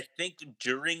 I think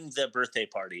during the birthday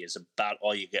party is about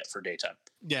all you get for daytime.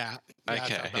 Yeah.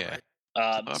 Okay. Yeah.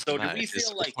 Right. So do we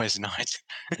feel like always night?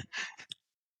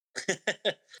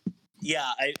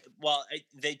 Yeah,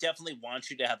 they definitely want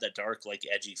you to have that dark, like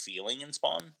edgy feeling in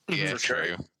Spawn. Yeah, for sure.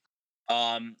 true.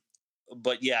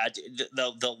 But yeah,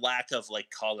 the lack of like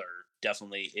color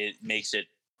definitely it makes it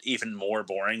even more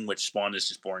boring, which Spawn is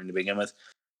just boring to begin with.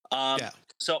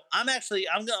 So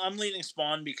I'm leaning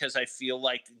Spawn because I feel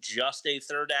like just a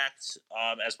third act,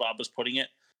 as Bob was putting it,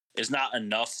 is not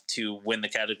enough to win the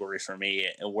category for me.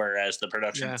 Whereas the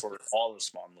production for all of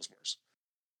Spawn was worse.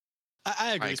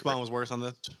 I agree. Spawn was worse on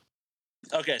this.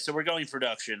 Okay, so we're going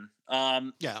production.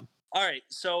 All right,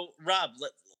 so Rob,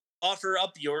 offer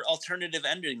up your alternative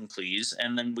ending, please,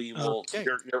 and then we will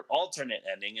your alternate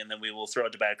ending, and then we will throw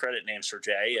out the bad credit names for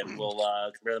Jay, and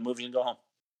we'll compare the movie and go home.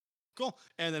 Cool.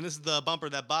 And then this is the bumper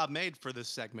that Bob made for this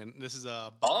segment. This is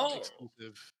a Bob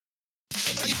exclusive.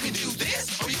 You can do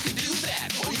this, or you can do that,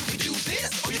 or you can do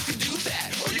this, or you can do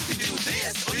that, or you can do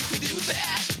this, or you can do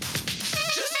that.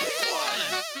 Just pick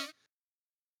one.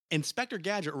 Inspector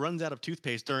Gadget runs out of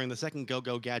toothpaste during the second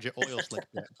Go-Go Gadget oil slick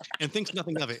bit and thinks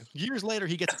nothing of it. Years later,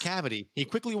 he gets a cavity. He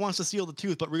quickly wants to seal the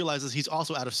tooth, but realizes he's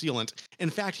also out of sealant. In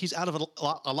fact, he's out of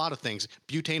a lot of things.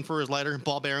 Butane for his lighter,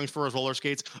 ball bearings for his roller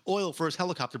skates, oil for his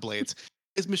helicopter blades.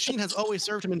 His machine has always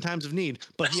served him in times of need,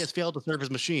 but he has failed to serve his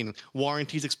machine.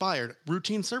 Warranties expired,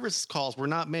 routine service calls were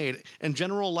not made, and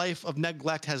general life of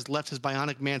neglect has left his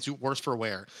bionic man suit worse for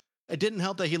wear. It didn't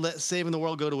help that he let saving the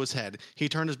world go to his head. He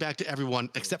turned his back to everyone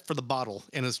except for the bottle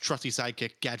and his trusty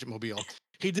sidekick, Gadgetmobile.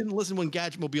 He didn't listen when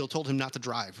Gadgetmobile told him not to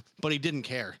drive, but he didn't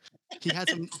care. He had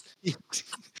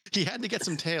he had to get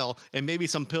some tail and maybe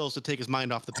some pills to take his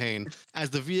mind off the pain. As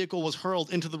the vehicle was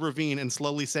hurled into the ravine and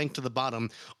slowly sank to the bottom,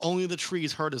 only the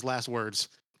trees heard his last words.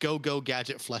 Go, go,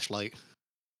 Gadget, fleshlight.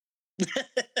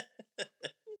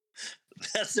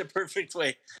 That's the perfect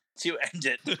way to end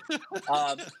it.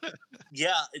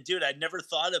 Yeah, dude, I never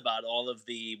thought about all of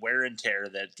the wear and tear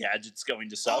that Gadget's going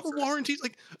to suffer. All the warranties,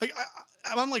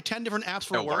 I'm on like 10 different apps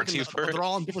for work, and they're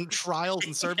all on different trials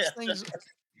and service things.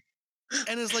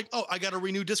 And it's like, oh, I got to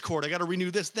renew Discord. I got to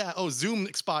renew this, that. Oh, Zoom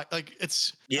expired. Like,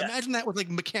 imagine that with like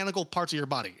mechanical parts of your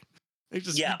body.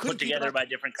 Put together by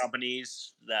different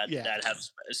companies that have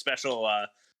special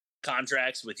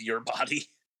contracts with your body.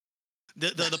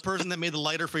 The person that made the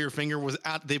lighter for your finger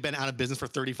they've been out of business for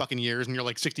 30 fucking years, and you're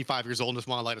like 65 years old and just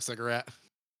want to light a cigarette.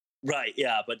 Right,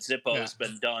 yeah, but Zippo's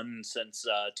been done since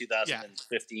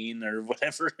 2015 or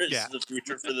whatever is the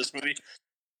future for this movie.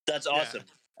 That's awesome.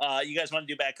 You guys want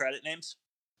to do bad credit names?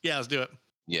 Yeah, let's do it.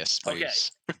 Yes,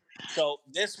 please. Okay. So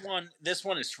this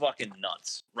one is fucking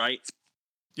nuts, right?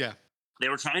 Yeah. They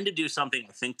were trying to do something,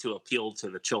 I think, to appeal to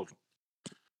the children.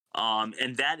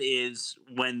 And that is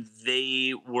when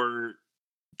they were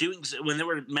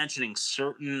mentioning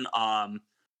certain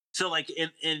so like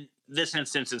in this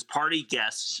instance it's party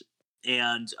guests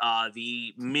and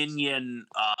the Minion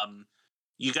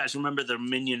you guys remember the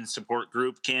Minion support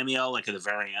group cameo like at the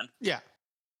very end? Yeah.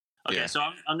 Okay, Yeah. so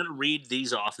I'm going to read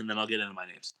these off and then I'll get into my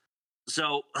names.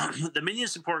 So the Minion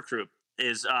support group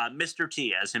is Mr.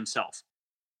 T as himself.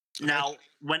 Now,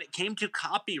 when it came to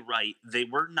copyright, they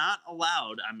were not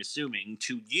allowed, I'm assuming,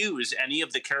 to use any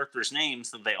of the characters' names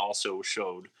that they also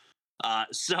showed.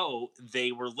 So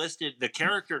they were listed, the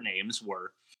character names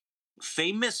were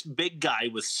Famous Big Guy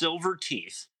with Silver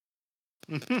Teeth.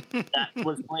 That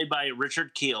was played by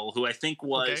Richard Kiel, who I think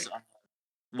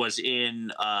was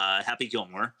in Happy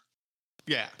Gilmore.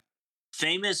 Yeah.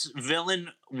 Famous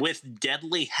Villain with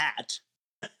Deadly Hat.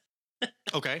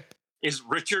 Okay. Is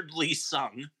Richard Lee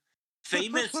Sung.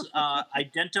 Famous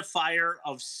identifier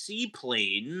of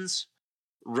seaplanes,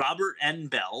 Robert N.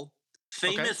 Bell.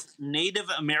 Famous Native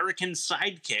American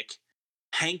sidekick,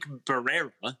 Hank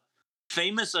Barrera.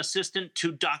 Famous assistant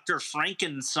to Dr.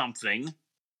 Franken-something,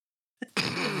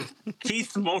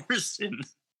 Keith Morrison.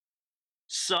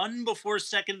 Son before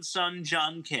second son,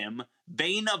 John Kim.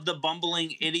 Bane of the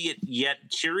bumbling idiot yet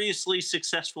curiously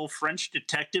successful French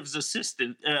detective's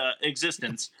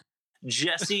existence,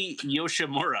 Jesse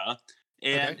Yoshimura,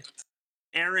 and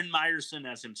Aaron Meyerson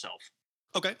as himself.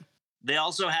 Okay. They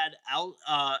also had out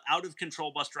of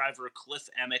control bus driver Cliff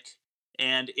Emick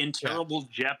and in Terrible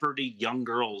Jeopardy young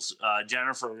girls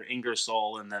Jennifer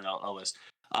Ingersoll and then a list.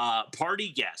 Party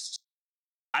guests.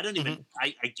 I don't even.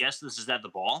 I guess this is at the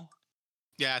ball.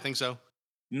 Yeah, I think so.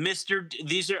 I'm just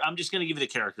going to give you the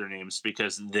character names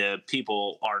because the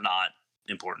people are not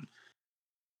important.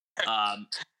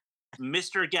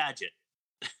 Mr. Gadget.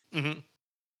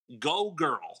 Go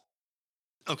Girl.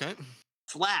 Okay.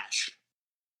 Flash.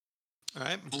 All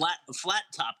right. Flat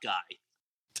top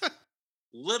guy.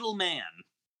 Little man.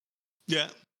 Yeah.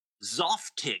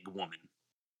 Zoftig woman.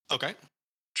 Okay.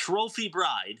 Trophy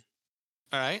bride.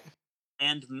 All right.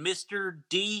 And Mr.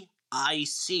 DIC.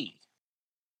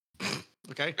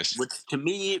 Okay. Which to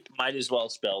me might as well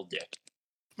spell dick.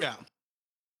 Yeah.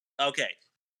 Okay.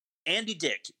 Andy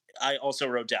Dick, I also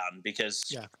wrote down because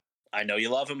I know you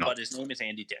love him, but his name is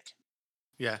Andy Dick.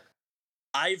 Yeah.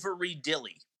 Ivory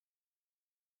Dilly.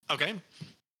 Okay.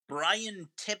 Brian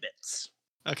Tibbetts.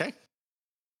 Okay.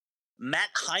 Matt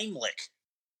Heimlich.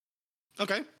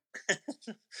 Okay.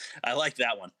 I like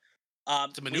that one.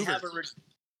 It's a maneuver.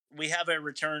 We have a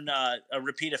return, a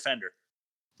repeat offender.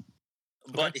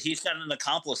 But he's got an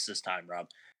accomplice this time, Rob.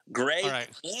 Greg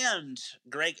and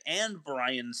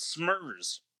Brian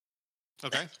Smurs.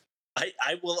 Okay.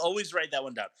 I will always write that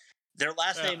one down. Their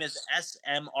last name is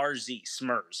SMRZ,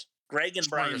 Smurs. Greg and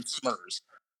Brian Smurs.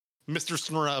 Mr.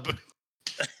 Snrub.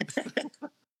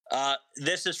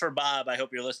 This is for Bob. I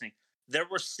hope you're listening. There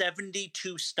were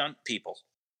 72 stunt people.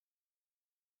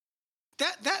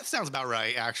 That sounds about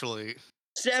right, actually.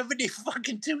 70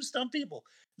 fucking 2 stunt people.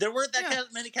 There weren't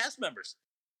that many cast members.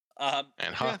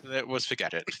 And half of it was for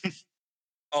Gadget.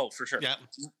 Oh, for sure. Yeah.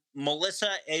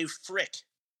 Melissa A. Frick.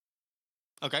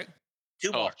 Okay.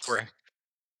 2 more. Frick.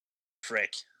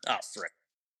 Frick. Oh, Frick.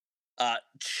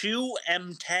 Chu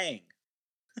M. Tang.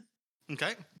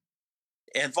 Okay.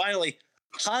 And finally,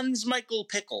 Hans Michael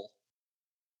Pickle.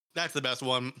 That's the best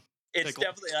one. It's Pickle.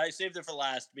 definitely. I saved it for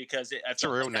last because It's a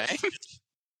real name.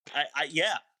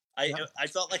 I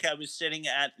felt like I was sitting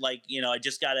at I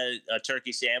just got a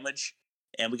turkey sandwich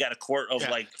and we got a quart of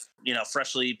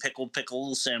freshly pickled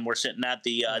pickles and we're sitting at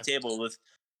the table with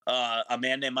a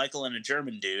man named Michael and a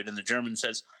German dude and the German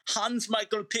says Hans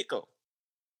Michael Pickle.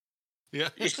 Yeah.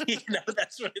 That's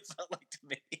what it felt like to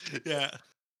me. Yeah.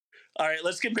 All right,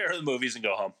 let's compare the movies and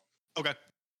go home. Okay.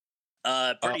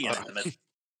 Pretty intimate.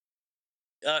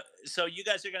 So you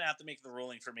guys are gonna have to make the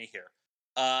ruling for me here.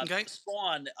 Okay.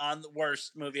 Spawn on the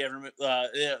worst movie ever,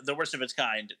 the worst of its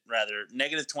kind, rather,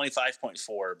 negative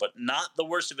 25.4, but not the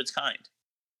worst of its kind.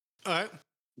 All right.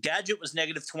 Gadget was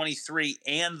negative 23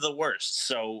 and the worst,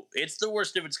 so it's the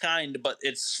worst of its kind, but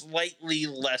it's slightly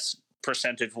less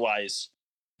percentage-wise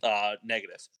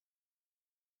negative.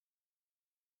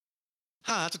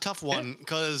 That's a tough one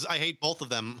because I hate both of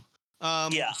them.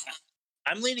 Yeah,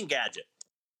 I'm leaning Gadget.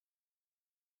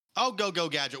 I'll go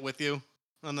Gadget with you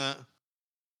on that.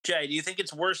 Jay, do you think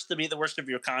it's worse to be the worst of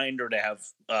your kind or to have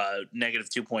negative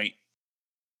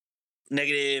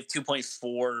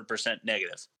 2.4%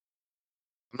 negative?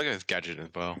 I'm looking at Gadget as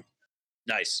well.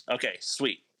 Nice. Okay,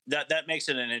 sweet. That makes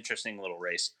it an interesting little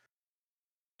race.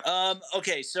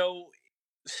 Okay, so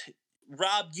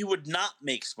Rob, you would not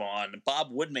make Spawn.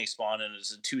 Bob would make Spawn, and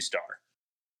it's a 2-star.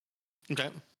 Okay.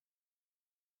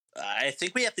 I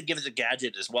think we have to give it to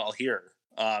Gadget as well here,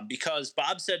 because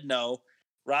Bob said no,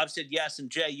 Rob said yes, and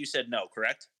Jay, you said no,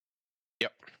 correct?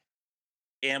 Yep.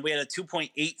 And we had a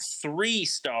 2.83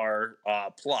 star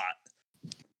plot,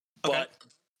 but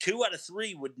 2 out of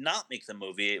 3 would not make the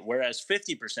movie, whereas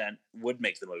 50% would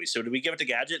make the movie. So, do we give it to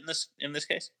Gadget in this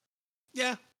case?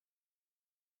 Yeah.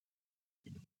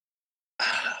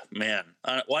 Man,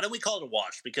 why don't we call it a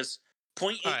wash? Because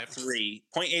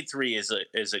 0.83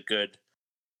 is a good.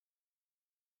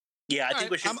 Yeah, I think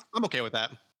we should. I'm okay with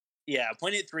that. Yeah,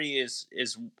 0.83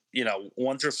 is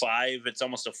 1 through 5. It's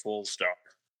almost a full star.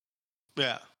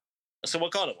 Yeah. So we'll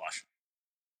call it a wash.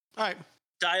 All right.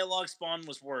 Dialogue Spawn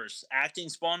was worse. Acting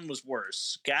Spawn was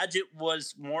worse. Gadget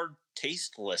was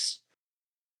tasteless.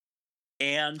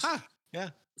 And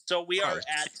so we are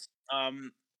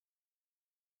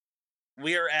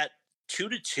at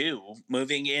 2-2,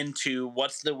 moving into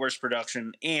what's the worst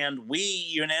production, and we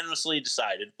unanimously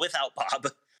decided, without Bob,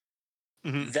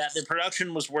 that the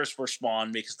production was worse for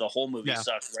Spawn because the whole movie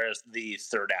sucked, whereas the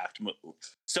third act moved.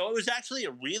 So it was actually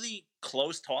a really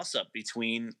close toss-up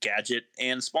between Gadget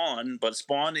and Spawn, but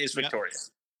Spawn is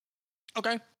victorious.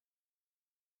 Okay.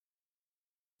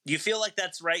 You feel like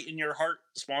that's right in your heart?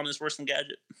 Spawn is worse than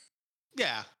Gadget?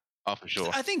 Yeah. Oh, for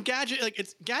sure. I think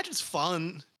Gadget's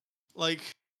fun. There's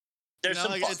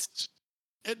some fun.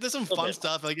 There's some fun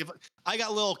stuff. Like, if I got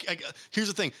here's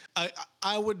the thing.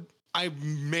 I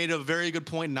made a very good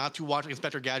point not to watch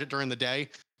Inspector Gadget during the day,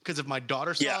 because if my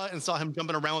daughter saw it and saw him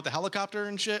jumping around with the helicopter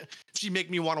and shit, she'd make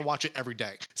me want to watch it every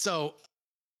day. So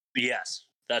yes,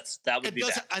 that would be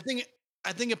bad. I think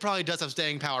it probably does have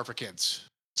staying power for kids.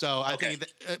 So I think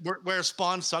that, where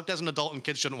Spawn sucked as an adult and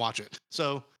kids shouldn't watch it.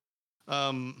 So,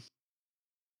 so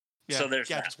there's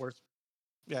Gadget's worse.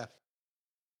 Yeah.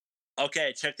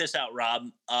 Okay, check this out, Rob.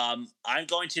 I'm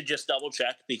going to just double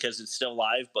check because it's still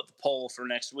live, but the poll for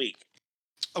next week.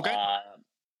 Okay.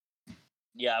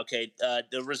 Okay.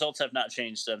 The results have not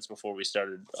changed since before we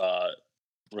started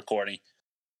recording.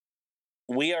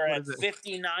 We are at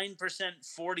 59%,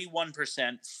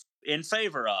 41% in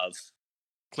favor of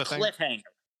Cliffhanger.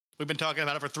 We've been talking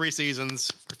about it for 3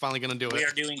 seasons. We're finally going to do it. We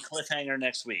are doing Cliffhanger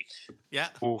next week. Yeah.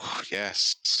 Oh,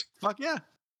 yes. Fuck yeah.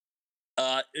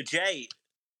 Jay,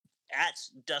 at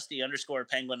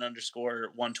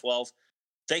Dusty_Penguin_112.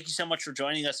 Thank you so much for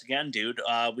joining us again, dude.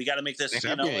 We got to make this,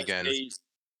 again.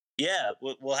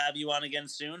 We'll have you on again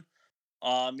soon.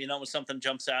 When something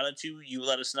jumps out at you, you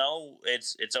let us know.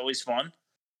 It's always fun.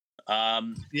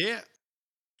 Yeah.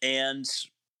 And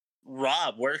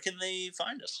Rob, where can they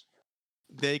find us?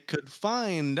 They could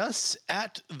find us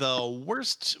at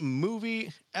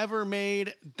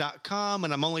theworstmovieevermade.com.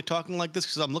 And I'm only talking like this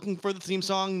because I'm looking for the theme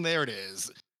song. There it is.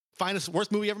 Find us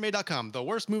worstmovieevermade.com.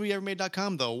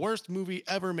 Theworstmovieevermade.com.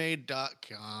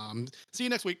 Theworstmovieevermade.com. See you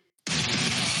next week.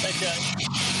 Thanks,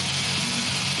 guys.